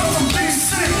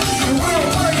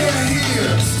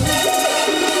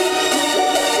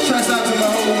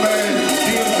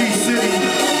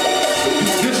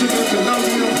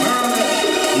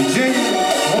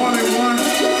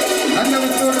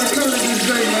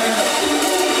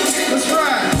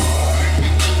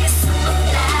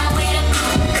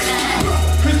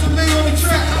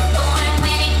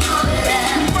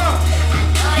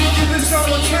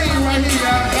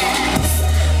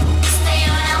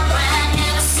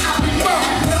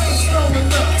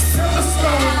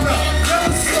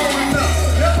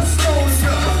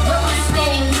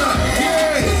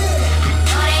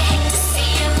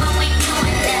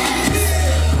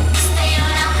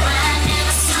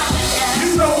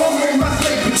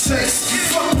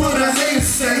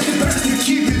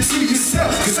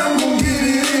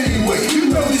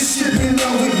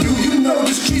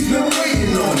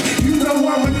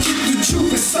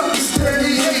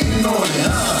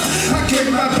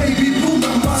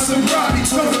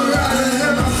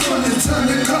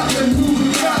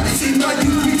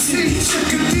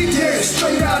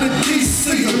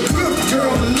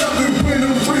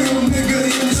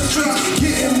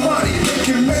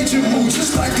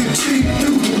 like a G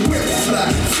through the whip fly.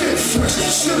 Fit fresh,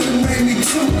 should've made me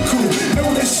too cool. Know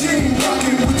that she ain't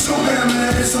rockin' with your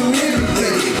bad ass on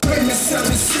anything. Bring me 7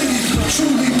 cities,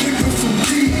 truly nigga from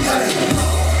DA.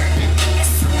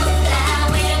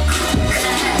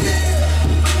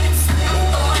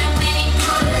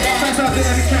 Thanks out to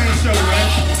Eddie Kayne show, man.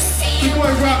 Your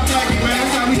boy Rock Mikey, man.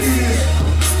 That's how we do this.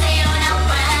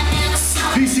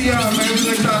 DCR, man. We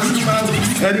like y'all to come out.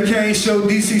 Eddie Kayne show,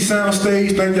 DC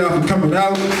Soundstage. Thank y'all for coming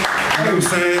out. You know what I'm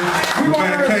saying?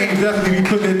 Man, Kayne definitely be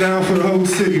putting it down for the whole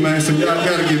city, man. So y'all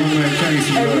gotta give my man Kayne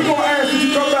some love. Hey, we gonna ask you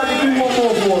to come back and do one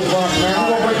more for us, Rock, man. We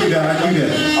gonna break it down. I do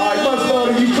that. All right, much love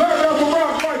to you. Clap it up for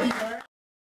Rock Mikey, man.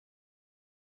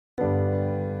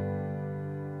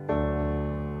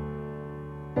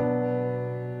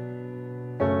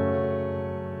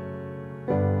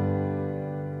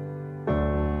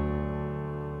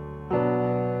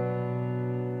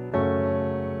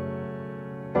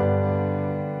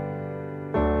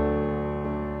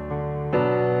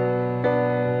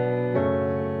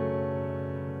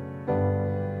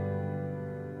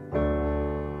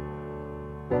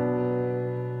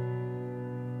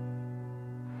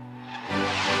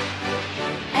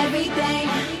 Everything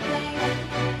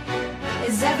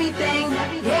is everything,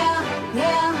 yeah,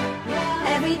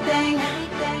 yeah. Everything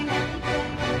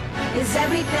is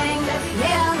everything,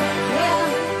 yeah, yeah.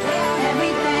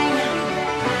 Everything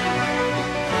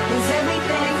is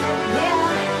everything, yeah,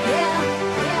 yeah.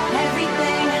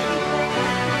 Everything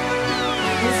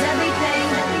is everything,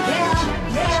 yeah,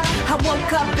 yeah. I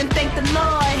woke up and thanked the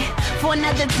Lord for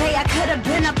another day. I could have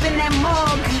been up in that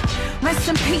morgue. Rest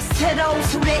in peace to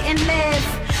those who didn't live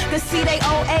to see they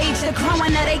old age, the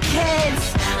growing of their kids.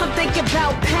 I'm thinking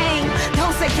about pain,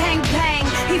 those that gang bang.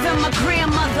 Even my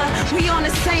grandmother, we on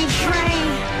the same train.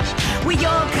 We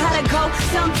all gotta go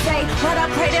someday, but I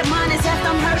pray that mine is after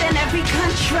I'm heard in every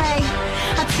country.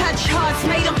 I touch hearts,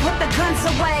 made them put the guns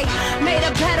away. Made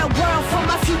a better world for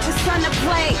my future son to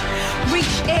play. Reach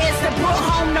ears that brought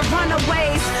home the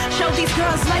runaways. Show these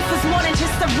girls life was more than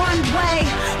just a runway.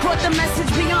 Brought the message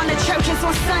beyond the churches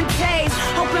on Sundays.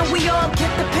 Hoping we all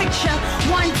get the picture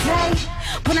one day.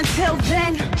 But until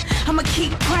then, I'ma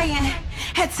keep praying.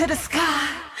 Head to the sky,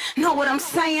 know what I'm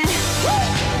saying?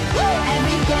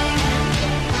 Everything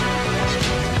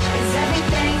is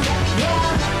everything, yeah,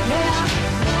 yeah.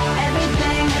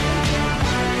 Everything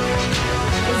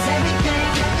is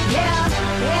everything, yeah,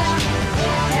 yeah.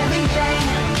 Everything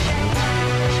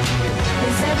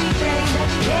is everything,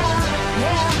 yeah,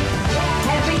 yeah.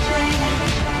 Everything.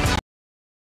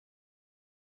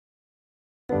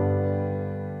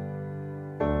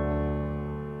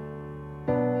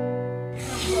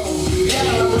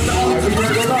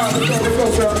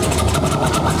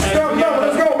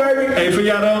 Hey, for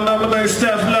y'all don't know, my name is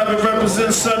Steph Love,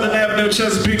 represents Southern Avenue,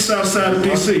 Chesapeake, Southside of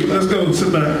DC. Let's go,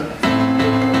 sit back.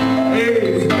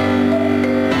 Hey.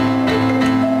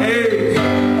 Hey.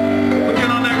 We'll get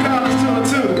on that college tour,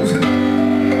 too.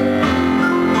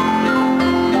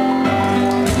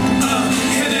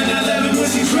 And then I love it when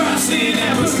she drops in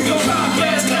that pussy go pop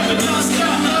fast, clapping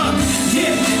non-stop.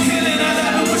 Yeah, and then I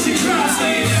love it when she drops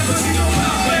in that pussy go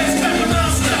pop fast, clapping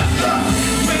non-stop.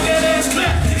 Make that ass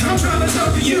clap, I'm trying to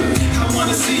talk to you. I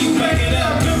wanna see you back it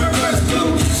up in reverse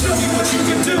blue. Show me what you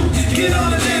can do, get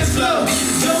on the dance floor.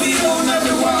 Don't be holding up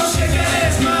the wall, shake that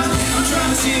ass, ma. I'm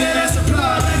trying to see that ass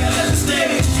applaud like I left the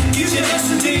stage. Get your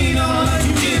S&D on like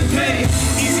you getting paid.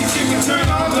 Easy chicken turn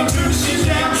on, don't turn the shit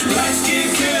down. Light skin,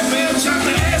 caramel,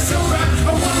 chocolate ass so right.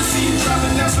 I wanna see you drop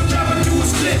it down, so drop it, do a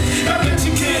split. I bet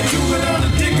you can't do it on the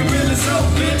dick, gorilla, so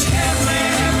bitch. Half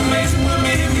man, half amazing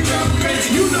woman, if you drop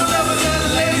crazy. You know love a lot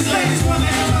of ladies wanna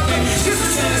have my baby. Just to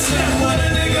say the slap, what a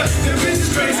nigga, the bitch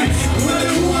is crazy. Wonder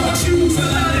who I'ma choose, a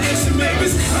lot of instant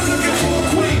babies. I'm looking for a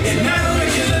queen, not a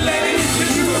regular lady. If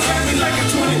you gon' have me like a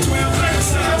 2012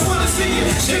 Frankenstein, I wanna see you,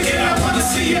 shake it, I wanna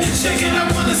see you, shake it, I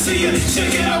wanna see you,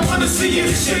 shake it, I wanna see you,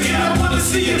 shake it, I wanna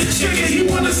see you, shake it, he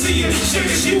wanna see you,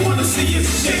 shake it, she wanna see you,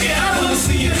 shake it, I wanna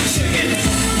see you, shake it.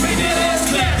 Make that ass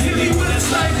clap, hit me with a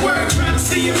slight work, trying to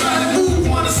see your body move,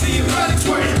 wanna see your body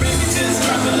twerk. Baby, just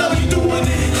drop it low, you doing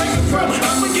it like a pro.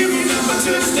 I'ma give you number to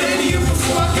the stadium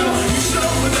before I go. You should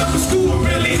open up a school,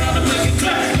 really how to make it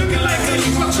clap. Looking like a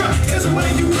you want truck, cause the way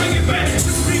you bring it back.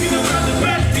 Just speaking about the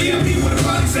back, DMP where the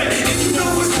party's at. And you know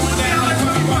what's going down, like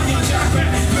Bobby Ron, young jock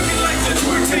back. Looking like the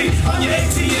twerk tape on your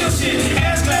ATL shit.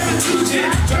 Ass clapping 2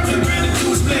 jet, drop the brand and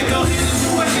do a split. Go ahead and do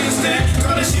a handstand.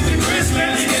 Call that shit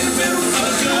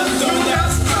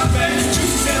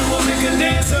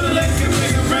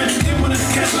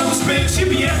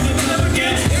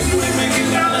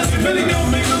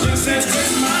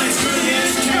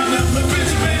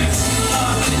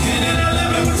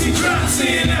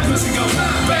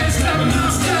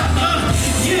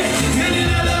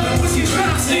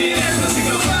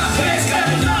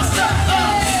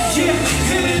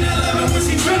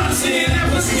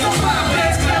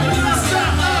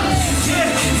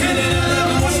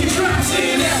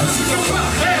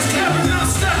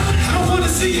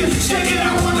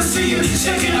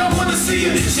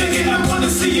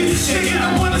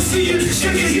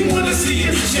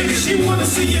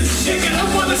see you shake it, I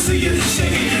wanna see you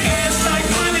shake it. Ass like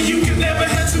money, you can never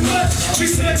have too much. She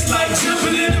sex like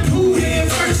jumping in a pool head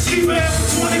first. She forever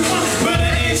 21, but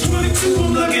at age 22,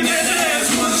 I'm looking at her ass.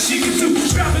 What she can do,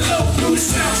 drop it low, blue,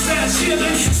 Southside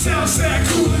chillin', Southside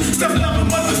coolin'. Stuff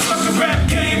loving motherfucker rap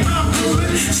game, I'm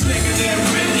ruling. Slicker than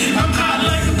red, I'm hot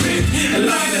like a pig.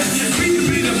 Lighter,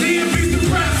 beat the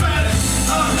pride fighter.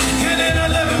 And then I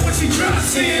love it when she drops,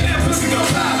 seeing that pussy go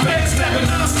pop, back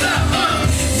slapping non-stop.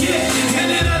 Yeah, and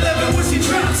then I love it when she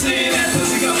drops, seeing that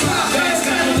pussy go pop, back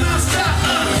slapping non-stop.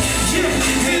 Yeah,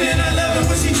 and then I love it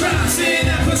when she drops, seeing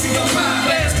that pussy go pop,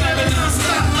 back slapping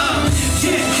non-stop.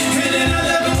 Yeah, and then I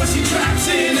love it when she drops,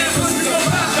 seeing that pussy go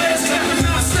pop, back slapping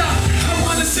non-stop. I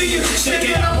wanna see you shake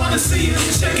it, I wanna see you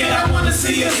shake it, I wanna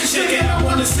see you shake it, I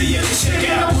wanna see you shake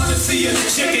it, I wanna see you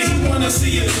shake it, he wanna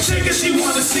see you shake it, she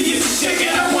wanna see you shake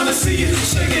it, I wanna see you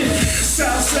shake it.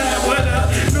 Southside, what up?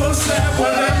 Northside,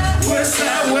 what up?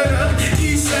 Westside, what up?